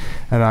that,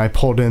 and I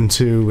pulled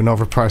into an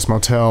overpriced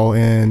motel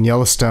in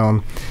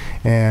Yellowstone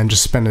and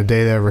just spent a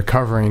day there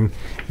recovering,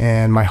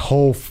 and my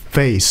whole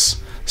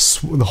face,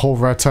 the whole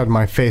right side of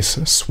my face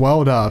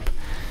swelled up,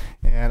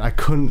 and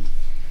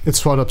it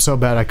swelled up so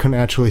bad I couldn't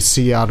actually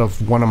see out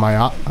of one of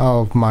my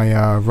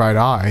right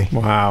eye.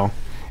 Wow.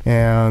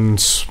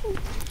 And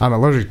I'm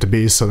allergic to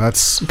bees, so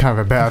that's kind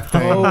of a bad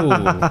thing.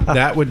 Oh,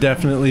 that would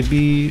definitely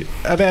be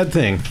a bad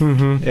thing.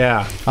 Mm-hmm.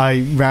 Yeah.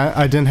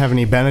 I didn't have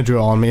any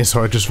Benadryl on me,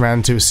 so I just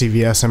ran to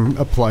CVS and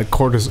applied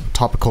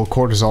topical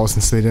cortisol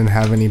since they didn't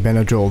have any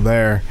Benadryl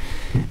there.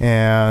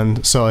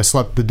 And so I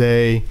slept the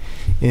day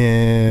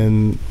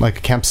in like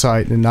a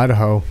campsite in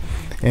Idaho,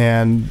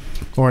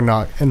 or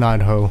not in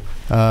Idaho,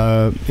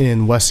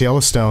 in West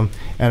Yellowstone,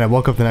 and I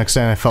woke up the next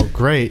day and I felt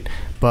great,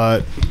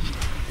 but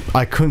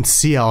I couldn't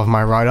see out of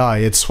my right eye.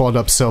 It swelled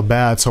up so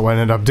bad, so what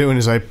I ended up doing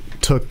is I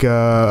took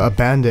a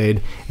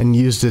Band-Aid and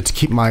used it to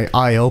keep my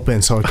eye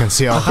open so I can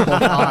see out both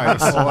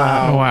eyes.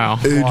 Wow.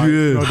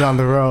 Adrian. Go down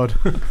the road.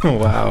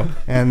 Wow.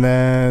 And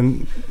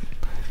then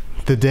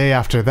the day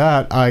after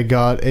that, I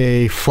got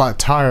a flat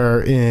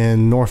tire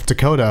in North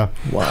Dakota.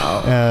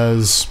 Wow.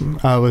 As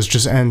I was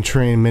just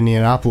entering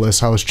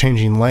Minneapolis, I was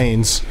changing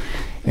lanes.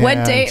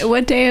 What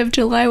day of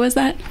July was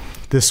that?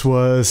 This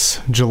was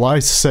July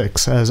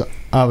 6th, as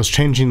I was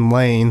changing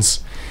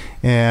lanes,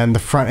 and the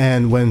front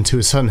end went into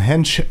a sudden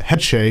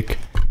head shake,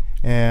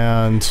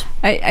 and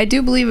I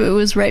do believe it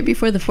was right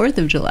before the 4th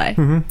of July.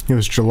 Mm-hmm. It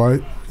was July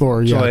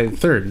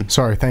 3rd.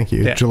 Sorry, thank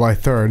you. Yeah. July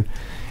 3rd.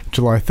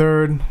 July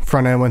 3rd,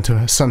 front end went to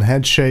a sudden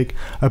head shake.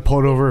 I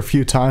pulled over a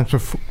few times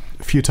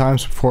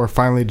before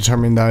finally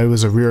determining that it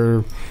was a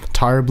rear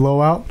tire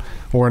blowout,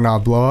 or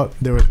not blowout.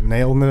 There was a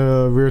nail in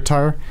the rear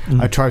tire.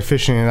 I tried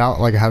fishing it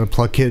out, like I had a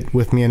plug kit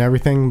with me and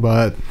everything,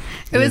 but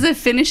it was a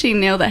finishing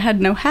nail that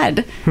had no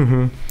head.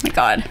 My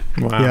God.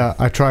 Wow. Yeah,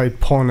 I tried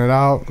pulling it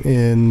out.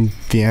 In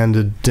the end,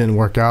 it didn't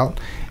work out,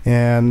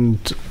 and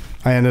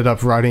I ended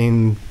up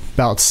riding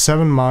about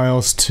 7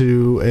 miles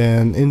to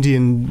an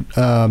Indian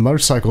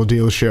motorcycle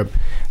dealership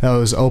that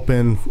was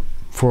open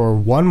for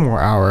 1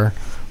 more hour,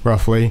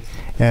 roughly,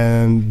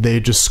 and they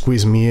just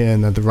squeezed me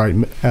in at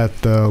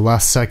the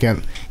last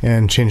second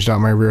and changed out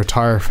my rear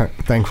tire,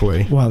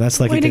 thankfully. Wow, that's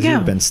lucky because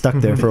you've been stuck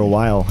there for a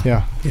while.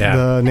 Yeah.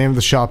 The name of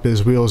the shop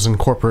is Wheels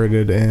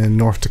Incorporated in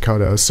North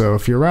Dakota, so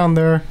if you're around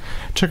there,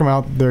 check them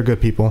out. They're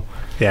good people.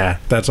 Yeah,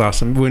 that's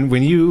awesome.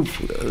 When you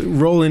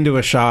roll into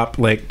a shop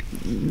like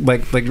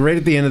right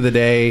at the end of the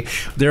day,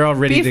 they're all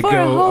ready to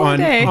go on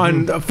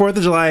 4th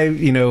of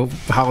July,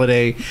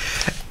 holiday.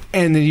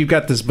 And then you've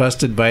got this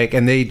busted bike,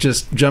 and they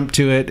just jump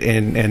to it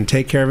and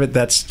take care of it.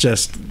 That's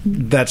just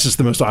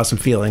the most awesome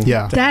feeling.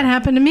 Yeah, that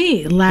happened to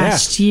me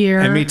last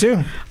year, and me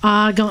too.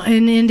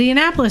 In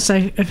Indianapolis,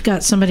 I've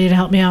got somebody to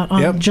help me out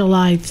on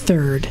July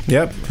 3rd.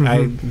 Yep.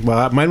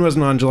 Mine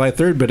wasn't on July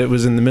 3rd, but it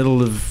was in the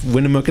middle of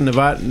Winnemucca,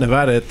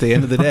 Nevada, at the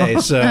end of the day.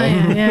 So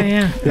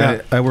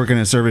yeah. I work in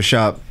a service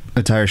shop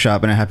a tire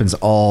shop, and it happens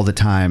all the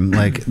time.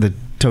 Like the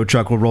tow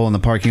truck will roll in the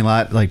parking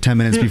lot like 10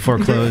 minutes before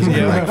close, and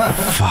you're like,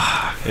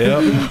 fuck.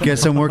 Yep.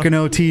 Guess I'm working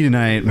OT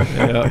tonight.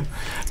 Yeah.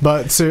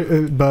 But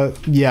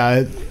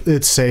yeah,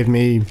 it saved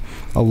me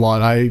a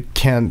lot. I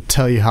can't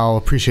tell you how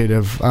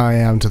appreciative I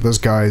am to those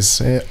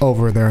guys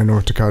over there in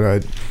North Dakota.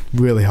 It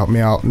really helped me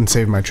out and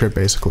saved my trip,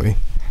 basically.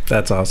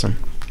 That's awesome.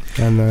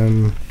 And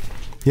then,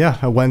 yeah,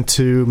 I went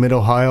to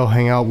Mid-Ohio,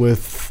 hung out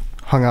with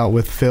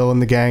Phil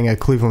and the gang at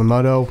Cleveland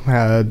Moto.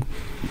 Had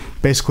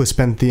basically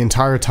spent the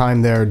entire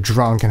time there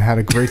drunk and had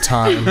a great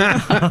time.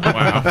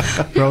 Wow.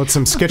 Rode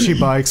some sketchy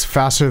bikes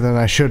faster than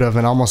I should have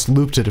and almost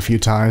looped it a few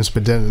times,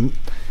 but didn't.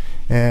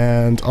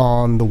 And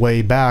on the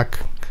way back,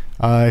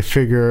 I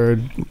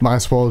figured might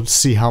as well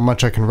see how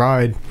much I can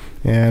ride.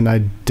 And I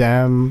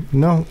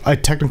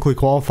technically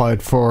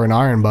qualified for an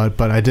Iron Butt,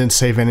 but I didn't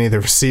save any of the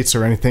receipts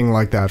or anything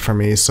like that for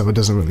me, so it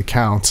doesn't really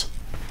count.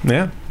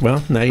 Yeah,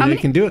 well, now you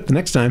can do it the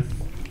next time.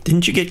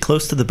 Didn't you get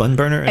close to the bun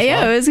burner?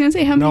 Yeah, I was gonna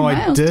say, how many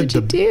miles did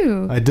you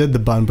do? I did the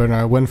bun burner.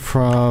 I went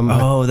from.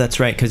 Oh, that's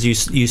right, because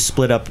you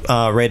split up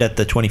right at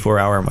the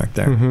 24-hour mark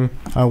there.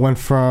 Mm-hmm. I went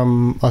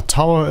from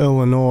Ottawa,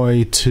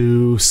 Illinois,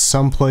 to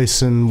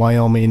someplace in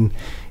Wyoming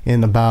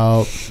in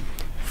about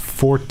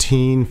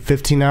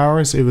 15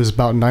 hours. It was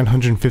about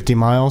 950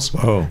 miles.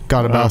 Oh,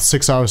 got about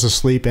 6 hours of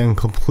sleep and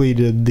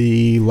completed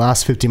the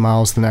last 50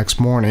 miles the next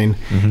morning.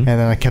 Mm-hmm. And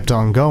then I kept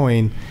on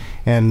going.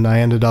 And I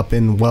ended up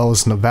in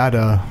Wells,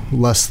 Nevada,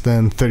 less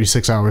than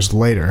 36 hours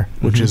later,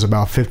 which is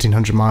about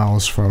 1,500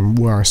 miles from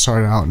where I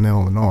started out in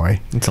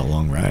Illinois. It's a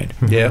long ride.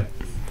 Yeah.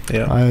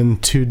 Yeah. In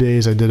 2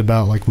 days, I did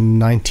about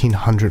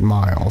 1,900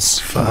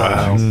 miles.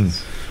 Wow.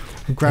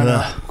 Granted,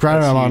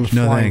 I'm on a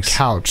flying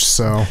couch,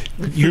 so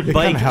your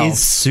bike is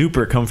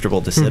super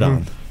comfortable to sit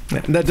on.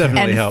 That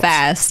definitely helps.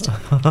 Fast.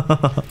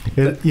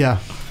 Yeah.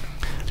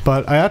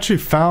 But I actually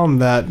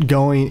found that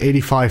going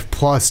 85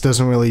 plus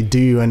doesn't really do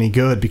you any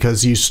good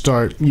because you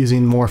start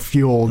using more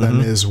fuel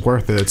than is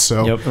worth it.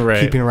 So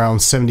keeping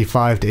around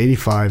 75 to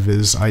 85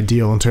 is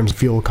ideal in terms of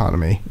fuel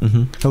economy.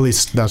 At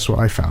least that's what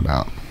I found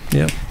out.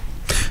 Yep.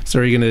 So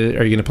are you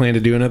gonna plan to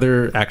do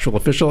another actual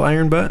official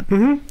Iron Butt?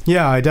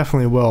 Yeah, I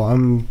definitely will.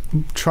 I'm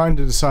trying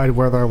to decide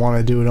whether I want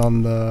to do it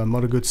on the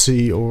Moto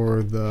Guzzi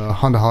or the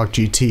Honda Hawk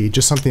GT.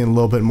 Just something a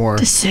little bit more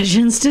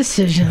decisions. Just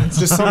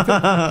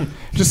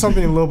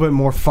something a little bit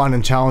more fun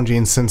and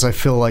challenging. Since I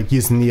feel like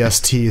using the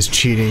ST is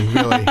cheating,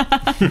 really.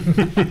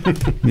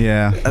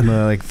 Yeah,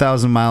 like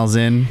 1,000 miles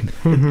in.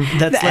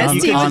 That's the like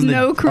ST with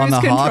no cruise on the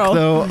control. Hawk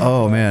though.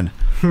 Oh man.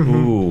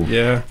 Ooh.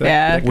 Yeah.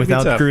 That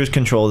without cruise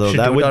control though,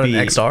 that would be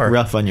XR.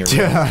 rough on your road.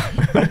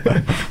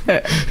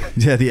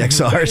 Yeah, the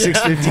XR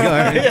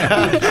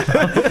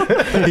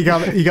 650R. You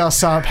got to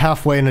stop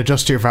halfway and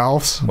adjust your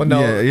valves. Well,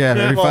 no. Yeah,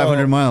 every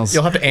 500 miles.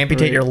 You'll have to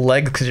amputate your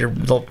legs because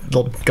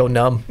they'll go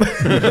numb.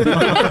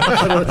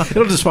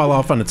 It'll just fall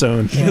off on its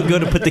own. You'll go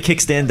to put the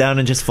kickstand down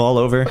and just fall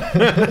over.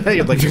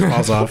 It just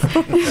falls off.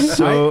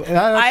 So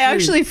I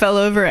actually fell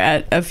over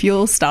at a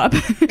fuel stop.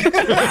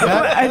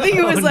 I think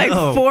it was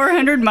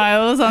 400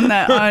 miles on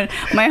my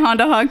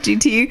Honda Hawk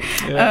GT,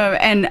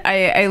 and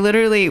I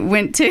literally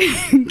went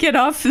to get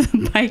off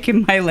the bike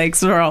and my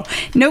legs were all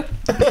nope.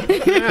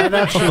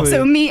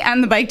 So me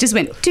and the bike just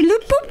went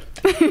boop.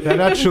 That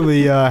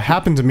actually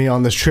happened to me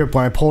on this trip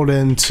when I pulled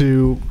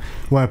into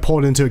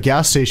a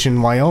gas station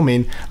in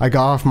Wyoming. I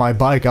got off my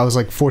bike. I was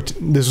like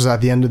 14. This was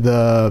at the end of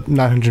the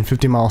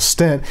 950 mile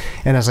stint,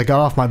 and as I got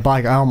off my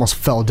bike, I almost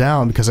fell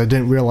down because I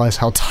didn't realize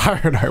how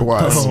tired I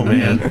was. Oh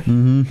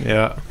man.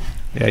 Yeah.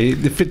 Yeah,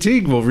 the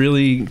fatigue will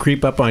really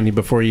creep up on you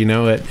before you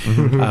know it,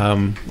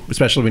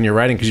 especially when you're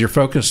riding, because you're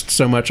focused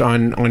so much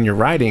on your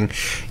riding.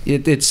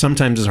 It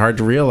sometimes is hard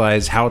to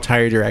realize how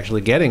tired you're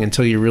actually getting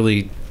until you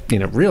really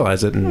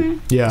realize it,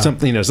 and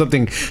something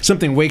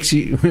wakes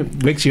you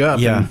up.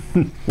 Yeah,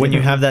 when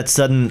you have that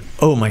sudden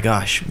oh my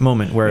gosh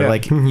moment where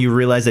you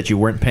realize that you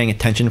weren't paying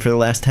attention for the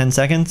last 10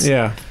 seconds.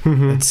 Yeah,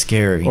 it's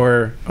scary.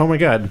 Or oh my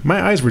god,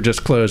 my eyes were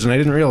just closed and I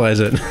didn't realize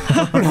it.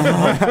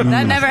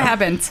 That never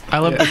happens. I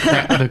love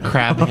the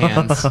crab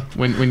hands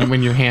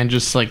when your hand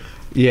just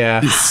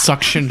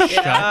suction shut.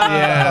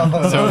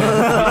 Yeah. So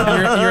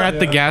you're at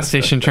the gas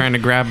station trying to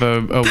grab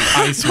a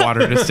ice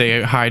water to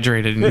stay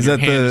hydrated, and is your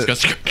that hand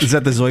just goes. Is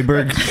that the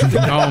Zoidberg?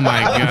 Oh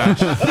my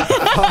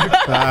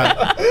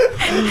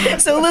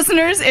gosh. So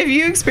listeners, if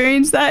you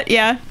experience that,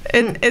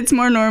 it's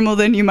more normal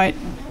than you might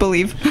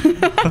believe.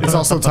 It's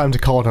also time to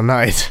call it a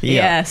night.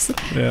 Yes.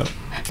 Yeah.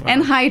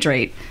 And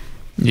hydrate.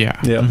 Yeah.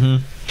 Yeah.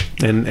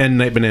 And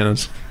night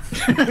bananas.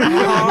 That's what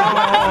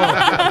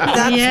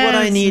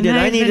I needed.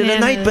 I needed a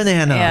night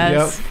banana.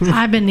 Yes. Yep.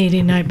 I've been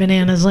eating night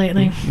bananas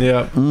lately.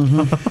 Yeah.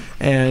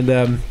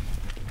 And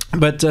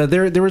but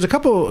there was a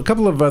couple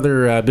of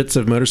other bits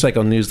of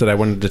motorcycle news that I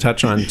wanted to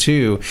touch on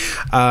too.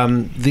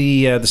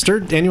 The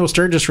annual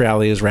Sturgis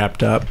Rally is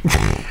wrapped up,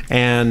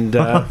 and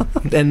what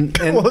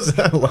was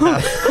that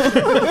laugh?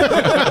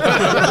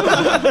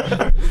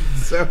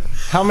 So,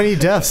 how many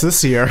deaths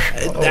this year?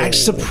 Actually,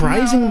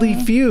 surprisingly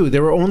few.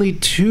 There were only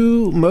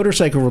 2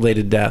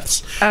 motorcycle-related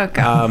deaths.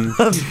 Okay.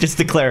 Just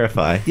to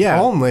clarify. Yeah,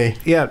 only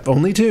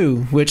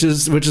 2, which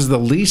is the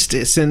least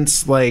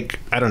since like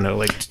I don't know,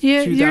 like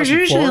Yeah, you're 2004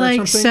 usually or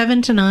like something.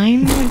 7 to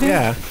 9. I think.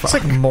 Yeah, It's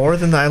like more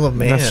than the Isle of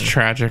Man. That's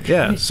tragic.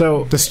 yeah.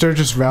 So the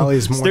Sturgis Valley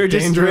is more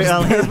Sturgis dangerous.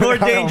 Valley is more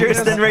dangerous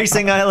than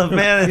racing Isle of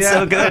Man. It's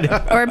so good.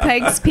 Or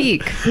Pikes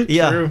Peak.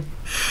 Yeah. true.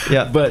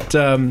 Yeah. But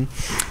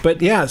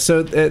yeah,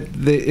 so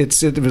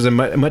it was a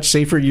much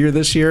safer year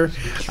this year.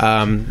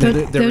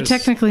 Though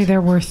technically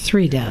there were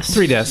 3 deaths.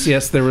 3 deaths.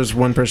 Yes, there was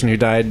one person who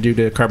died due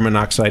to carbon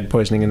monoxide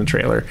poisoning in the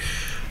trailer.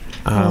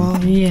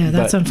 Yeah,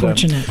 that's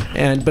unfortunate.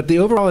 But the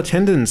overall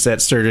attendance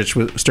at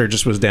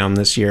Sturgis was down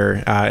this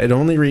year. It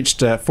only reached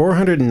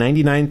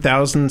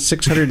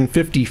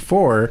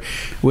 499,654,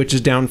 which is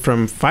down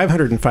from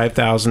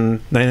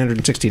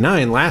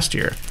 505,969 last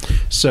year.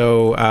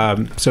 So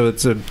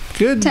it's a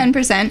good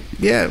 10%.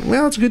 Yeah,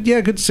 well, it's a good. Yeah,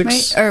 good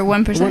 6 right? Or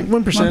 1%.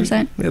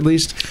 1% at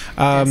least.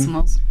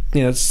 Decimals.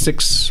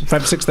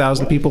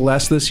 6,000 people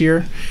less this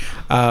year.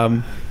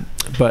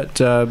 But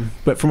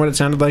from what it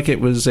sounded like, it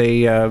was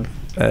a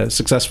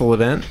successful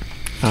event.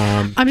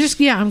 I'm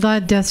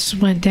glad deaths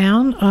went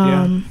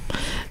down.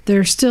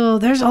 There's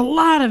a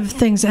lot of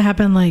things that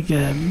happen, like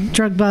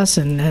drug busts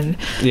and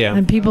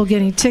people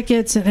getting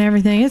tickets and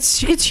everything.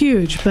 It's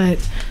huge, but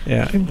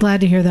I'm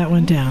glad to hear that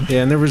went down.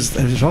 Yeah, and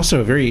there's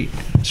also a very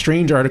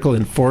strange article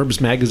in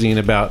Forbes magazine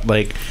about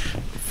like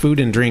food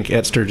and drink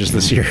at Sturgis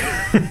this year.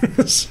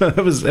 So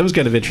that was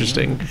kind of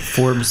interesting.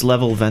 Forbes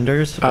level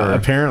vendors?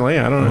 Apparently,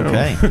 I don't know.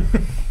 Okay.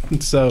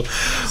 So,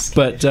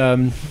 but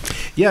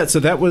so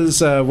that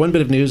was one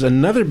bit of news.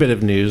 Another bit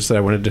of news that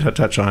I wanted to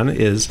touch on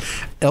is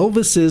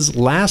Elvis's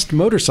last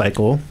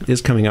motorcycle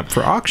is coming up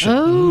for auction.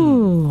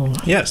 Oh,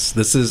 yes,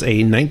 this is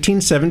a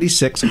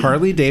 1976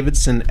 Harley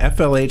Davidson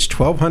FLH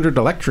 1200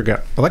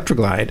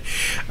 Electroglide.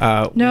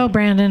 No,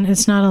 Brandon,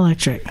 it's not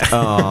electric.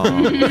 Oh,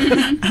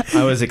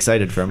 I was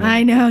excited for a minute.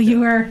 I know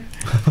you were.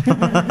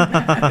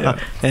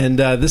 And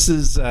this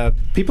is some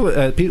people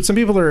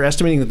are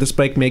estimating that this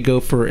bike may go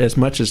for as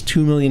much as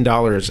 $2 million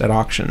at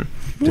auction.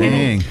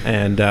 Dang.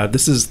 And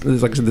this is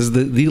like I said, this is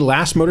the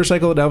last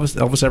motorcycle that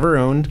Elvis ever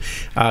owned.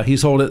 He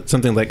sold it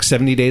something like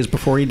 70 days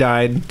before he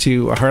died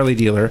to a Harley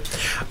dealer.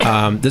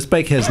 This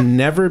bike has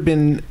never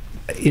been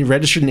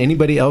registered in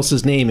anybody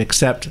else's name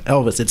except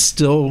Elvis. It's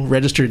still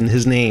registered in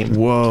his name.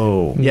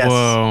 Whoa. Yes.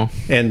 Whoa.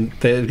 And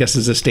I guess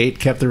his estate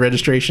kept the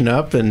registration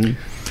up, and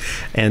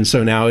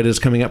so now it is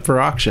coming up for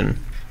auction.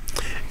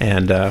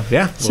 And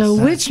so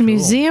which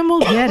museum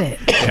will get it?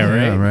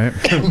 Yeah, right.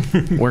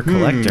 We're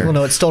collector. Well,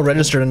 no, it's still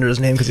registered under his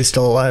name because he's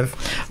still alive.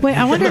 Wait,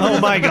 I wonder. Oh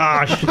my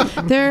gosh!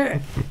 There's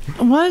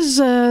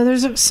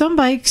some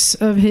bikes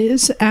of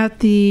his at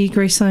the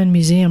Graceland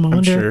Museum. I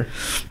wonder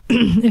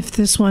if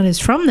this one is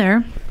from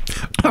there.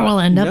 Or will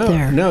end up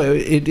there. No,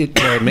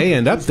 it may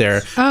end up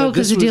there. Oh,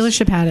 because the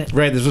dealership had it.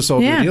 Right, this was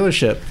sold to the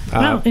dealership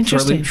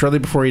interesting. shortly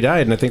before he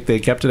died, and I think they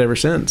kept it ever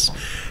since.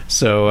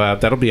 So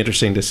that'll be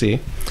interesting to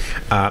see.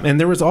 And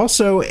there was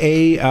also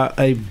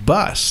a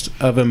bust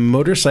of a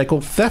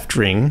motorcycle theft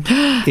ring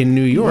in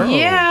New York.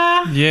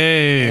 Yeah.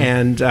 Yay.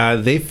 And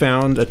they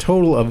found a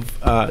total of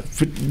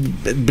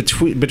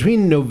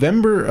between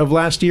November of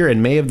last year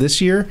and May of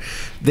this year,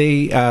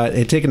 they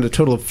had taken a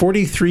total of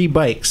 43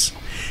 bikes.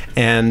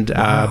 And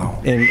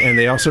and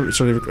they also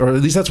or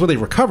at least that's what they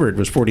recovered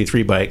was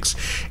 43 bikes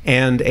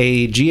and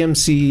a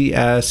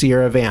GMC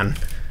Sierra van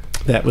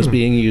that was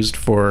being used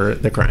for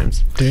the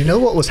crimes. Do you know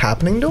what was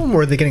happening to them?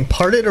 Were they getting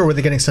parted or were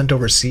they getting sent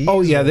overseas?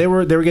 Oh yeah, they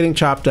were getting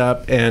chopped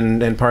up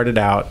and parted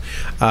out.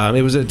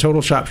 It was a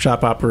total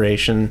shop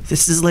operation.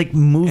 This is like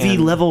movie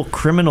level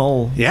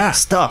criminal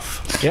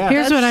stuff. Yeah.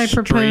 Here's what I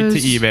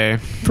propose Straight to eBay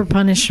for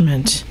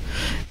punishment.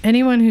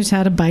 Anyone who's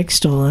had a bike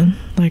stolen,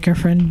 like our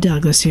friend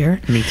Douglas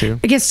here, Me too.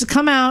 it gets to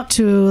come out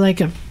to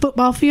like a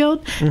football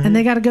field, and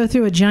they got to go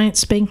through a giant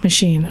spank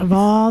machine of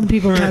all the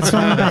people who had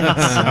stolen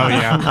bikes. Oh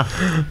yeah.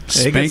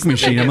 Spank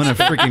machine. I'm gonna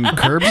freaking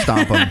curb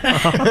stomp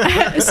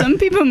them. Some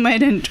people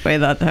might enjoy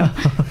that though.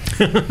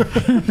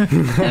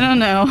 I don't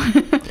know.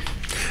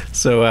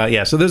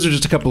 So so those are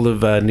just a couple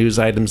of news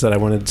items that I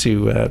wanted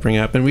to bring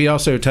up, and we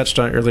also touched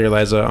on earlier,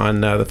 Liza,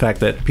 on the fact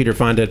that Peter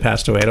Fonda had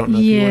passed away. I don't know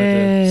if you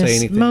wanted to say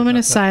anything. Moment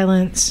of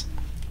silence.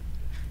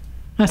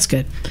 That's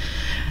good.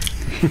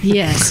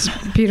 Yes,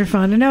 Peter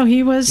Fonda. No,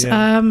 he was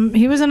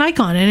an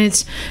icon,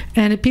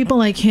 and people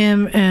like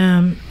him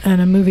and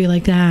a movie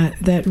like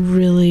that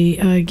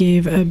really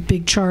gave a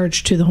big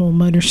charge to the whole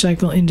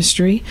motorcycle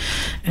industry,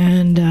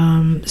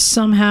 and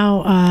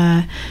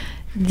somehow.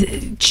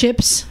 The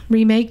Chips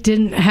remake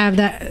didn't have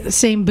that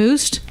same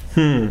boost.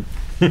 I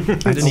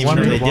didn't even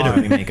know they did a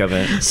remake of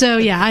it. So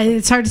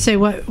it's hard to say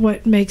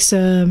what makes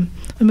a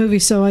movie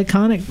so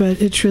iconic,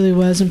 but it truly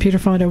was. And Peter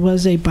Fonda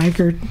was a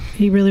biker.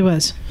 He really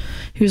was.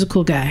 He was a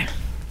cool guy.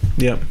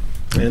 Yep.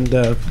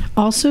 And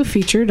also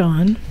featured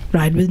on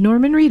Ride with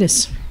Norman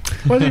Reedus.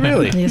 Was he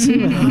really? Yes, he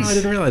was. Oh, I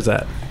didn't realize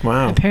that.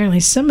 Wow. Apparently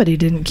somebody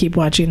didn't keep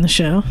watching the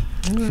show.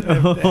 I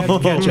had to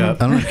catch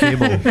up. I don't have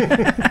cable.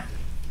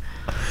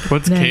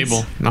 What's Nice.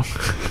 cable? No,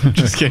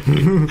 just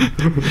kidding.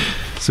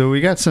 So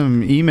we got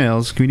some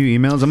emails. Can we do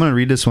emails? I'm going to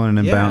read this one and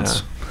then Yeah.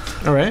 bounce.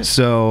 All right.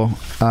 So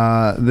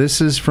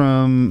this is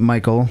from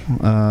Michael,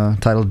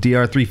 titled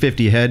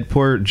DR350 head.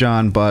 Poor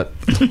John bought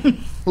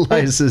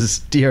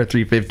Liza's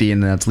DR350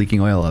 and that's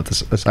leaking oil out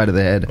the side of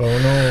the head. Oh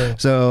no.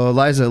 So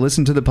Liza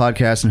listened to the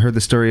podcast and heard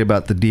the story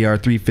about the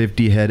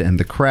DR350 head and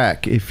the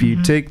crack. If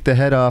you take the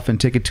head off and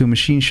take it to a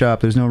machine shop,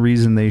 there's no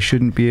reason they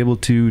shouldn't be able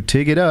to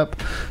take it up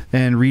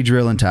and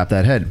re-drill and tap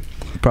that head.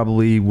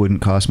 Probably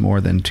wouldn't cost more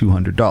than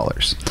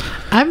 $200.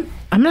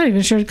 I'm not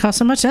even sure it costs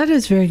so much. That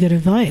is very good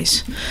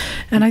advice,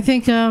 and I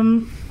think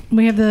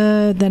we have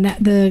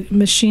the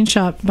machine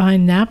shop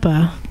behind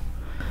Napa.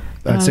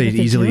 I'd say that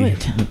they do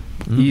it.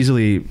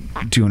 easily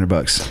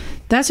 $200.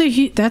 That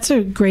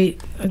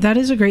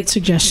is a great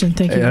suggestion.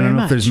 Thank you I very don't know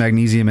much. if there's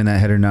magnesium in that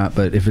head or not,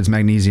 but if it's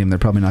magnesium, they're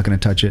probably not going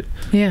to touch it.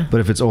 Yeah. But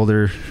if it's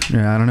older,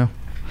 I don't know.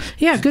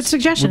 Yeah, good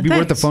suggestion. Would be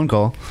worth a phone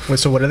call. Wait,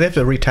 so what do they have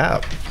to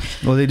retap?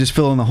 Well, they just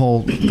fill in the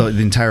hole, the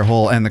entire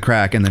hole and the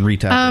crack, and then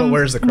retap. But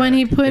where's the crack? When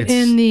he put It's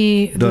in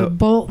the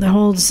bolt that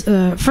holds,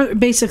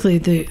 basically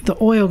the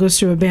oil goes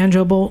through a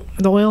banjo bolt,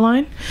 the oil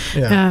line,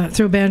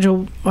 through a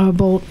banjo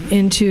bolt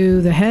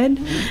into the head,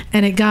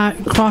 and it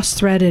got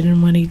cross-threaded,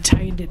 and when he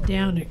tightened it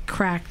down, it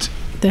cracked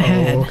the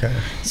head. Okay.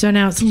 So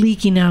now it's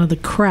leaking out of the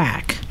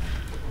crack.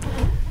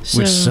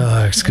 Which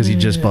sucks because he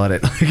just bought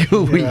it like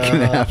a week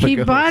and a half ago. He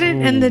bought it,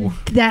 and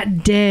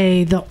that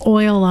day the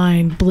oil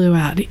line blew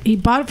out. He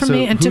bought it from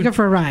me and took it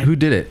for a ride. Who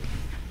did it?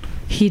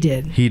 He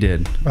did. He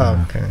did.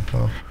 Oh, okay.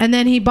 Well. And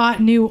then he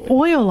bought new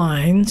oil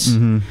lines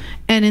and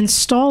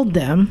installed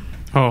them.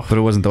 Oh, but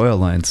it wasn't the oil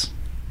lines.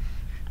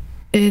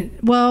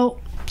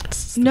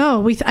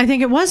 No, I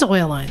think it was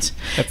oil lines.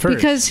 At first.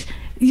 Because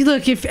you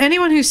look, if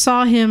anyone who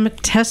saw him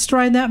test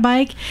ride that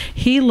bike,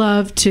 he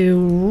loved to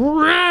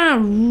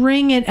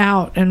ring it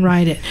out and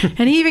ride it.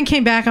 And he even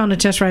came back on a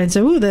test ride and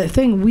said, "Ooh, that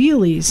thing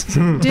wheelies,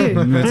 dude."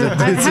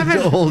 It's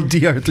an old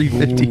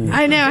DR350.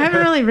 I know. I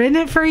haven't really ridden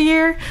it for a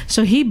year,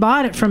 so he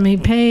bought it from me,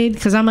 paid,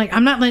 because I'm like,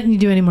 I'm not letting you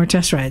do any more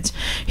test rides.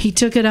 He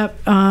took it up.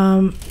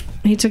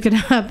 He took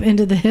it up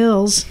into the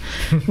hills,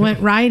 went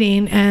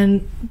riding,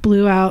 and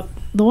blew out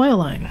the oil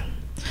line.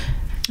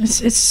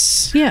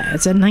 It's a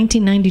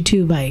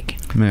 1992 bike.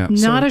 Yeah.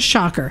 Not a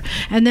shocker.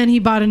 And then he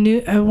bought a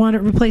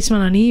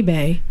replacement on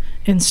eBay,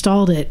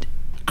 installed it,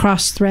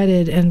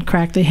 cross-threaded, and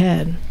cracked the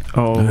head.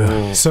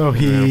 Oh. So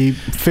he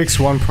fixed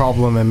one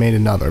problem and made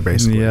another,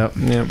 basically.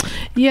 Yeah.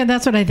 Yeah,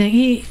 that's what I think.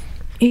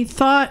 He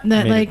thought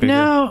that, Made it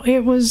no,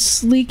 it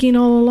was leaking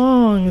all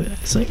along.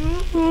 It's like,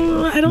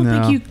 I don't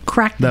think you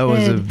cracked the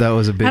head. That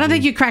was a big. I don't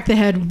think you cracked the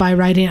head by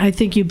riding. I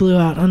think you blew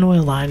out an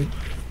oil line.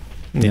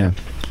 Yeah.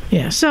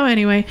 Yeah. So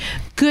anyway,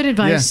 good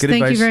advice. good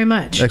Thank advice. you very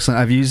much. Excellent.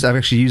 I've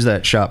actually used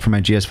that shop for my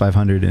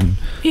GS500, and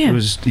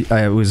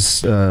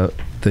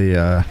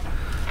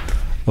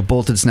a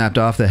bolt had snapped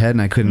off the head,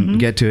 and I couldn't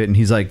get to it.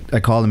 And I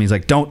called him. He's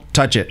like, "Don't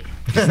touch it.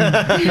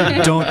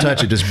 Don't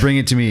touch it. Just bring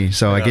it to me."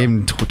 So I gave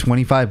him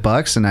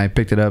 $25, and I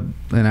picked it up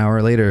an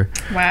hour later.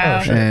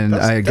 Wow. And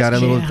I got a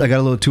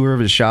little tour of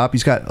his shop.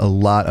 He's got a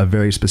lot of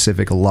very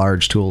specific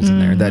large tools in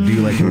there that do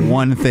like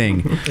one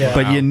thing,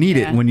 but you need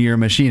it when you're a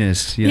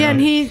machinist. You know? And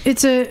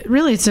it's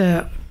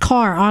a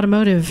car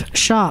automotive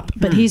shop,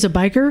 but he's a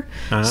biker.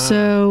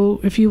 So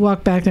if you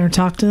walk back there and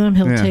talk to them,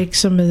 he'll take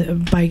some of the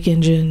bike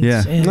engines.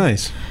 Yeah.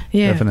 Nice.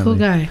 Yeah, Definitely. cool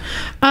guy.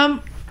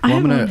 I'm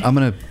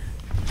gonna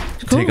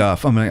take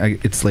off.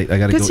 It's late. I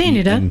gotta Good go seeing eat.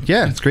 you, Dad. And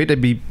yeah, it's great to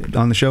be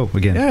on the show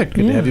again. Yeah,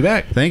 good to have you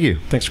back. Thank you.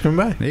 Thanks for coming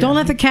by. Don't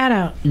let the cat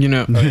out. You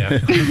know,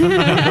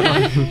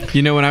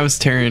 when I was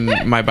tearing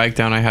my bike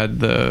down, I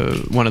had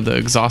one of the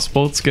exhaust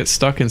bolts get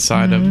stuck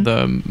inside of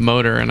the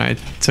motor, and I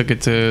took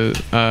it to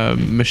a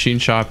machine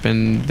shop,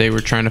 and they were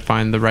trying to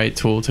find the right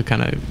tool to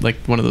kind of like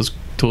one of those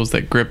tools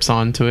that grips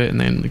onto it and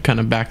then kind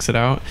of backs it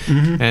out.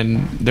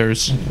 And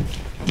there's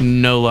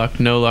no luck.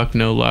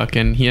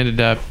 And he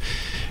ended up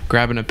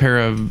grabbing a pair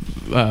of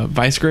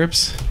vice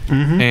grips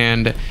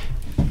and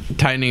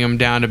tightening them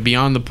down to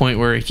beyond the point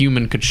where a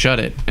human could shut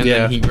it. And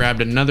then he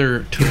grabbed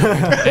another tool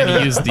and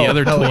he used the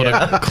other tool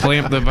to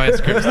clamp the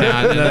vice grips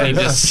down, and then he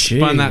just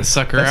spun that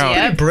sucker out.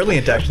 That's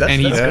brilliant, actually.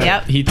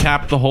 He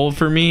tapped the hole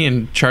for me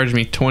and charged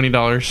me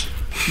 $20.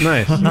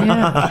 Nice.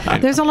 Yeah.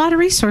 There's a lot of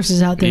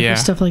resources out there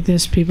for stuff like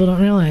this. People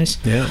don't realize.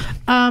 Yeah.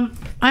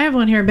 I have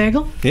one here,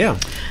 Bagel. Yeah.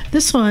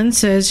 This one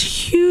says,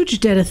 huge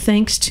debt of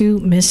thanks to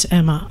Miss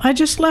Emma. I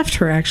just left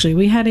her, actually.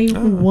 We had a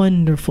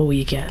wonderful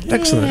weekend.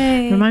 Excellent.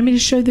 Yay. Remind me to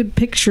show the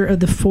picture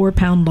of the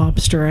 4-pound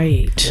lobster I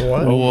ate.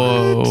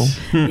 Whoa.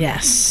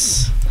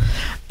 Yes.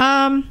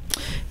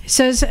 It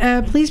says,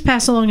 please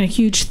pass along a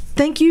huge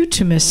thank you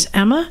to Miss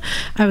Emma.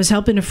 I was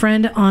helping a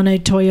friend on a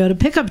Toyota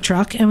pickup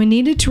truck, and we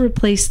needed to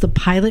replace the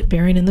pilot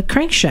bearing in the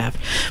crankshaft.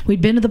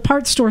 We'd been to the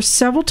parts store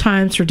several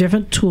times for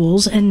different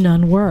tools, and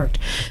none worked.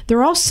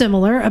 They're all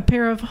similar, a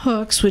pair of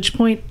hooks which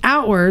point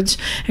outwards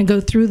and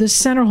go through the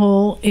center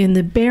hole in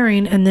the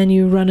bearing, and then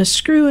you run a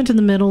screw into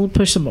the middle,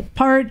 push them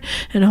apart,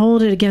 and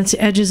hold it against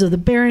the edges of the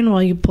bearing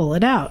while you pull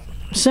it out.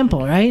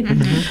 Simple, right?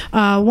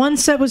 One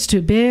set was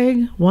too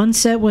big. One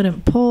set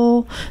wouldn't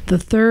pull. The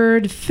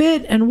third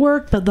fit and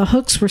worked, but the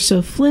hooks were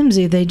so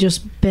flimsy they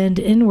just bend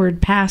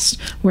inward past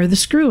where the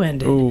screw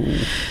ended. Ooh.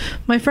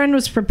 My friend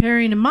was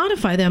preparing to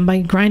modify them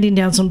by grinding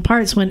down some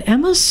parts when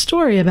Emma's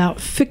story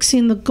about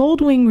fixing the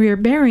Goldwing rear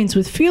bearings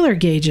with feeler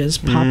gauges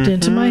popped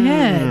into my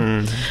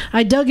head.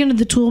 I dug into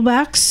the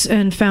toolbox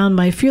and found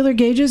my feeler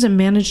gauges and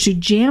managed to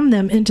jam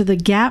them into the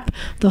gap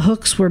the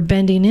hooks were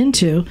bending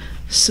into.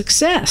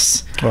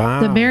 Success.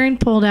 Wow. The bearing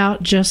pulled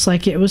out just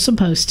like it was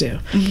supposed to.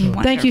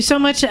 Thank you so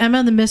much to Emma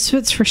and the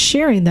Misfits for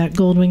sharing that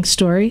Goldwing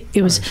story.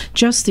 It was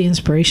just the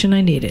inspiration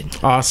I needed.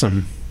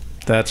 Awesome.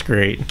 That's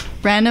great.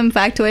 Random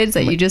factoids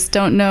that you just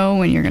don't know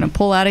when you're going to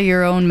pull out of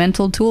your own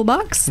mental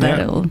toolbox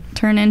that'll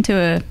turn into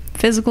a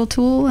physical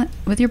tool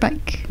with your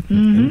bike.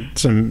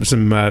 Some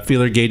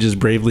feeler gauges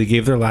bravely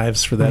gave their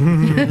lives for that.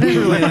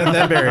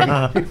 that bearing.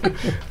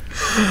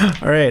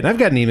 All right, I've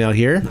got an email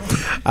here,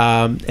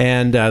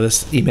 and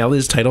this email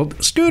is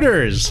titled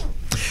 "Scooters,"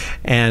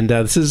 and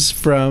this is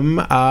from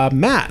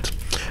Matt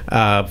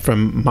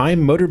from My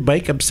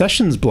Motorbike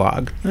Obsessions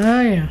blog.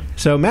 Oh yeah.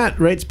 So Matt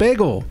writes,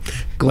 Bagel,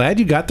 glad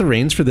you got the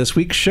reins for this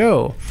week's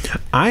show.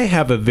 I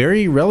have a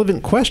very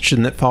relevant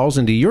question that falls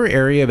into your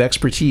area of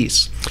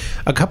expertise.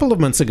 A couple of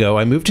months ago,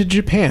 I moved to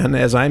Japan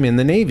as I'm in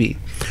the Navy.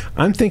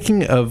 I'm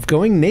thinking of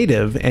going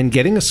native and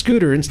getting a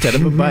scooter instead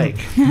of a bike.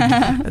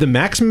 The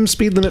maximum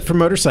speed limit for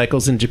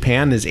motorcycles in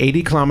Japan is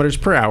 80 kilometers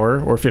per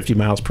hour or 50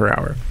 miles per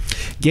hour.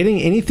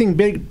 Getting anything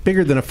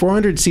bigger than a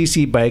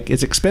 400cc bike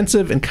is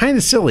expensive and kind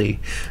of silly.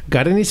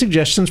 Got any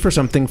suggestions for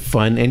something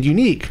fun and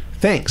unique?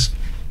 Thanks.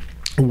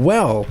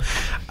 Well,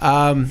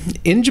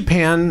 in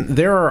Japan,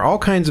 there are all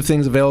kinds of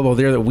things available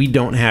there that we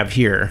don't have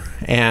here.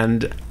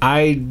 And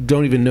I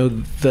don't even know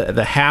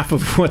the half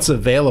of what's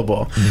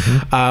available.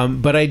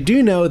 But I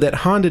do know that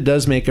Honda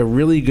does make a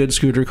really good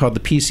scooter called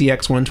the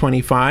PCX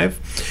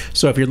 125.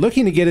 So if you're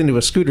looking to get into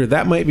a scooter,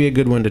 that might be a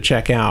good one to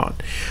check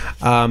out.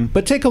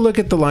 But take a look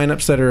at the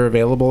lineups that are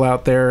available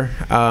out there.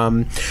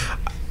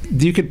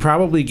 You could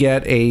probably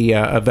get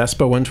a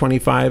Vespa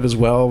 125 as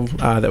well.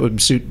 That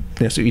would suit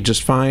you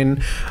just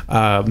fine.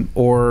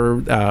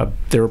 Or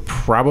there are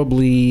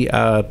probably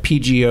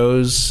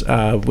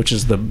PGOs, which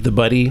is the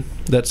Buddy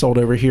that's sold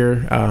over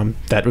here.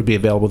 That would be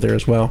available there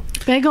as well.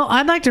 Bagel,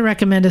 I'd like to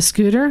recommend a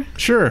scooter.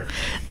 Sure.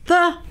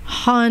 The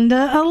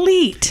Honda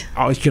Elite.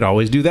 Oh, you could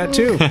always do that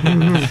too.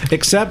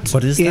 Except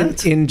what is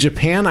that? In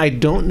Japan, I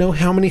don't know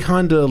how many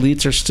Honda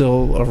Elites are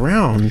still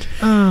around.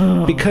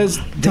 Because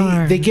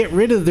they get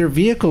rid of their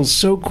vehicles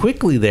so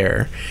quickly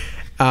there.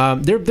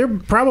 There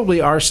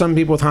probably are some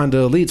people with Honda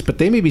Elites, but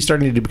they may be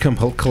starting to become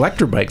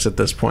collector bikes at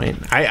this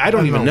point. I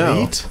don't even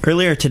know.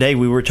 Earlier today,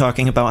 we were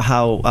talking about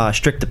how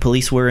strict the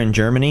police were in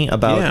Germany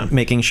about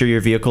making sure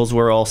your vehicles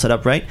were all set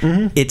up right.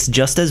 It's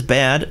just as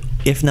bad,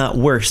 if not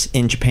worse,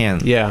 in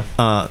Japan. Yeah.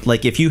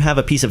 Like if you have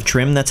a piece of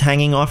trim that's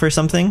hanging off or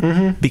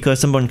something, because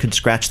someone could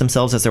scratch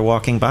themselves as they're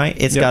walking by,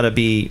 it's got to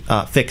be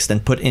fixed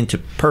and put into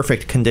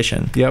perfect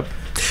condition. Yep.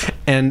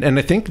 And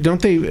I think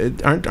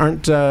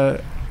aren't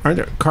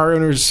car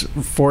owners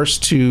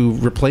forced to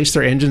replace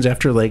their engines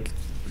after like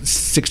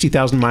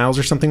 60,000 miles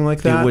or something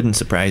like that? It wouldn't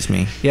surprise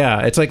me.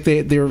 Yeah, it's like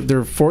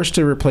they're forced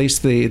to replace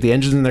the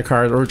engines in their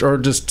car or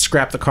just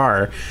scrap the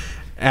car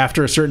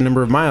after a certain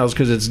number of miles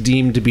because it's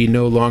deemed to be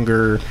no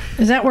longer...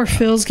 Is that where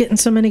Phil's getting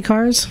so many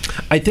cars?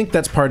 I think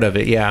that's part of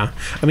it, yeah.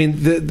 I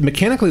mean,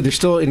 mechanically they're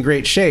still in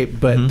great shape,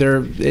 but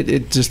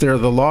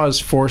the laws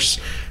force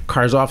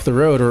cars off the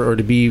road or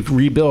to be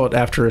rebuilt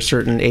after a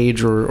certain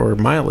age or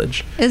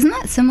mileage. Isn't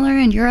that similar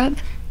in Europe?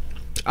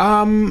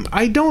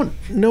 I don't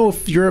know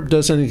if Europe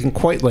does anything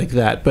quite like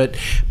that,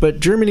 but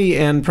Germany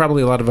and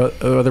probably a lot of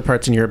other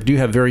parts in Europe do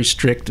have very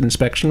strict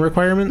inspection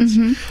requirements,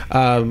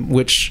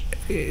 which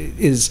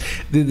is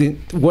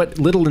what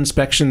little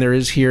inspection there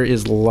is here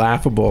is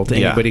laughable to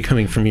anybody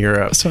coming from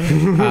Europe.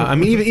 I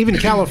mean, even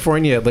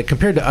California, like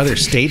compared to other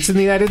states in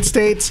the United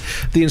States,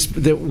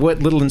 what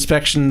little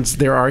inspections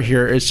there are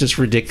here is just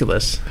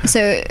ridiculous.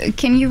 So,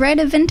 can you ride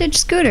a vintage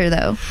scooter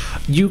though?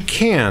 You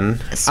can,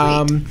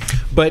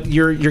 but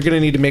you're going to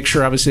need to make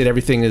sure, obviously, that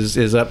everything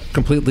is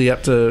completely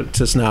up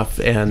to snuff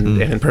and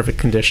in perfect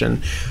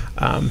condition.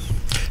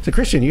 So,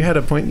 Christian, you had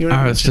a point.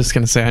 I was just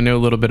going to say, I know a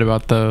little bit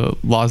about the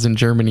laws in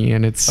Germany,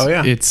 and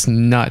it's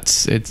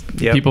nuts. It's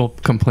people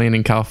complain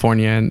in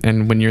California,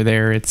 and when you're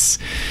there, it's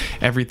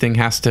every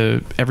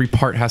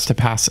part has to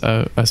pass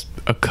a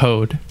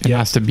code. It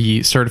has to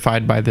be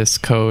certified by this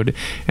code,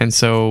 and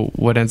so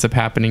what ends up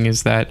happening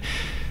is that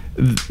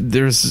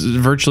there's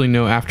virtually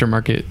no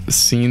aftermarket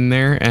scene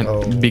there,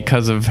 and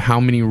because of how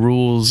many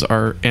rules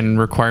are and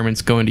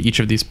requirements go into each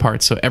of these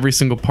parts. So every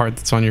single part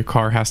that's on your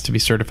car has to be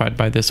certified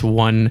by this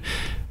one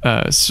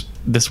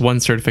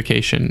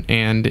certification,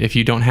 and if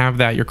you don't have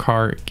that, your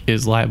car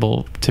is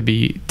liable to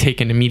be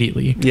taken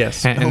immediately.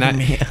 Yes. And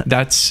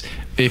that's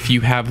if you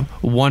have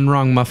one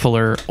wrong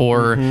muffler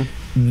or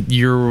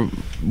your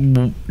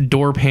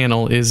door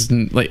panel is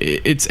like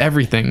it's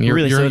everything. Your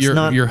Really? So it's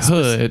not your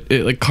hood,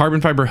 like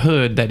carbon fiber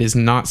hood that is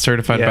not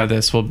certified by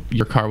this,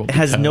 your car will. It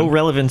has no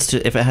relevance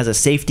to if it has a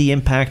safety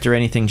impact or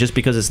anything, just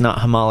because it's not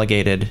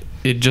homologated.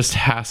 It just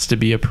has to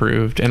be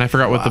approved, and I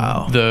forgot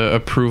what the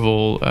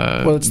approval.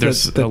 Well, it's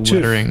there's the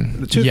lettering. TÜV.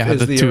 The TÜV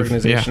is the TÜV,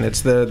 organization.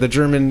 It's the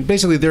German,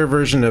 basically their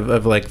version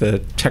of like the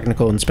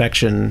technical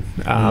inspection,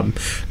 kind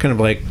of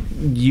like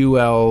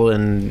UL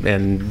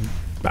and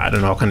I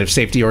don't know, kind of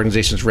safety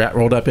organizations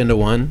rolled up into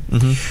one.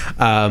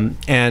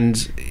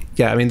 And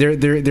yeah, I mean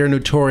they're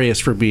notorious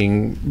for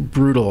being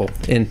brutal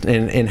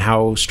in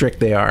how strict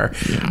they are.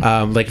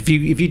 Like if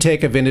you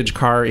take a vintage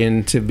car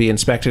in to be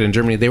inspected in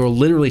Germany, they will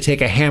literally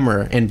take a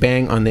hammer and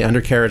bang on the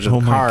undercarriage of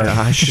the car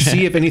to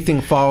see if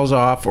anything falls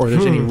off or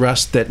there's any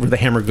rust where the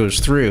hammer goes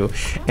through.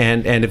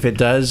 And if it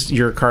does,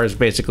 your car is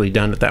basically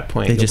done at that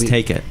point. They just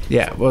take it.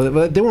 Yeah,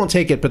 well they won't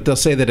take it, but they'll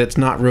say that it's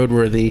not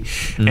roadworthy,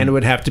 and it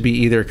would have to be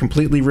either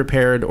completely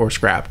repaired or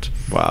scrapped.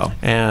 Wow.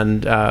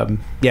 And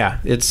yeah,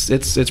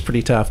 it's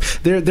pretty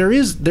tough. There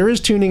is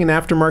tuning and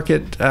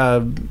aftermarket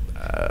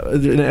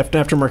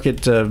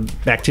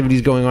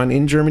activities going on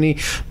in Germany,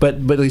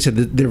 but like I said,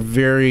 they're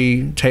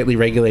very tightly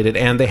regulated,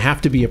 and they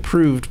have to be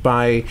approved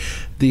by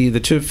the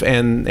TÜV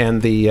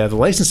and the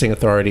licensing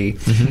authority.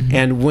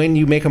 And when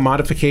you make a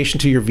modification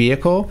to your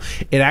vehicle,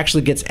 it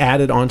actually gets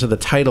added onto the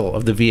title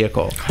of the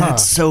vehicle.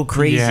 That's so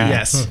crazy.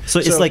 Yes. So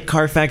it's like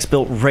Carfax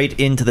built right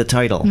into the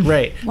title.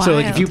 Right. So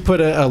like if you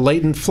put a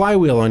latent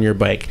flywheel on your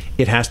bike,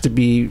 it has to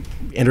be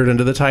entered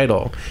into the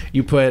title.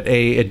 You put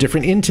a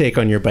different intake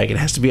on your bike, it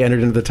has to be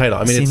entered into the title.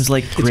 I mean, seems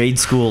like grade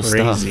school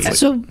stuff.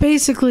 So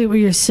basically what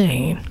you're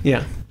saying,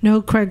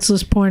 no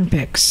Craigslist porn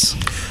pics.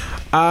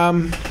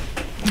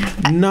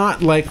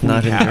 Not like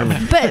not in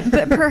German.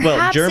 But perhaps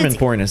well, German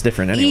porn is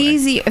different anyway.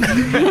 Easy.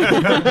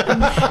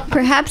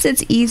 Perhaps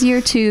it's easier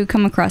to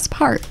come across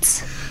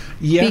parts.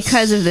 Yes.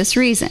 Because of this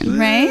reason,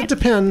 right? It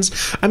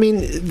depends. I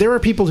mean, there are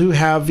people who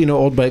have,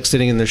 old bikes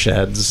sitting in their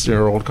sheds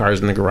or old cars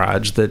in the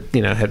garage that,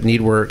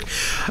 need work,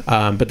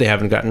 but they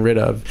haven't gotten rid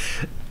of.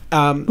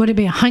 Would it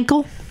be a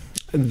Heinkel?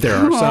 There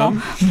are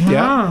some,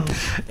 yeah,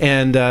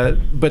 and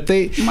but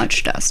they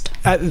much dust.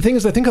 The thing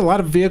is, I think a lot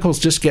of vehicles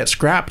just get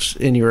scrapped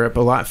in Europe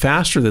a lot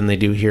faster than they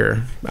do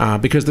here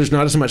because there's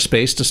not as much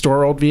space to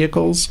store old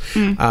vehicles.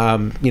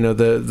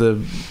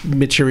 The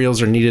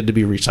materials are needed to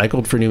be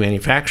recycled for new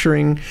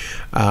manufacturing,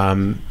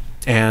 and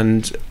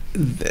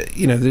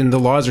then the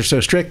laws are so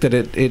strict that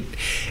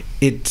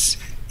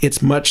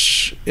it's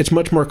much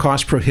more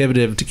cost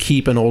prohibitive to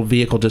keep an old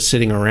vehicle just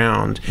sitting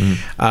around.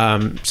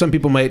 Some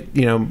people might,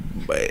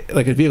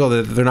 like a vehicle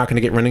that they're not going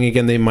to get running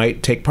again, they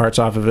might take parts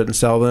off of it and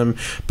sell them,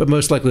 but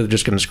most likely they're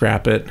just going to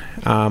scrap it.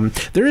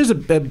 There is a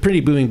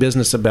pretty booming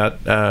business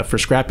for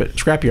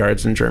scrap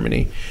yards in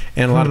Germany,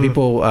 and a lot of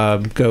people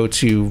go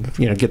to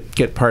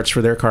get parts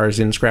for their cars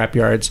in scrap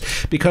yards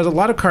because a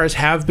lot of cars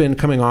have been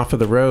coming off of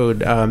the road.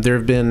 There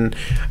have been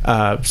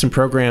some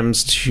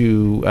programs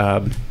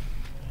to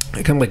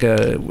kind of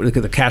like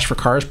the Cash for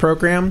Cars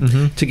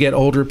program to get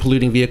older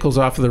polluting vehicles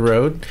off of the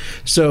road.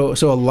 So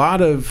a lot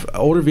of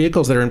older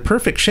vehicles that are in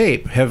perfect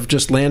shape have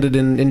just landed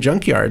in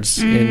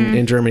junkyards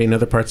in Germany and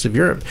other parts of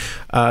Europe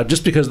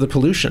just because of the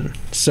pollution.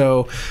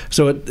 So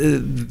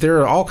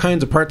there are all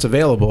kinds of parts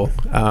available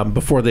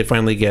before they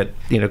finally get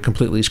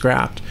completely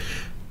scrapped.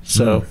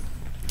 So,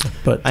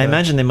 but I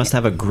imagine they must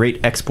have a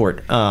great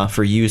export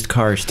for used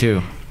cars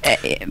too.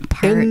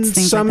 Parts,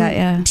 things like that,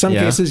 yeah. Some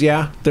cases,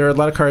 there are a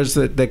lot of cars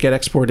that get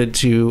exported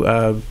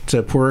to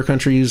poorer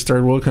countries,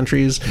 third world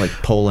countries, like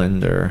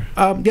Poland, or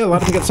a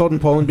lot of them get sold in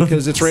Poland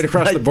because it's right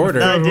across the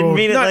border. I didn't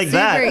mean it like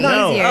that.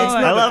 No,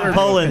 I love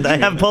Poland. I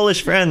have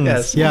Polish friends.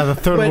 Yes. Yeah, the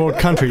third world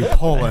country,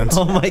 Poland.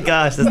 Oh my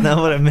gosh, that's not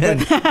what I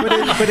meant.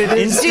 but it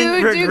is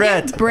instant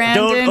regret. Do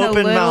Brandon Don't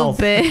open a little mouth.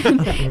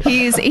 bit.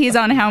 He's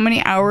on how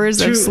many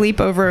hours of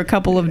sleep over a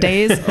couple of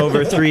days?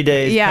 Over 3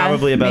 days,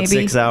 probably about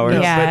 6 hours.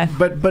 Yeah.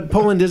 But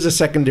Poland is a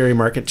secondary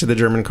market to the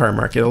German car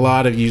market. A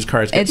lot of used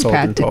cars get sold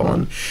in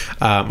Poland.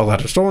 A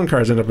lot of stolen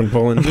cars end up in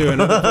Poland too,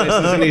 and other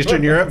places in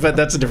Eastern Europe, but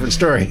that's a different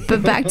story.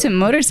 But back to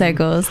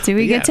motorcycles. Do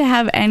we get to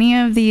have any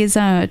of these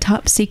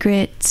top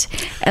secret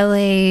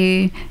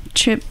LA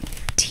trip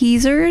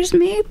teasers,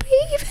 maybe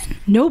even?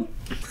 Nope.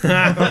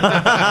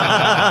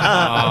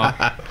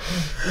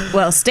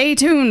 Well, stay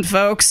tuned,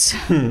 folks.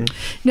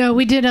 No,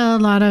 we did a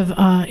lot of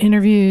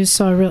interviews,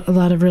 saw a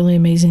lot of really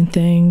amazing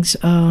things.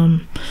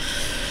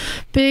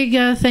 Big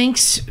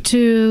thanks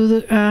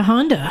to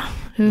Honda,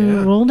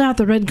 who rolled out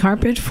the red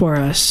carpet for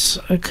us.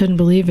 I couldn't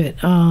believe it.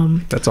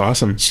 That's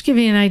awesome. Just to give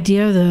you an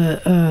idea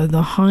of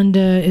the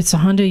Honda, it's a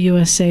Honda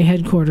USA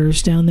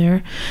headquarters down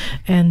there,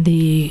 and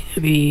the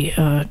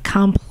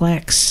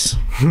complex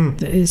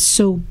is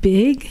so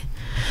big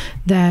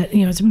that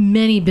it's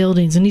many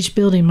buildings, and each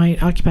building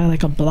might occupy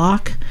like a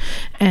block.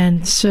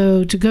 And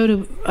so to go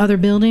to other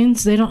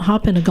buildings, they don't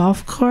hop into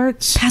golf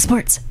carts.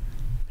 Passports.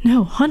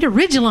 No, Honda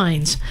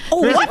Ridgelines.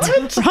 Oh, what?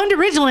 Honda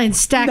Ridgelines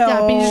stacked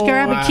up. You just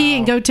grab a key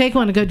and go take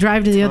one and go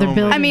drive to the other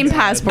building. I mean,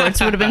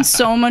 passports would have been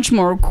so much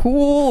more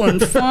cool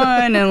and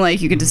fun, and like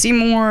you get to see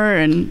more.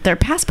 And they're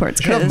passports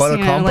because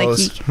exactly.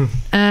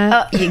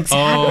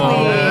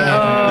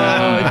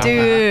 Oh,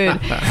 dude.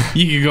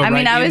 You could go.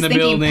 I was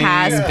thinking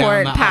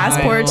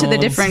passport to the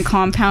different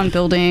compound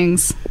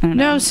buildings. I don't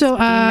know. No, so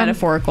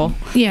metaphorical.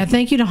 Yeah,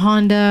 thank you to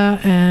Honda,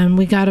 and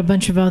we got a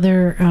bunch of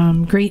other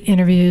great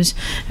interviews,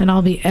 and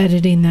I'll be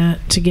editing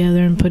that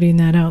together and putting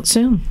that out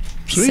soon.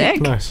 Sweet.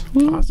 Sick. Nice.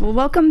 Well,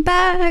 welcome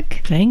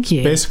back. Thank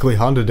you. Basically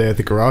Honda Day at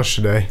the garage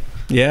today.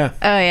 Yeah.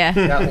 Oh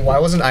yeah. Why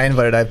wasn't I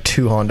invited? I have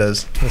 2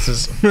 Hondas. This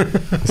is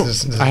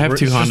I have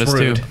 2 Hondas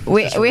too.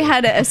 We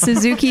had a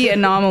Suzuki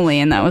Anomaly,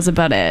 and that was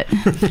about it.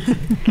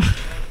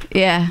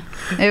 Yeah,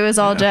 it was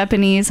all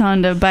Japanese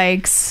Honda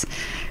bikes.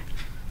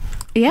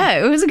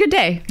 Yeah, it was a good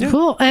day. Yeah.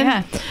 Cool.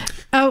 And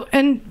oh,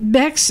 and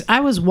Bex, I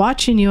was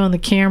watching you on the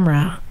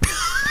camera.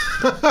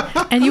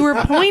 And you were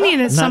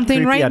pointing at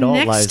something right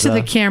next to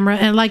the camera,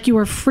 and like you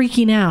were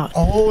freaking out.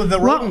 Oh, the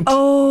rodent.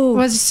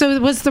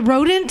 Was the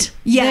rodent?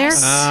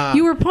 Yes. There?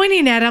 You were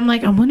pointing at it. I'm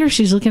like, I wonder if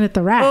she's looking at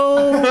the rat.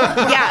 Oh,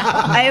 yeah.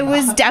 I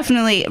was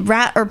definitely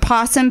rat or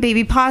possum,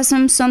 baby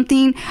possum,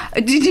 something.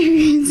 Did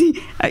you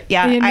see?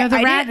 Yeah.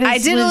 I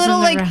did a little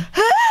like.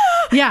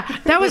 Yeah,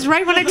 that was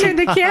right when I turned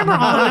the camera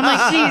on. I'm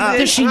like, Jesus.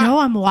 Does she know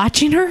I'm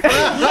watching her?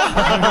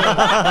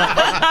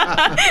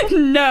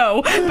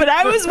 No, but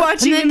I was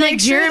watching. And then like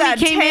Jeremy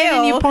came in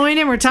and you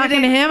pointed. We're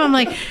talking to him. I'm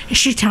like, is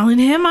she telling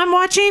him I'm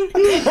watching?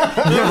 What's going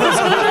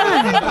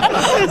on?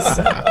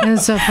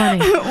 That's so funny.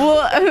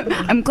 Well,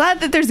 I'm glad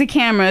that there's a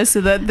camera so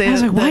that I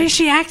was like, why is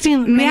she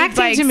reacting to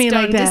me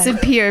like that?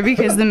 Disappear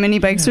because the mini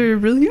bikes are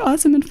really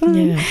awesome and fun.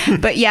 Yeah.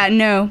 But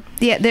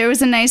there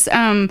was a nice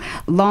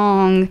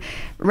long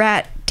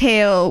rat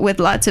tail with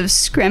lots of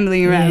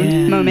scrambling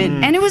around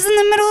moment, and it was in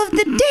the middle of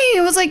the day.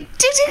 It was like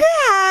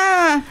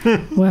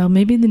well,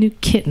 maybe the new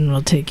kitten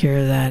will take care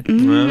of that. Put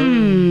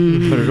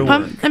it to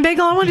work. And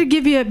Bagel, I want to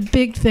give you a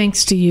big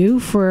thanks to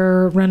you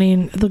for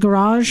running the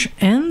garage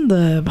and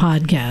the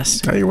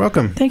podcast. Oh, you're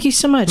welcome. Thank you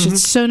so much.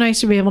 It's so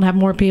nice to be able to have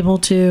more people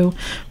to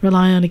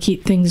rely on to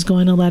keep things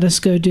going and let us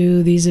go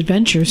do these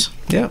adventures.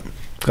 Yeah,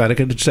 glad I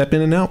could step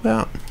in and help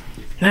out.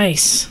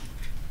 Nice.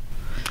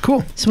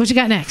 Cool. So what you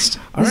got next?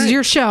 This is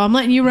your show. I'm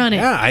letting you run it.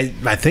 Yeah,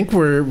 I think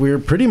we're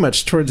pretty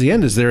much towards the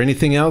end. Is there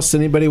anything else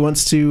anybody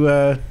wants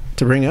to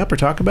bring up or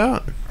talk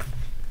about?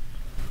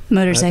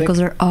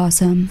 Motorcycles are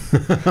awesome.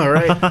 All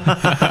right.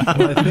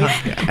 Well,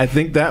 I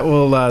think that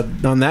will.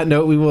 On that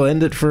note, we will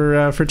end it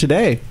for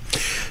today.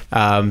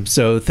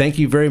 So thank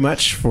you very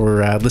much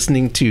for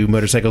listening to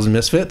Motorcycles and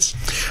Misfits.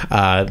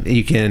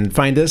 You can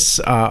find us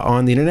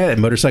on the internet at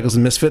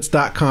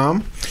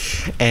motorcyclesandmisfits.com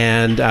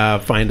and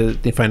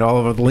find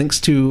all of the links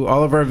to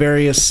all of our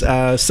various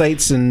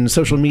sites and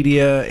social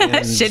media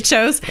and shit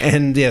shows.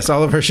 And yes,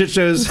 all of our shit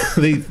shows,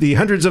 the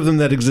hundreds of them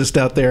that exist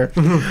out there,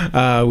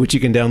 which you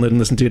can download and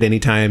listen to at any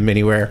time,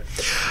 anywhere.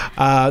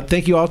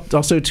 Thank you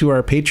also to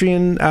our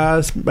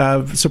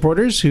Patreon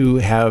supporters who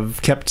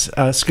have kept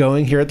us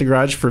going here at the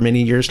garage for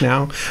many years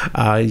now.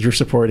 Your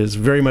support is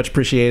very much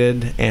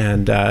appreciated,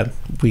 and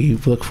we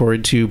look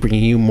forward to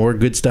bringing you more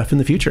good stuff in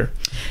the future.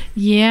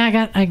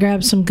 Yeah, I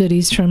grabbed some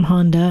goodies from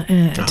Honda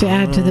to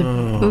add to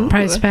the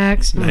prize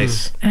packs.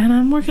 Nice. And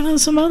I'm working on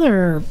some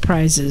other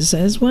prizes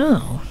as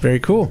well. Very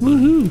cool.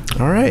 Woohoo.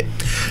 All right.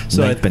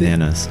 So like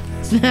bananas.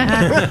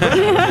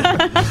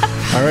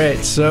 All right.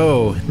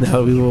 So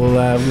now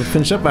we'll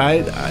finish up.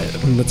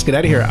 Let's get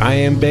out of here. I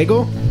am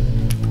Bagel.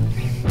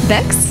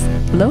 Bex.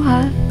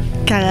 Aloha.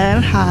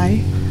 Karen.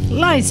 Hi.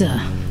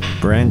 Liza.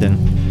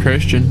 Brandon.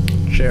 Christian.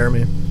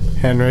 Jeremy.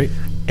 Henry.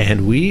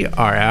 And we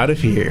are out of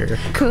here.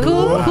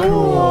 Cool.